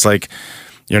fans, and it's like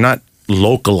you're not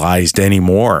localized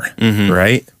anymore,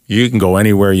 right? You can go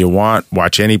anywhere you want,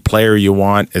 watch any player you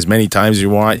want, as many times as you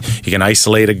want. You can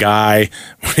isolate a guy,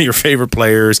 one of your favorite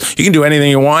players. You can do anything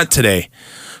you want today.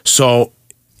 So,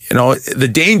 you know, the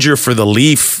danger for the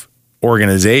Leaf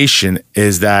organization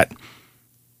is that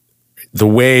the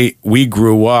way we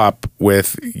grew up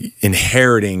with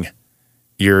inheriting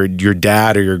your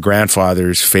dad or your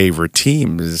grandfather's favorite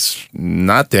team is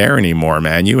not there anymore,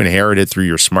 man. You inherit it through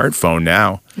your smartphone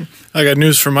now. I got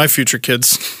news for my future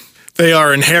kids. They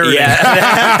are inheriting.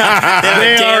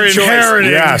 They are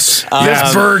inheriting Yes.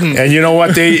 this burden. And you know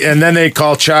what? Then they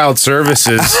call child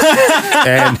services.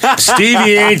 And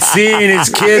Stevie ain't seeing his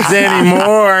kids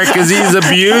anymore because he's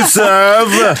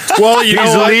abusive. Well, you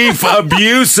He's know what? Leaf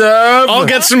abusive. I'll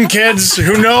get some kids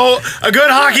who know a good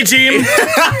hockey team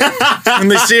when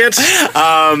they see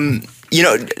it. You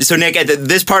know, so Nick, at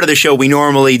this part of the show, we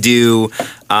normally do,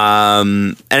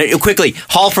 and quickly,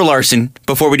 Hall for Larson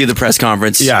before we do the press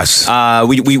conference. Yes. We're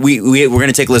going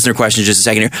to take listener questions just a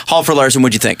second here. Hall for Larson,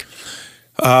 what'd you think?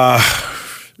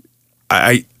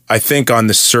 I think on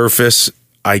the surface,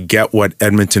 I get what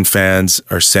Edmonton fans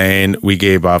are saying. We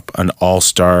gave up an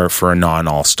all-star for a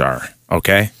non-all-star.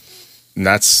 Okay? And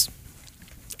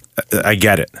I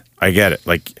get it.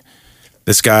 Like,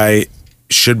 this guy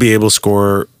should be able to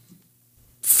score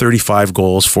 35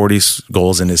 goals, 40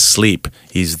 goals in his sleep.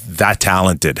 He's that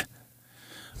talented.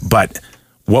 But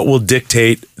what will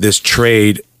dictate this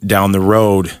trade down the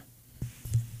road,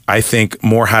 I think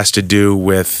more has to do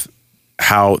with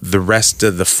how the rest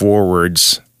of the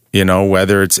forwards, you know,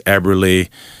 whether it's Eberle,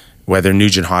 whether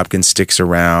Nugent Hopkins sticks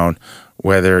around,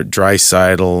 whether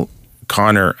Draisaitl,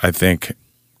 Connor, I think,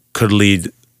 could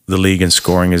lead the league in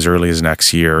scoring as early as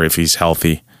next year if he's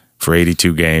healthy for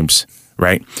 82 games.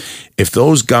 Right? If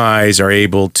those guys are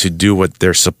able to do what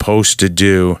they're supposed to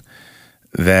do,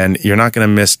 then you're not going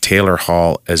to miss Taylor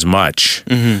Hall as much.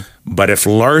 But if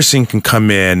Larson can come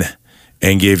in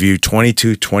and give you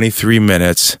 22, 23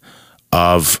 minutes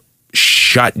of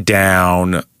shut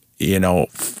down, you know,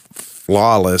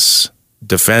 flawless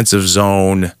defensive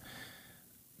zone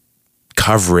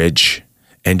coverage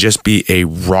and just be a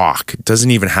rock, it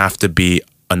doesn't even have to be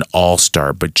an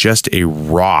all-star, but just a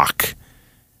rock,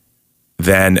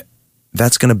 then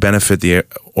that's going to benefit the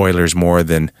Oilers more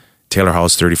than Taylor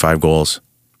Hall's 35 goals.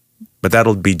 But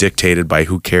that'll be dictated by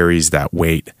who carries that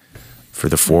weight for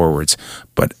the forwards.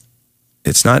 But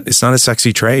it's not a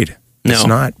sexy trade. No. It's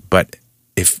not. But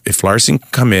if Larson can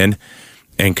come in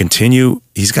and continue,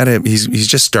 he's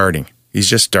just starting. He's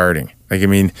just starting. Like, I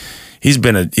mean, he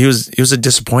was a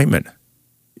disappointment.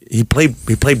 He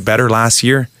played better last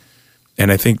year,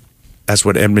 and I think that's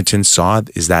what Edmonton saw,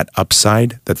 is that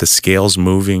upside, that the scale's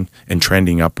moving and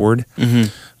trending upward.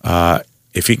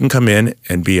 If he can come in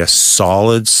and be a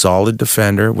solid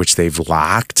defender, which they've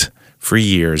lacked for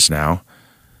years now,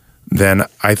 then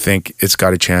I think it's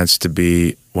got a chance to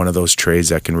be one of those trades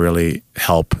that can really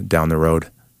help down the road.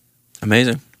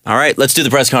 Amazing. All right, let's do the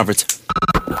press conference.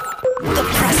 The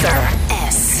Presser.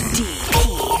 SDP.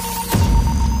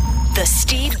 The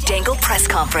Steve Dangle Press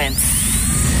Conference.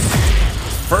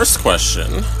 First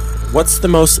question. What's the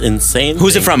most insane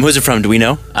Who's it thing- from? Do we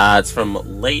know? It's from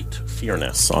Late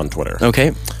Fearness on Twitter.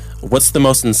 Okay. What's the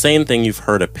most insane thing you've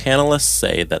heard a panelist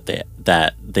say that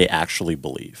they actually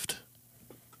believed?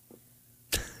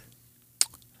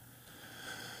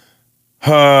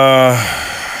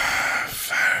 I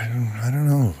don't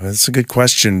know. That's a good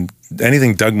question.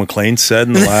 Anything Doug McLean said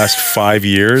in the last 5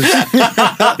 years?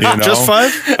 Just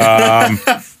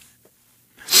 5?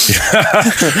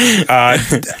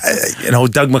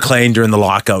 Doug McLean during the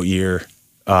lockout year,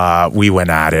 we went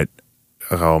at it.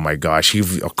 Oh my gosh, he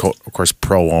of course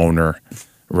pro owner,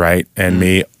 right? And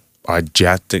me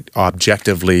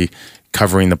objectively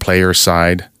covering the player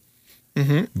side,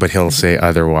 but he'll say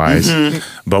otherwise.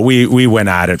 But we went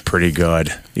at it pretty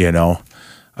good,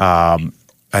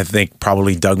 I think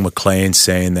probably Doug McLean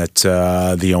saying that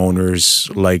the owners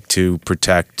like to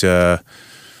protect what's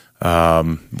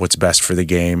best for the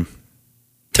game.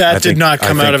 That did not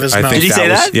come out of his mouth. Did he say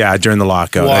that? Yeah, during the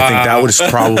lockout. Wow. I think that was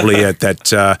probably it, that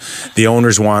the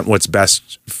owners want what's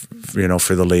best,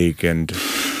 for the league. And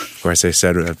of course, they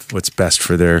said what's best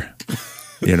for their,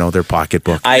 their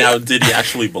pocketbook. Now, did he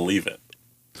actually believe it?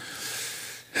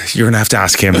 You're going to have to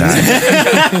ask him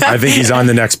that. I think he's on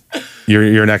the next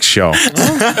your next show.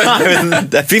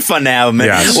 That'd be fun to have him.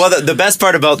 Yes. Well, the best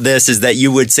part about this is that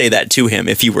you would say that to him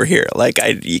if you were here.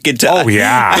 You could tell. Oh,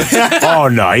 yeah. Oh,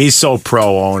 no. He's so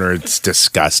pro-owner. It's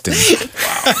disgusting.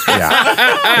 Wow.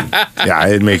 Yeah. Yeah,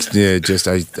 it makes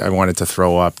I wanted to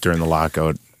throw up during the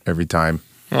lockout every time.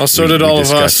 Well, so did all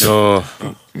of us. You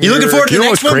looking forward to the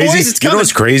next one, boys? It's You know coming.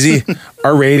 what's crazy?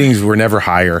 Our ratings were never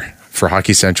higher for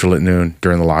Hockey Central at noon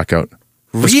during the lockout.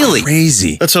 It was Really?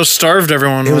 crazy. That's how starved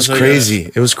everyone It was. was crazy.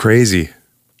 It was crazy.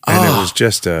 And it was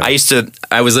just I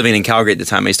was living in Calgary at the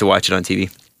time. I used to watch it on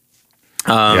TV.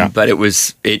 But that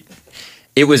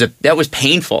was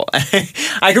painful.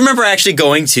 I can remember actually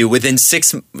going to within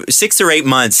 6 or 8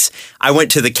 months. I went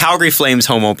to the Calgary Flames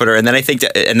home opener, and then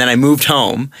I moved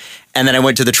home, and then I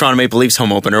went to the Toronto Maple Leafs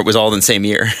home opener. It was all in the same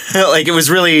year. It was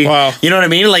really, wow. You know what I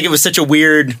mean? It was such a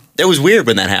weird. It was weird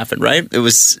when that happened, right? It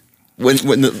was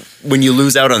when you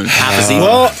lose out on half a season.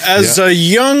 Well, as a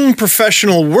young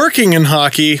professional working in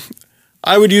hockey,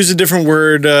 I would use a different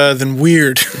word than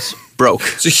weird. Broke.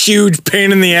 It's a huge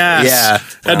pain in the ass. Yeah.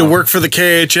 Had to work for the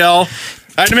KHL.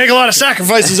 I had to make a lot of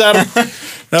sacrifices, Adam.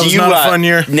 That was not a fun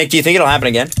year. Nick, do you think it'll happen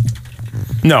again?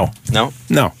 No. No?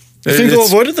 No. You think they'll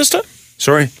avoid it this time?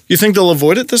 Sorry? You think they'll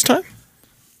avoid it this time?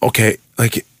 Okay,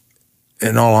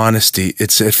 in all honesty,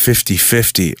 it's at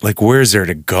 50-50. Where's there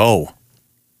to go?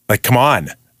 Come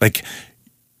on.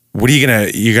 What are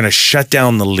you're gonna shut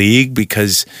down the league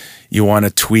because you want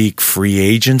to tweak free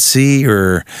agency,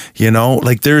 or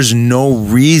there's no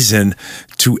reason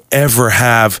to ever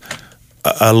have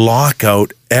a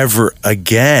lockout ever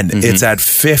again. It's at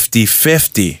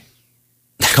 50-50.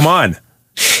 Come on.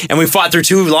 And we fought through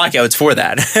 2 lockouts for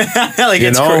that.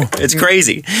 It's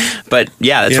crazy. But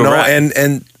yeah, that's what we're at.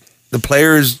 And the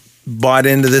players bought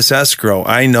into this escrow.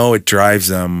 I know it drives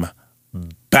them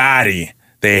batty.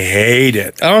 They hate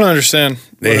it. I don't understand.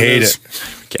 They hate it.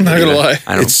 I'm not gonna lie.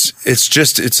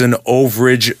 It's an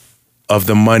overage of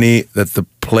the money that the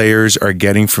players are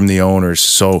getting from the owners.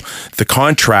 So the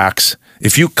contracts,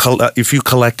 if you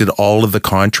collected all of the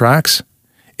contracts,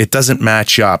 it doesn't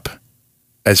match up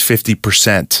as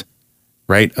 50%,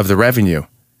 right, of the revenue.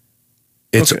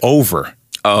 It's over.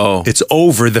 Oh. It's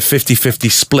over the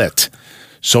 50-50 split.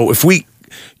 So the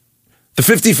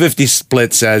 50-50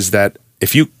 split says that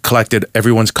if you collected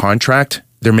everyone's contract,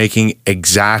 they're making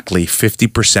exactly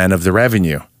 50% of the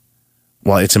revenue.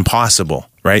 Well, it's impossible,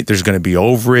 right? There's going to be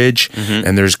overage,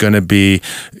 and there's going to be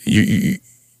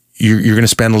you're going to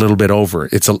spend a little bit over.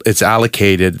 It's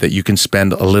allocated that you can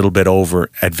spend a little bit over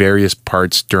at various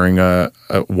parts during a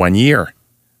 1 year.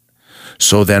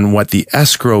 So then, what the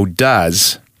escrow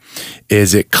does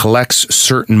is it collects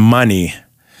certain money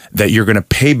that you're going to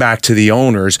pay back to the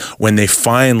owners when they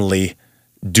finally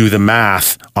do the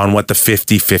math on what the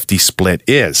 50-50 split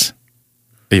is.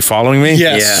 Are you following me?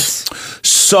 Yes.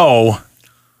 So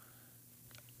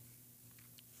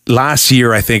last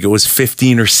year, I think it was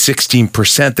 15 or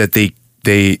 16% that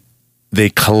they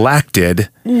collected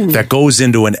that goes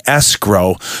into an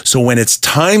escrow. So when it's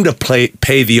time to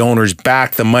pay the owners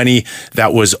back the money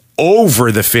that was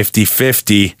over the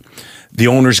 50-50, the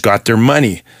owners got their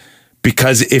money.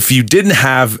 Because if you didn't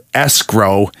have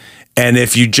escrow, and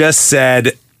if you just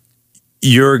said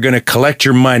you're going to collect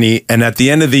your money, and at the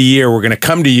end of the year, we're going to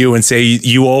come to you and say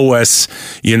you owe us,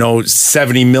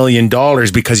 $70 million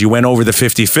because you went over the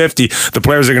 50-50, the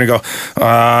players are going to go,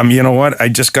 you know what? I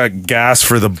just got gas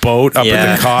for the boat up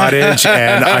at the cottage,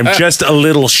 and I'm just a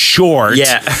little short.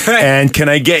 Yeah. And can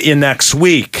I get you next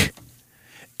week?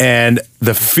 And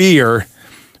the fear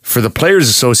for the Players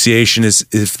Association is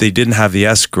if they didn't have the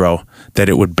escrow, that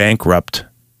it would bankrupt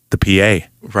the PA.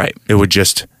 Right. It would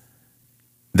just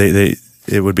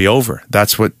it would be over.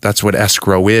 That's what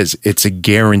escrow is. It's a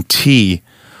guarantee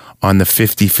on the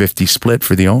 50-50 split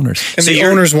for the owners. And the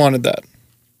owners wanted that.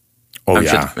 Oh, I'm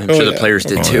yeah. sure the players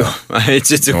did too.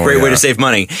 It's a great way to save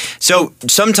money. So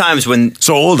sometimes when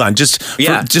hold on, just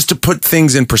to put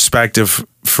things in perspective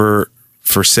for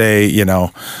say,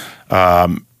 PK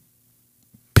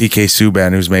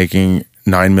Subban, who's making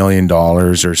 $9 million,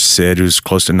 or Sid, who's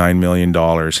close to $9 million,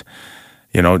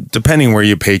 depending where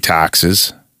you pay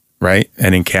taxes, right?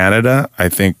 And in Canada, I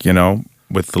think,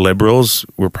 with the Liberals,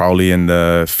 we're probably in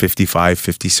the 55,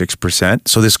 56%.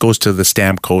 So this goes to the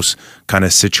Stamkos kind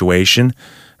of situation,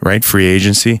 right? Free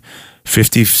agency,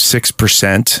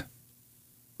 56%,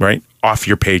 right? Off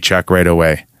your paycheck right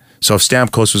away. So if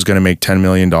Stamkos was going to make $10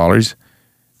 million. Now he's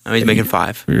making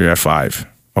 5. You're at 5.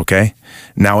 Okay.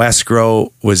 Now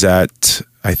escrow was at,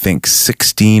 I think,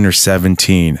 16 or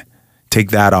 17.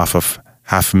 Take that off of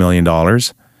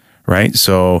 $500,000. Right?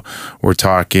 So we're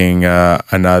talking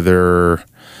another,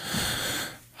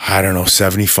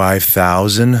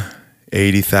 75,000,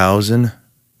 80,000,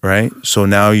 right? So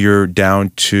now you're down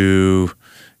to,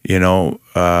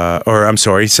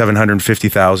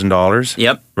 $750,000.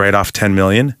 Yep. Right off 10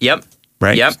 million. Yep.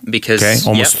 Right? Yep. Because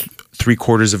almost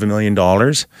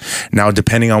 $750,000. Now,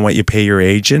 depending on what you pay your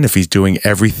agent, if he's doing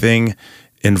everything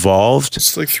involved,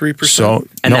 it's like 3%. So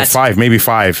that's 5, maybe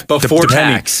 5 before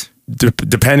tax.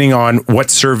 Depending on what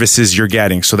services you're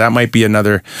getting. So that might be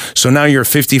another. So now you're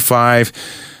 55,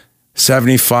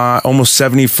 75, almost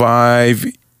 75,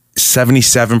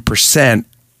 77%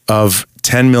 of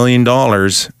 $10 million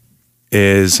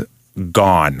is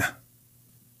gone.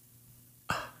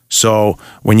 So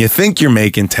when you think you're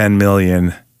making 10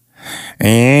 million, you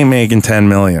ain't making 10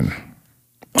 million.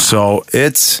 So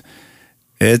it's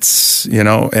I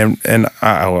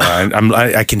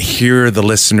can hear the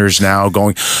listeners now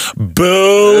going,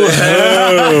 boo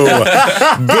hoo,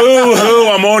 boo hoo.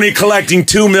 I'm only collecting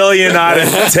 2 million out of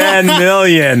 10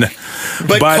 million.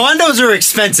 But condos are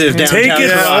expensive downtown.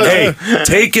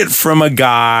 Take it from a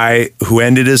guy who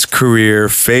ended his career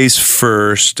face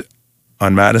first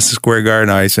on Madison Square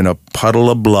Garden ice in a puddle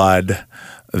of blood.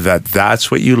 That's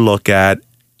what you look at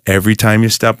every time you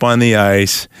step on the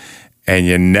ice, and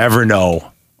you never know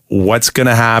what's going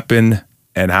to happen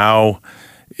and how,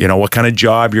 what kind of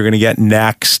job you're going to get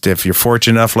next. If you're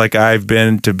fortunate enough, like I've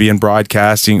been, to be in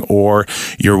broadcasting, or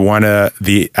you're one of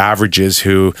the averages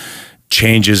who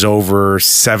changes over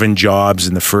 7 jobs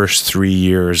in the first 3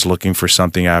 years looking for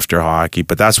something after hockey.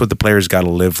 But that's what the players got to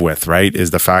live with, right?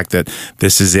 Is the fact that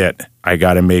this is it. I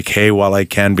got to make hay while I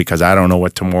can because I don't know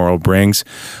what tomorrow brings.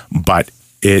 But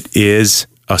it is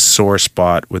a sore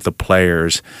spot with the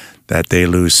players that they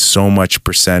lose so much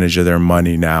percentage of their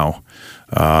money now,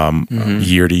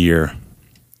 year to year.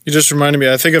 You just reminded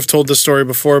me, I think I've told this story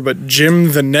before, but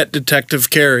Jim the Net Detective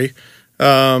Carey,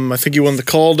 I think he won the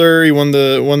Calder, he won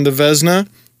the Vezina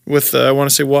with, I want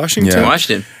to say Washington. Yeah.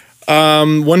 Washington.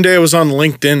 One day I was on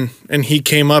LinkedIn and he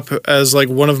came up as like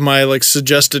one of my like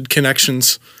suggested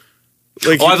connections.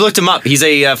 I've looked him up. He's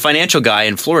a financial guy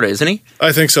in Florida, isn't he?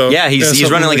 I think so. Yeah, he's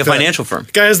running like a financial firm.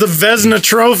 Guy has the Vezina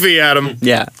trophy, Adam.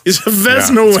 Yeah. He's a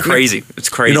Vezina winner. It's crazy. It's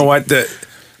crazy. You know what?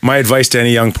 My advice to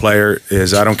any young player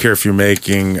is I don't care if you're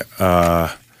making,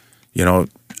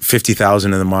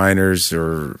 50,000 in the minors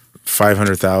or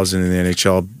 500,000 in the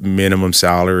NHL minimum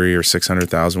salary or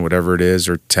 600,000, whatever it is,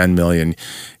 or 10 million.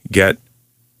 Get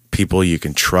people you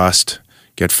can trust.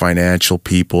 Get financial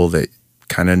people that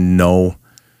kind of know.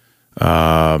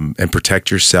 And protect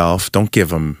yourself. Don't give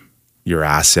them your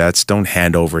assets. Don't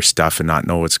hand over stuff and not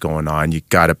know what's going on. You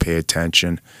got to pay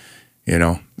attention.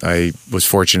 I was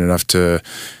fortunate enough to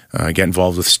get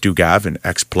involved with Stu Gavin,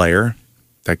 ex-player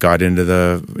that got into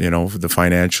the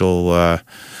financial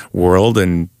world,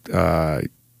 and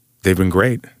they've been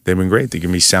great. They've been great. They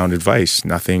give me sound advice.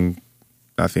 Nothing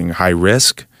high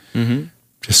risk. Mm-hmm.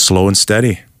 Just slow and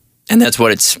steady. And that's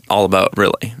what it's all about,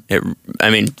 really.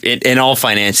 In all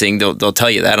financing, they'll tell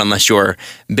you that unless you're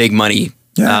big money.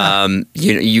 Yeah.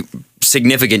 You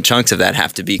significant chunks of that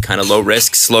have to be kind of low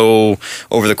risk, slow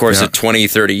over the course of 20,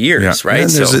 30 years, right?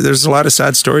 And there's a lot of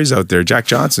sad stories out there. Jack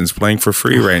Johnson's playing for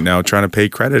free right now, trying to pay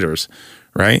creditors,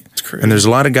 right? And there's a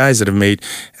lot of guys that have made,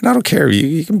 and I don't care,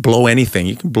 you can blow anything.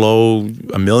 You can blow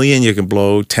 $1 million, you can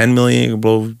blow 10 million, you can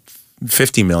blow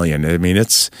 50 million. I mean,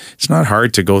 it's not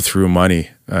hard to go through money,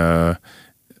 but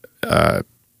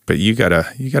you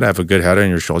gotta have a good head on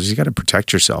your shoulders. You gotta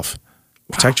protect yourself,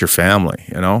 protect your family.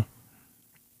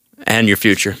 And your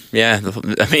future. Yeah.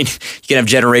 I mean, you can have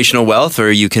generational wealth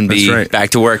or you can be back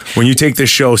to work. When you take this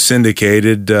show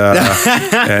syndicated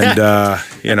and,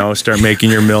 start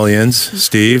making your millions,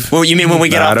 Steve. Well, you mean when we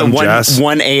get Adam, off the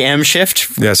 1 a.m.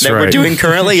 shift That's that right. we're doing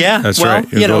currently? Yeah. That's right.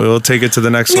 We'll take it to the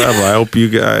next level. I hope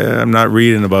I'm not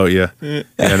reading about you. I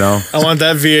want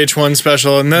that VH1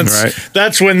 special. And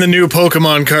that's when the new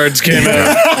Pokemon cards came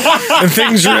out. And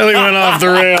things really went off the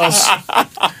rails.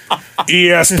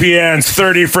 ESPN's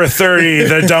 30 for 30,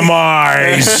 the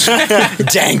demise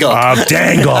Dangle. of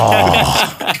Dangle.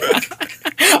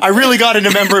 I really got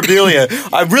into memorabilia.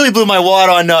 I really blew my wad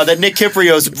on that Nick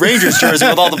Kypreos Rangers jersey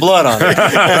with all the blood on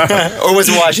it. Or was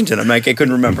it Washington? I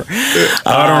couldn't remember.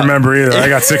 I don't remember either. I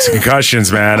got 6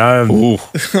 concussions, man. I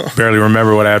barely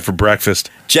remember what I had for breakfast.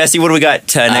 Jesse, what do we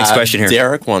got? Next question here.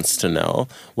 Derek wants to know,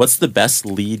 what's the best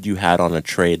lead you had on a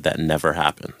trade that never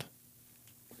happened?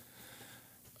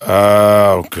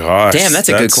 Oh, gosh. Damn, that's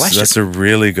a good question. That's a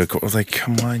really good question. Like,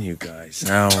 come on, you guys.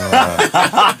 Now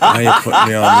you put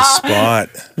me on the spot.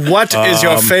 What is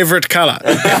your favorite color?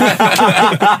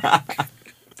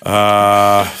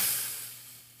 I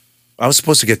was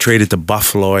supposed to get traded to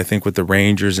Buffalo, I think, with the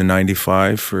Rangers in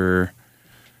 95 for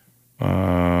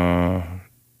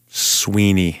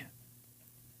Sweeney.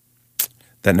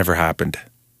 That never happened.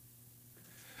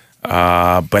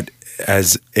 But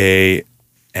as a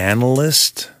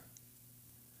analyst,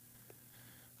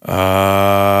 okay,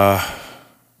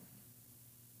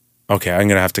 I'm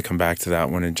gonna have to come back to that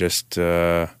one and just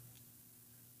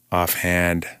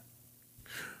offhand.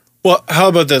 Well, how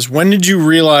about this? When did you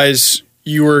realize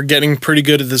you were getting pretty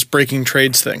good at this breaking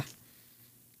trades thing?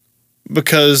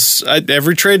 Because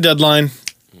every trade deadline,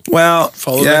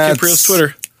 follow that Kypreos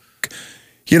Twitter.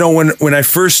 When I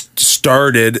first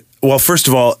started, well, first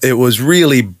of all, it was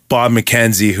really Bob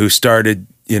McKenzie who started,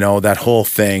 that whole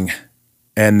thing.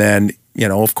 And then,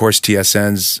 of course,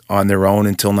 TSN's on their own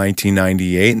until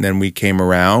 1998. And then we came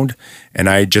around and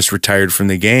I just retired from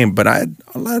the game. But I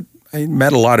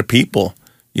met a lot of people,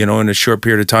 in a short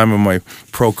period of time of my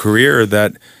pro career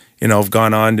that, have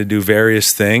gone on to do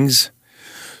various things.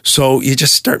 So you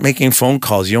just start making phone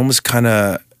calls. You almost kind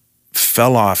of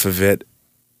fell off of it.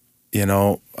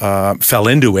 Fell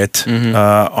into it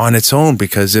on its own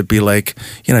because it'd be like,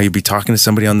 you'd be talking to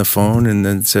somebody on the phone and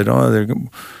then said, we're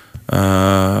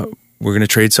going to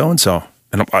trade so-and-so.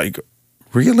 And I'm like,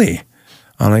 really?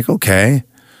 I'm like, okay.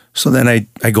 So then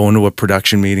I go into a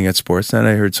production meeting at Sportsnet and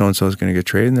I heard so-and-so is going to get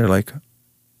traded. And they're like,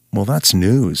 well, that's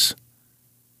news.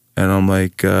 And I'm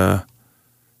like,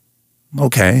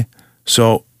 okay.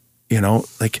 So,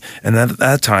 and at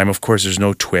that time, of course, there's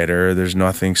no Twitter, there's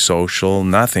nothing social,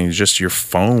 nothing, it's just your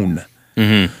phone.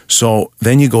 Mm-hmm. So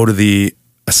then you go to the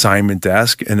assignment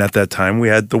desk, and at that time we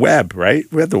had the web, right?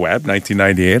 We had the web,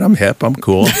 1998. I'm hip, I'm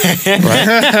cool.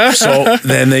 Right? So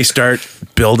then they start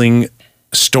building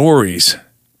stories,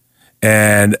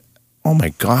 and oh my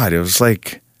God, it was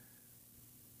like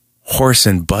horse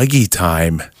and buggy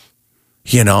time.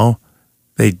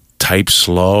 They type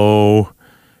slow.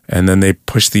 And then they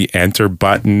push the enter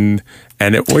button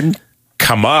and it wouldn't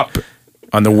come up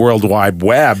on the World Wide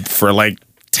Web for like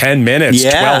 10 minutes,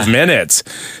 12 minutes.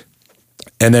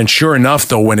 And then sure enough,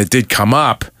 though, when it did come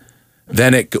up,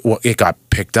 then it got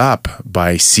picked up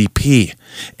by CP.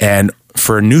 And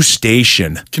for a new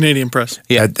station, Canadian Press,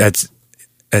 at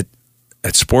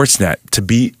Sportsnet, to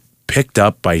be picked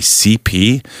up by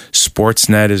CP,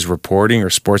 Sportsnet is reporting or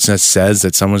Sportsnet says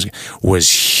that was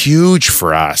huge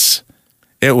for us.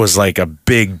 It was like a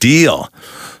big deal.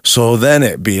 So then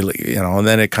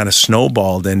then it kind of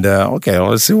snowballed into, okay,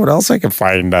 well, let's see what else I can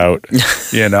find out,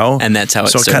 And that's how it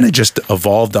started. So it kind of just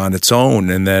evolved on its own.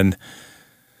 And then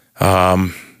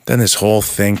this whole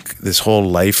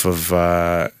life of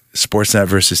Sportsnet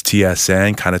versus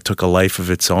TSN kind of took a life of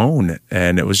its own.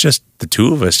 And it was just the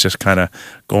two of us just kind of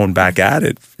going back at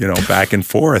it, back and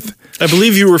forth. I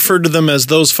believe you referred to them as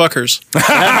those fuckers.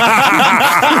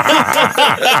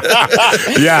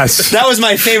 Yes. That was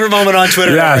my favorite moment on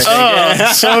Twitter. Yes.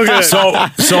 Oh, so good.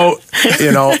 So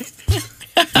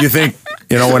you think,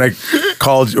 when I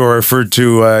called or referred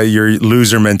to your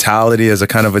loser mentality as a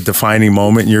kind of a defining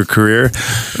moment in your career,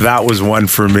 that was one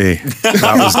for me.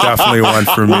 That was definitely one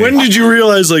for me. When did you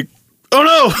realize, like, oh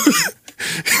no?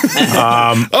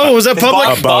 Was that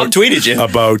public? Bob tweeted you.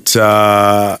 About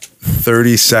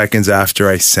 30 seconds after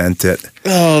I sent it.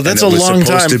 Oh, that's a long time. It was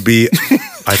supposed to be,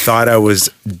 I thought I was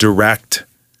direct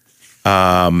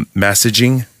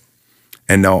messaging.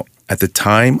 And no, at the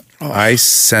time, I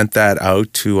sent that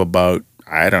out to about,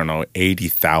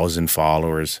 80,000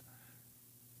 followers.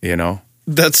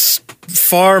 That's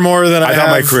far more than I thought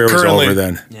my career currently. was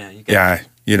over then. Yeah.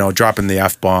 dropping the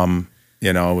F-bomb,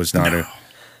 was not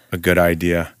a good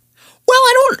idea. Well,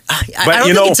 I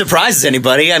don't think it surprises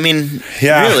anybody. I mean,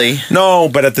 really. No,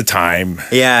 but at the time.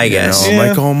 Yeah, I guess. I'm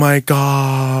like, oh my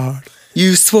God.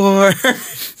 You swore.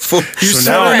 For an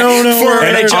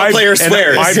NHL player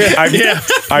swears. I've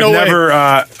never,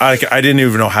 I didn't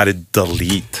even know how to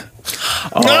delete.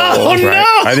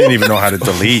 I didn't even know how to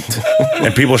delete.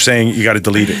 And people are saying, you got to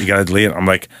delete it. You got to delete it. I'm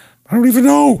like, I don't even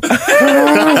know.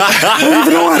 I don't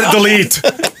even know how to delete.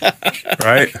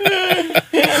 Right?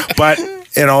 But,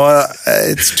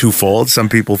 it's twofold. Some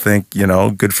people think,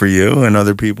 good for you. And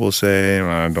other people say,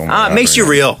 don't it makes you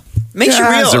real. Makes you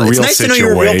real. It's nice to know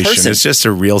you're a real person. It's just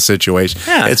a real situation.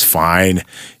 Yeah. It's fine.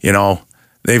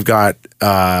 They've got,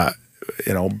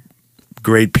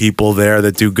 great people there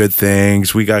that do good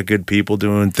things. We got good people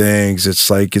doing things. It's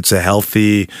like it's a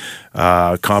healthy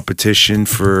competition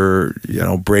for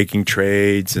breaking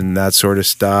trades and that sort of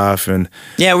stuff. And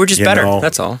yeah, we're just better.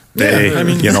 That's all. They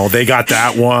they got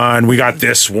that one. We got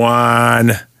this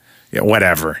one. Yeah,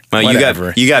 whatever. Well,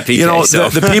 whatever. you got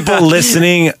PK. The people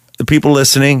listening. The people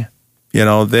listening.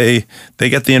 They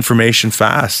get the information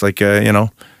fast. Like when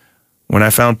I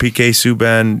found PK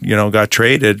Subban, got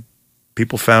traded,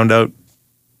 people found out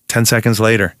 10 seconds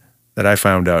later that I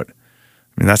found out. I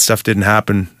mean, that stuff didn't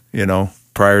happen,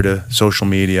 prior to social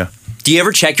media. Do you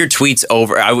ever check your tweets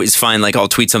over? I always find I'll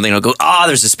tweet something and I'll go,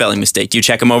 there's a spelling mistake. Do you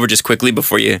check them over just quickly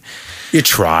before you? You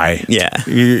try. Yeah.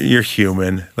 You're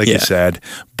human, like you said.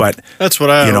 But that's what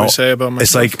I always say about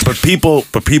myself. It's but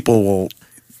people will,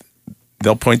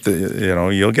 they'll point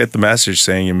you'll get the message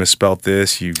saying you misspelled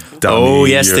this, you dummy. Oh,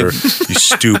 yes. You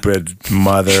stupid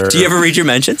mother. Do you ever read your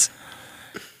mentions?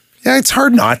 Yeah, it's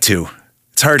hard not to.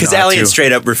 It's hard because Elliot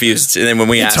straight up refused. And then when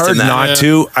we asked him that, it's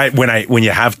hard not to. When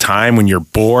you have time, when you're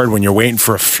bored, when you're waiting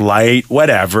for a flight,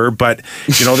 whatever. But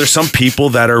there's some people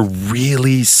that are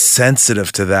really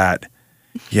sensitive to that.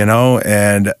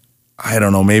 And I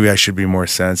don't know. Maybe I should be more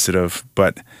sensitive.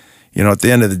 But at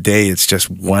the end of the day, it's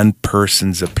just one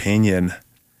person's opinion.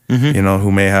 Mm-hmm.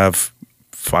 Who may have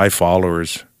 5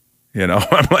 followers.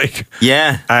 I'm like,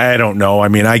 yeah, I don't know. I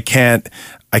mean, I can't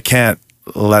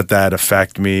let that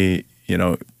affect me,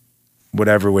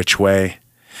 whatever which way,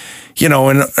 and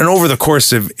over the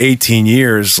course of 18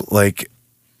 years,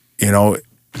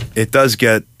 it does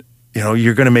get,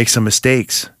 you're going to make some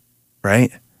mistakes,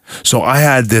 right? So I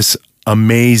had this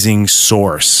amazing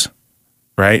source,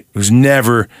 right? Who's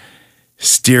never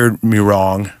steered me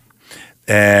wrong.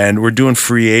 And we're doing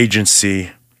free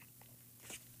agency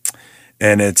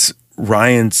and it's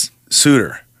Ryan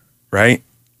Suter, right?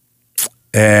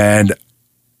 And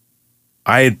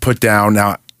I had put down,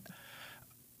 now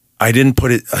I didn't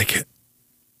put it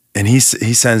and he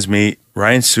sends me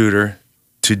Ryan Suter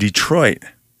to Detroit,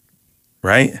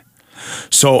 right?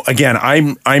 So again,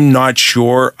 I'm not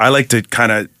sure. I like to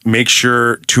kind of make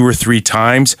sure 2 or 3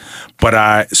 times, but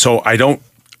I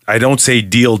don't say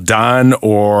deal done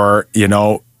or,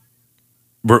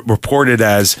 reported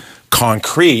as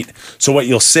concrete. So what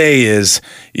you'll say is,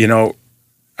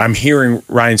 I'm hearing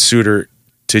Ryan Suter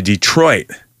to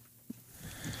Detroit.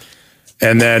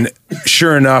 And then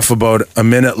sure enough, about a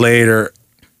minute later,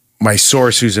 my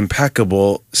source, who's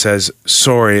impeccable, says,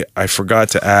 sorry, I forgot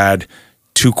to add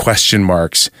 2 question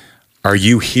marks. Are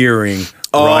you hearing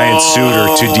Ryan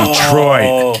Suter to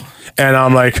Detroit? And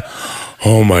I'm like,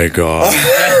 oh my God.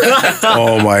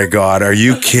 Oh my God. Are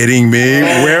you kidding me?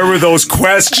 Where were those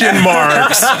question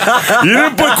marks? You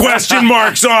didn't put question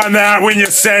marks on that when you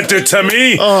sent it to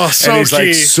me. Oh, so and he's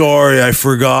like, sorry, I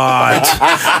forgot.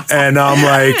 And I'm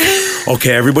like,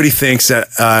 okay, everybody thinks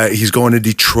that he's going to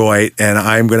Detroit and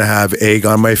I'm going to have egg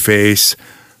on my face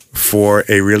for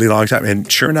a really long time.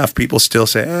 And sure enough, people still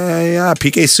say, hey, yeah,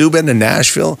 PK Subban to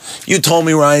Nashville. You told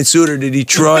me Ryan Suter to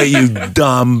Detroit, you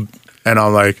dumb. And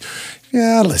I'm like,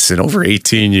 yeah, listen, over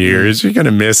 18 years, you're going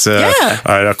to miss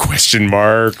a question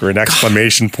mark or an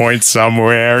exclamation point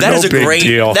somewhere. No big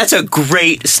deal. That's a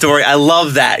great story. I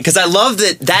love that because I love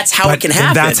that that's how it can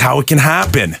happen. That's how it can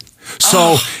happen.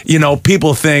 So,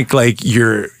 people think like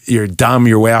you're dumb,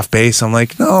 you're way off base. I'm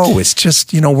like, no, it's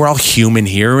just, we're all human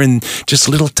here and just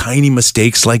little tiny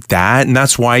mistakes like that. And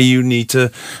that's why you need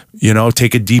to,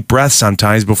 take a deep breath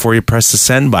sometimes before you press the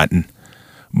send button.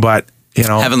 But,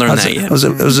 haven't learned that yet. It was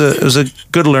a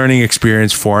good learning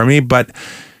experience for me. But,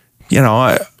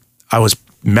 I was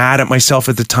mad at myself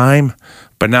at the time.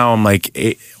 But now I'm I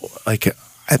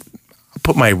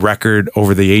put my record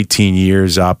over the 18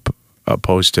 years up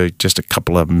opposed to just a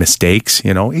couple of mistakes.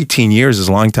 18 years is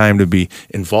a long time to be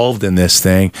involved in this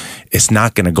thing. It's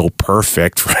not going to go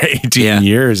perfect for 18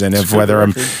 years, and whether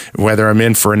I'm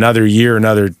in for another year,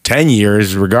 another 10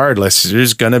 years, regardless,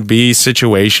 there's going to be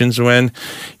situations when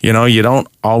you don't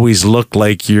always look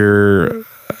like you're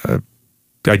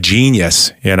a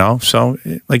genius. So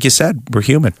like you said, we're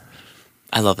human.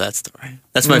 I love that story.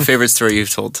 That's my favorite story you've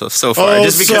told so far. Oh,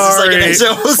 just because it's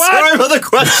like sorry about the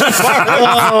question.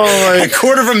 A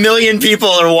 250,000 people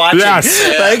are watching. Yes.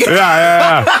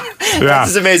 This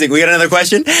is amazing. We got another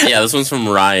question? Yeah, this one's from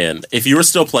Ryan. If you were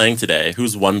still playing today,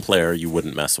 who's one player you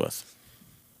wouldn't mess with?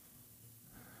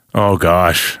 Oh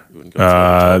gosh,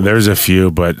 there's a few,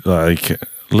 but like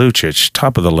Lucic,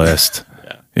 top of the list.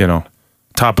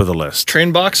 Top of the list.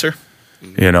 Trained boxer.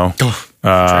 Trained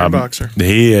boxer.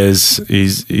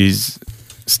 He's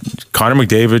Connor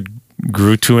McDavid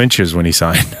grew 2 inches when he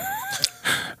signed.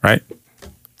 Right?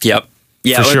 Yep.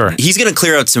 Yeah, for sure. He's going to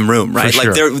clear out some room, right? For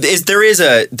Like sure. there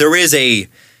is a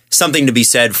something to be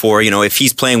said for, if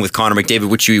he's playing with Connor McDavid,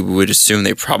 which you would assume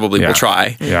they probably will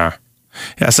try. Yeah.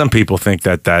 Some people think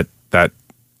that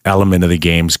element of the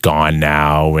game's gone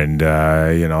now, and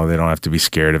they don't have to be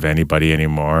scared of anybody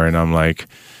anymore. And I'm like,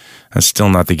 that's still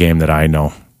not the game that I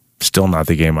know. Still not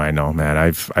the game I know, man.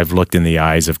 I've looked in the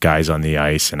eyes of guys on the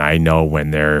ice, and I know when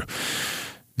they're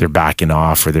backing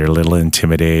off, or they're a little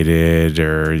intimidated,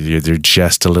 or they're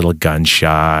just a little gun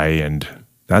shy, and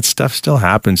that stuff still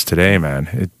happens today, man.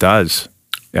 It does.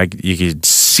 You can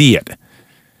see it.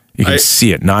 You can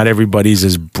see it. Not everybody's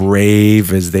as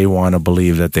brave as they want to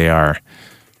believe that they are.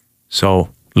 So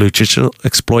Lucic will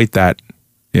exploit that,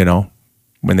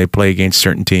 when they play against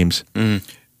certain teams.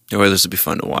 Or this would be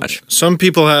fun to watch. Some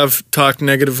people have talked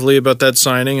negatively about that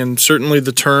signing, and certainly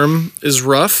the term is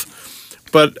rough.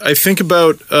 But I think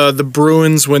about the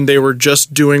Bruins when they were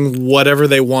just doing whatever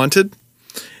they wanted.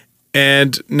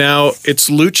 And now it's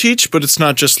Lucic, but it's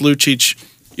not just Lucic.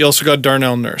 You also got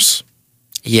Darnell Nurse.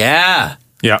 Yeah.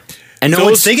 Yeah. And no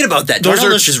one's thinking about that. Darnell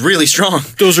Nurse is really strong.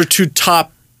 Those are 2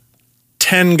 top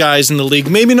 10 guys in the league.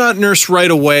 Maybe not Nurse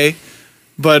right away,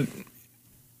 but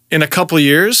in a couple of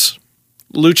years,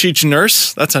 Lucic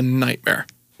Nurse, that's a nightmare.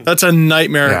 That's a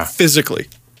nightmare physically.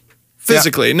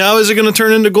 Yeah. Now, is it going to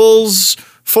turn into goals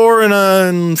for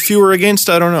and fewer against?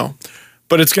 I don't know.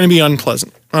 But it's going to be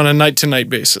unpleasant on a night-to-night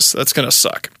basis. That's going to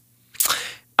suck.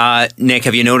 Nick,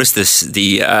 have you noticed the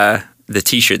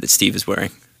T-shirt that Steve is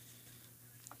wearing?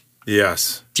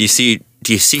 Yes. Do you see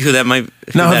who that might?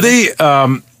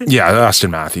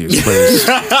 Austin Matthews, please.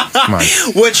 Come on.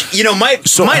 Which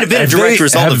might have been a direct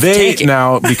result of tanking.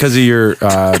 Now, because of your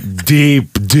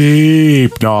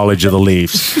deep knowledge of the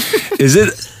Leafs, is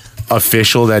it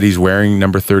official that he's wearing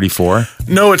number 34?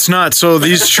 No, it's not. So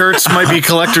these shirts might be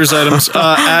collector's items.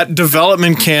 At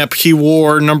development camp, he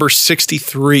wore number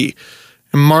 63.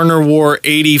 And Marner wore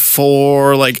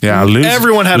 84.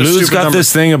 Everyone had a Lou's stupid got number.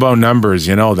 this thing about numbers.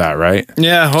 You know that, right?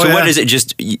 Yeah. So what is it?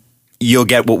 Just you'll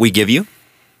get what we give you?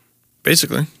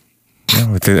 Basically.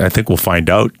 Yeah, I think we'll find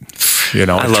out. I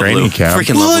love training Lou. camp.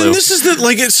 Freaking love Lou. And this is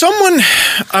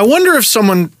I wonder if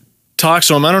someone talks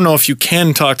to him. I don't know if you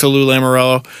can talk to Lou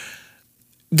Lamoriello.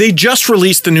 They just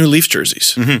released the new Leafs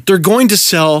jerseys. Mm-hmm. They're going to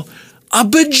sell a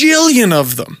bajillion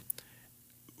of them.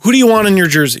 Who do you want in your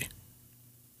jersey?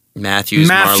 Matthews.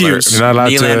 You're not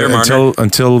allowed to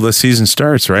until the season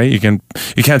starts, right? You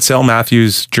can't sell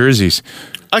Matthews jerseys.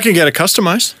 I can get it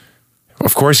customized.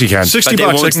 Of course you can. $60.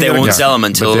 They won't sell them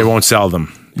until. But they won't sell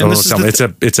them.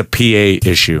 It's a PA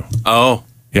issue. Oh,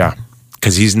 yeah,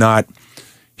 because he's not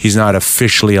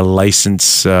officially a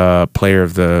licensed player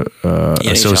of the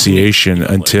association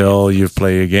until you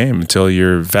play a game, until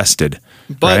you're vested.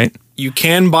 But right? You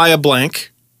can buy a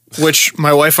blank, which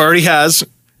my wife already has.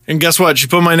 And guess what? She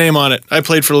put my name on it. I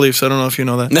played for the Leafs. I don't know if you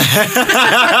know that.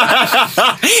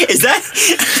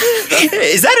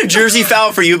 Is that a jersey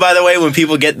foul for you, by the way, when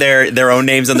people get their own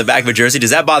names on the back of a jersey?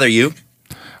 Does that bother you?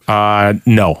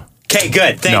 No. Okay,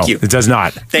 good. Thank you. It does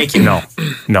not. Thank you. No.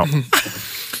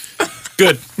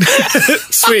 Good.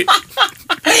 Sweet.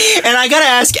 And I got to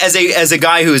ask, as a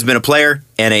guy who has been a player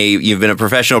and you've been a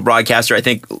professional broadcaster, I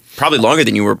think probably longer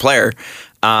than you were a player,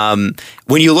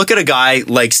 when you look at a guy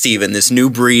like Steven, this new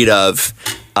breed of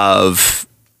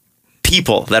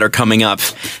people that are coming up.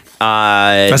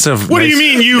 What do you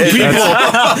mean, you people?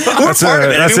 That's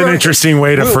an interesting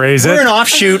way to phrase it. We're an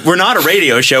offshoot. We're not a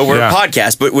radio show. We're a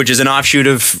podcast, but which is an offshoot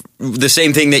of the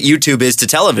same thing that YouTube is to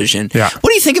television. Yeah. What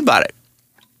do you think about it?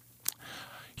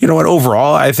 You know what?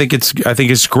 Overall, I think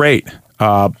it's great.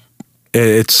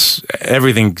 it's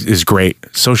everything is great.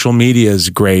 Social media is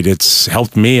great. It's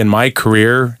helped me in my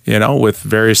career, with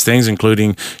various things,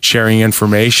 including sharing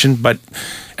information. But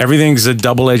everything's a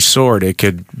double-edged sword. It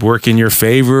could work in your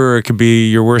favor, or it could be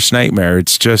your worst nightmare.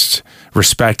 It's just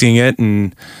respecting it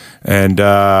and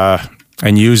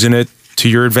using it to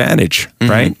your advantage,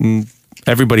 right? And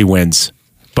everybody wins.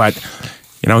 But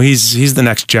he's the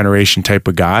next generation type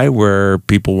of guy where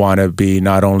people want to be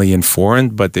not only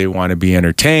informed, but they want to be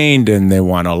entertained, and they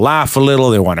want to laugh a little.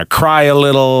 They want to cry a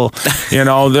little.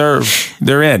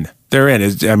 They're in.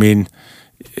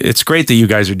 It's great that you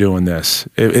guys are doing this.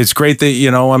 It's great that,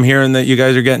 I'm hearing that you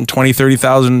guys are getting 20,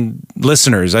 30,000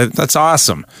 listeners. That's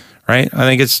awesome, right? I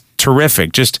think it's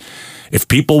terrific. Just if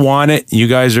people want it, you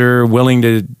guys are willing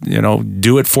to,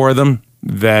 do it for them,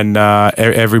 then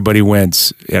everybody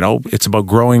wins. It's about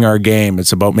growing our game.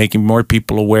 It's about making more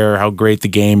people aware how great the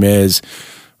game is.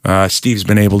 Steve's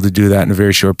been able to do that in a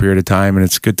very short period of time, and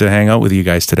it's good to hang out with you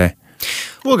guys today.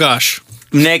 Well, gosh.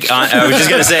 Nick, I was just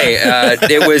gonna say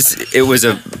it was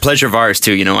a pleasure of ours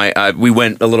too. We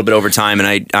went a little bit over time,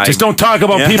 and I just don't talk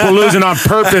about people losing on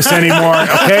purpose anymore.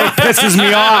 Okay, it pisses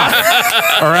me off.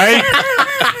 All right.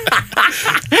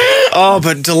 Oh,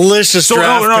 but delicious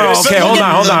draft picks. Okay, hold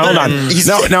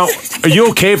on. Now, are you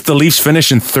okay if the Leafs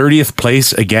finish in 30th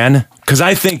place again? Because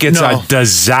I think it's a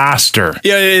disaster.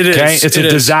 Yeah, it is. Okay? It's a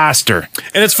disaster.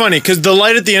 And it's funny because the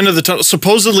light at the end of the tunnel,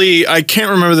 supposedly, I can't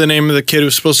remember the name of the kid who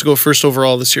was supposed to go first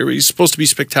overall this year, but he's supposed to be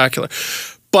spectacular.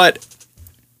 But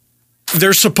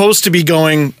they're supposed to be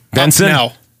going Benson?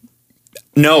 up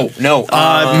now. No.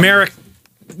 Merrick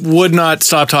would not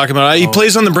stop talking about it. He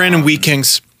plays on the Brandon Wheat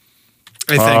Kings,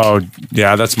 I think. Oh,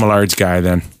 yeah, that's Millard's guy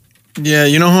then. Yeah,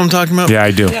 you know who I'm talking about? Yeah,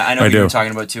 I do. Yeah, I know who you're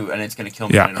talking about too, and it's going to kill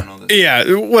me. Yeah. I don't know this. Yeah,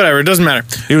 whatever. It doesn't matter.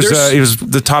 He was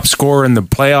the top scorer in the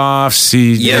playoffs.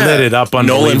 He lit it up.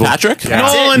 Nolan Patrick? Yeah.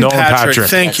 Nolan Patrick.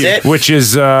 Thank you. That's it. Which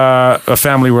is a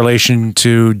family relation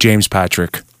to James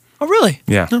Patrick. Oh, really?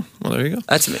 Yeah. Oh, well, there you go.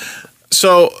 That's me.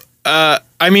 So,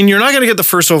 you're not going to get the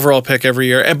first overall pick every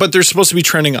year, but they're supposed to be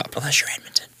trending up.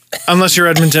 Unless you're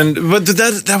Edmonton. But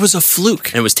that was a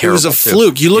fluke. It was terrible. It was a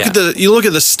fluke. You look at the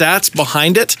stats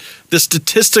behind it, the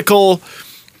statistical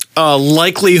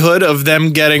likelihood of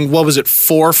them getting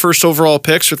 4 first overall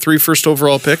picks or 3 first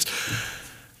overall picks.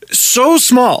 So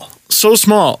small.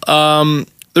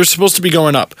 They're supposed to be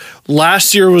going up.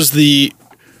 Last year was the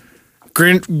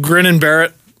Grin and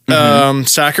Barrett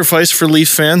sacrifice for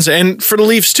Leafs fans and for the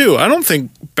Leafs too. I don't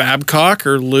think Babcock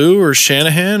or Lou or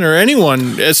Shanahan or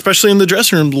anyone, especially in the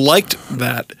dressing room, liked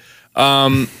that.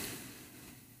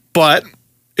 But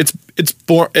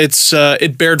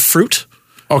it bared fruit.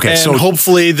 Okay, and so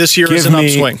hopefully this year is an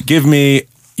upswing. Give me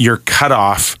your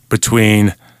cutoff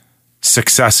between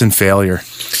success and failure.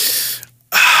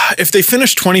 If they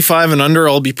finish 25 and under,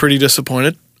 I'll be pretty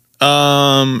disappointed.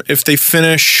 If they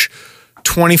finish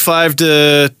 25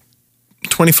 to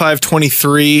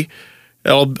 23,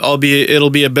 it'll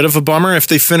be a bit of a bummer. If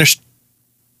they finish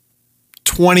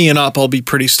 20 and up, I'll be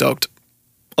pretty stoked.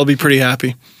 I'll be pretty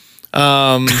happy.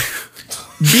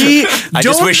 I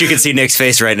just wish you could see Nick's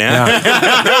face right now.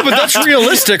 No, but that's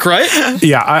realistic, right?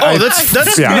 Yeah.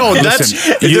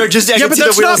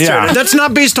 That's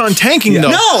not based on tanking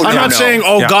though. I'm not saying,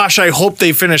 gosh, I hope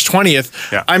they finish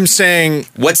 20th. Yeah. I'm saying,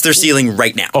 what's their ceiling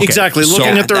right now? Okay. Exactly.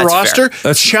 Looking at their roster,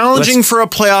 challenging for a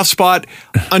playoff spot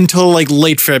until like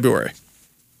late February.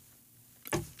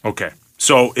 Okay.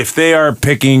 So if they are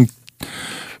picking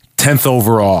 10th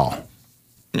overall,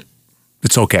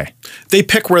 it's okay. They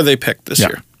pick where they pick this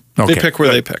year. Okay. They pick where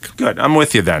they pick. Good. I'm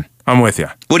with you then. I'm with you.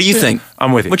 What do you think?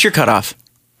 I'm with you. What's your cutoff?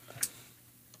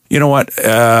 You know what?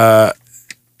 I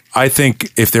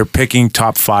think if they're picking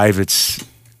top 5, it's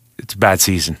a bad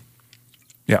season.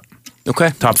 Yeah. Okay.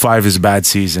 Top 5 is a bad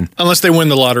season. Unless they win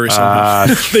the lottery somehow.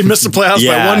 They miss the playoffs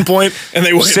by 1 point and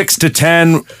they win. 6 to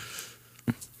 10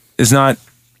 is not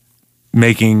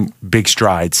making big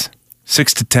strides.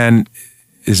 6 to 10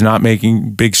 is not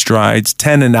making big strides.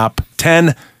 10 and up.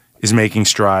 10 is making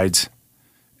strides,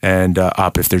 and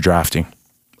up if they're drafting.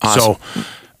 Awesome. So,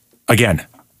 again,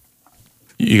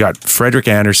 you got Frederick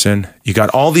Anderson. You got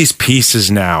all these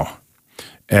pieces now.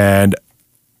 And,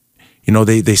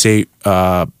 they say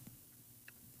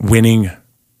winning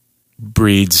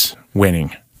breeds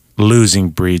winning. Losing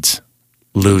breeds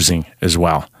losing as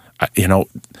well.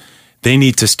 They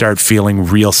need to start feeling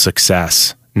real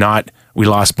success, not we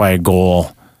lost by a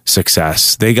goal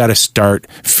success. They got to start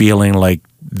feeling like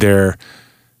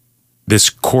this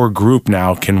core group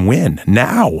now can win.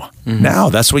 Now.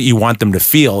 That's what you want them to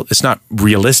feel. It's not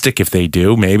realistic if they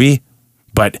do, maybe,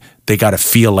 but they got to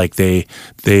feel like they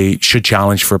should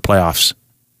challenge for playoffs,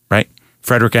 right?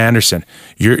 Frederik Andersen,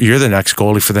 you're the next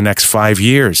goalie for the next 5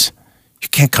 years. You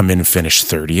can't come in and finish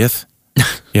 30th.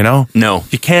 You know? No.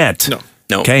 You can't.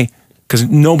 No. Okay? Because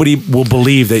nobody will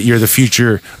believe that you're the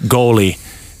future goalie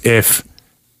if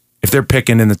they're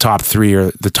picking in the top 3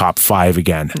 or the top 5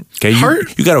 again. Okay?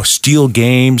 You got to steal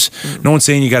games. No one's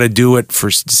saying you got to do it for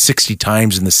 60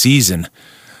 times in the season.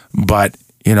 But,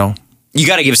 you know, you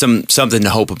got to give something to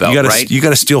hope about, right? You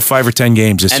got to steal 5 or 10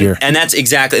 games this year. And that's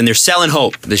exactly, and they're selling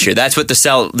hope this year. That's what the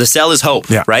sell is hope,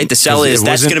 right? The sell is,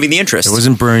 that's going to be the interest. It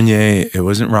wasn't Bernier. It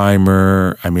wasn't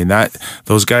Reimer. I mean,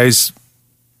 those guys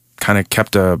kind of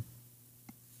kept a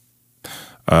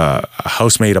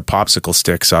housemate of popsicle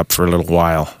sticks up for a little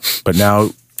while. But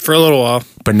now... For a little while.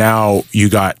 But now you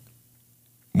got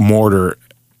mortar,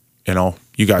 you know,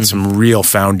 you got some real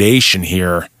foundation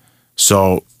here.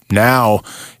 So now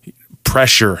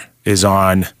pressure is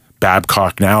on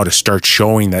Babcock now to start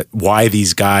showing that why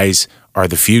these guys are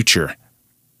the future.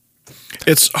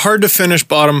 It's hard to finish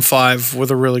bottom 5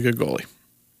 with a really good goalie,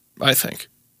 I think.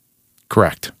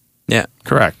 Correct. Yeah.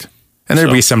 Correct. And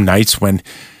there'd be some nights when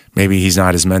maybe he's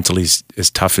not as mentally as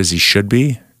tough as he should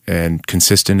be and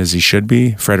consistent as he should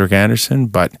be, Frederik Andersen,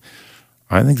 but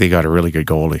I think they got a really good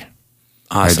goalie.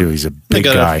 Awesome. I do. He's a big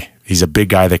guy. He's a big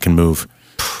guy that can move.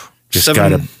 Just got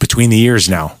to, between the ears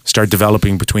now, start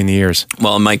developing between the ears.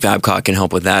 Well, Mike Babcock can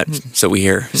help with that, so we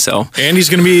hear. So, and he's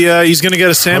going to get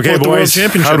a sample at the World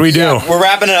Championship. How do we do? Yeah, we're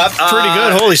wrapping it up. Pretty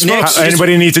good. Holy smokes.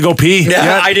 Anybody need to go pee?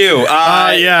 Yeah, I do.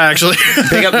 Yeah, actually.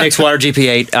 Pick up Nick's water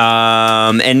GP8.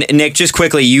 And Nick, just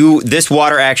quickly, this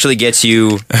water actually gets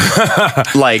you,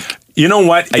 like... You know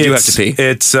what? I do have to pee.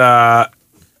 It's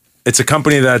a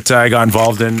company that I got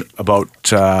involved in about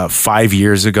 5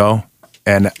 years ago.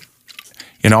 And,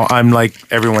 you know, I'm like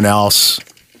everyone else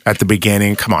at the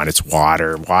beginning. Come on, it's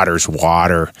water. Water's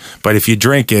water. But if you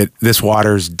drink it, this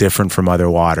water is different from other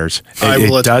waters.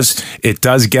 It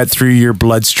does get through your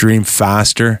bloodstream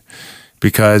faster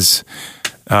because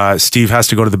Steve has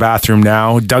to go to the bathroom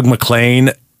now. Doug McLean,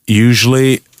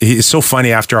 usually, he's so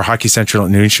funny after our Hockey Central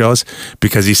at noon shows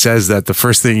because he says that the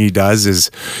first thing he does is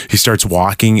he starts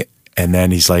walking and then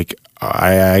he's like,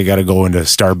 I got to go into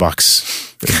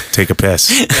Starbucks, take a piss,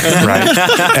 right?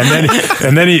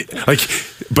 And then he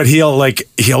but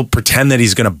he'll pretend that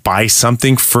he's going to buy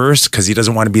something first because he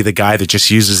doesn't want to be the guy that just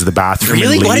uses the bathroom.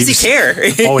 Really? And leaves. Why does he care?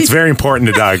 Oh, it's very important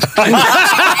to Doug.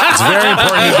 It's very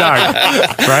important to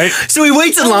Doug, right? So he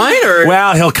waits in line, or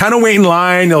well, he'll kind of wait in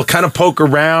line. He'll kind of poke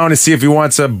around and see if he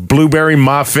wants a blueberry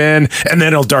muffin, and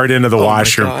then he'll dart into the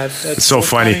washroom. My God, that's it's so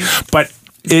funny, but.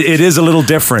 It is a little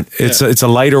different. It's a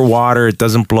lighter water. It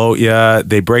doesn't bloat you.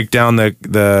 They break down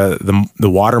the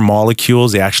water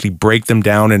molecules. They actually break them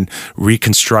down and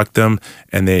reconstruct them,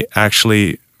 and they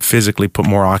actually physically put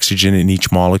more oxygen in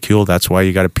each molecule. That's why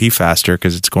you got to pee faster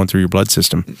because it's going through your blood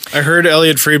system. I heard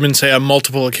Elliot Friedman say on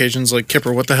multiple occasions, like,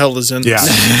 Kipper, what the hell is in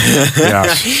this? Yeah.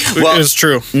 Well, it's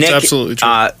true. Nick, it's absolutely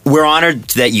true. We're honored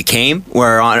that you came.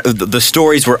 The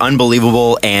stories were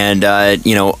unbelievable, and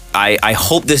I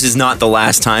hope this is not the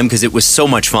last time because it was so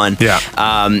much fun. Yeah.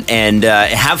 And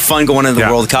have fun going into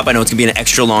the World Cup. I know it's going to be an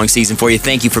extra long season for you.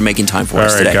 Thank you for making time for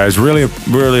us today. All right, guys. Really,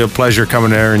 really a pleasure coming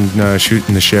there and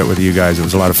shooting the shit with you guys. It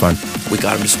was a lot of fun. We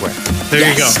got him to swear. There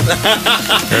you go.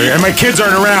 And my kids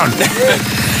aren't around.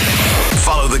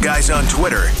 Follow the guys on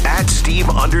Twitter at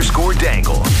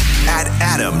Steve_Dangle, at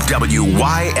Adam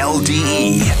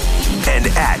WYLDE, and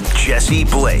at Jesse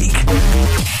Blake.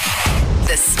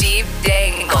 The Steve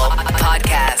Dangle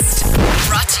Podcast.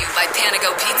 Brought to you by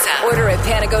Panago Pizza. Order at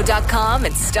panago.com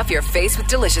and stuff your face with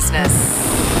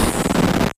deliciousness.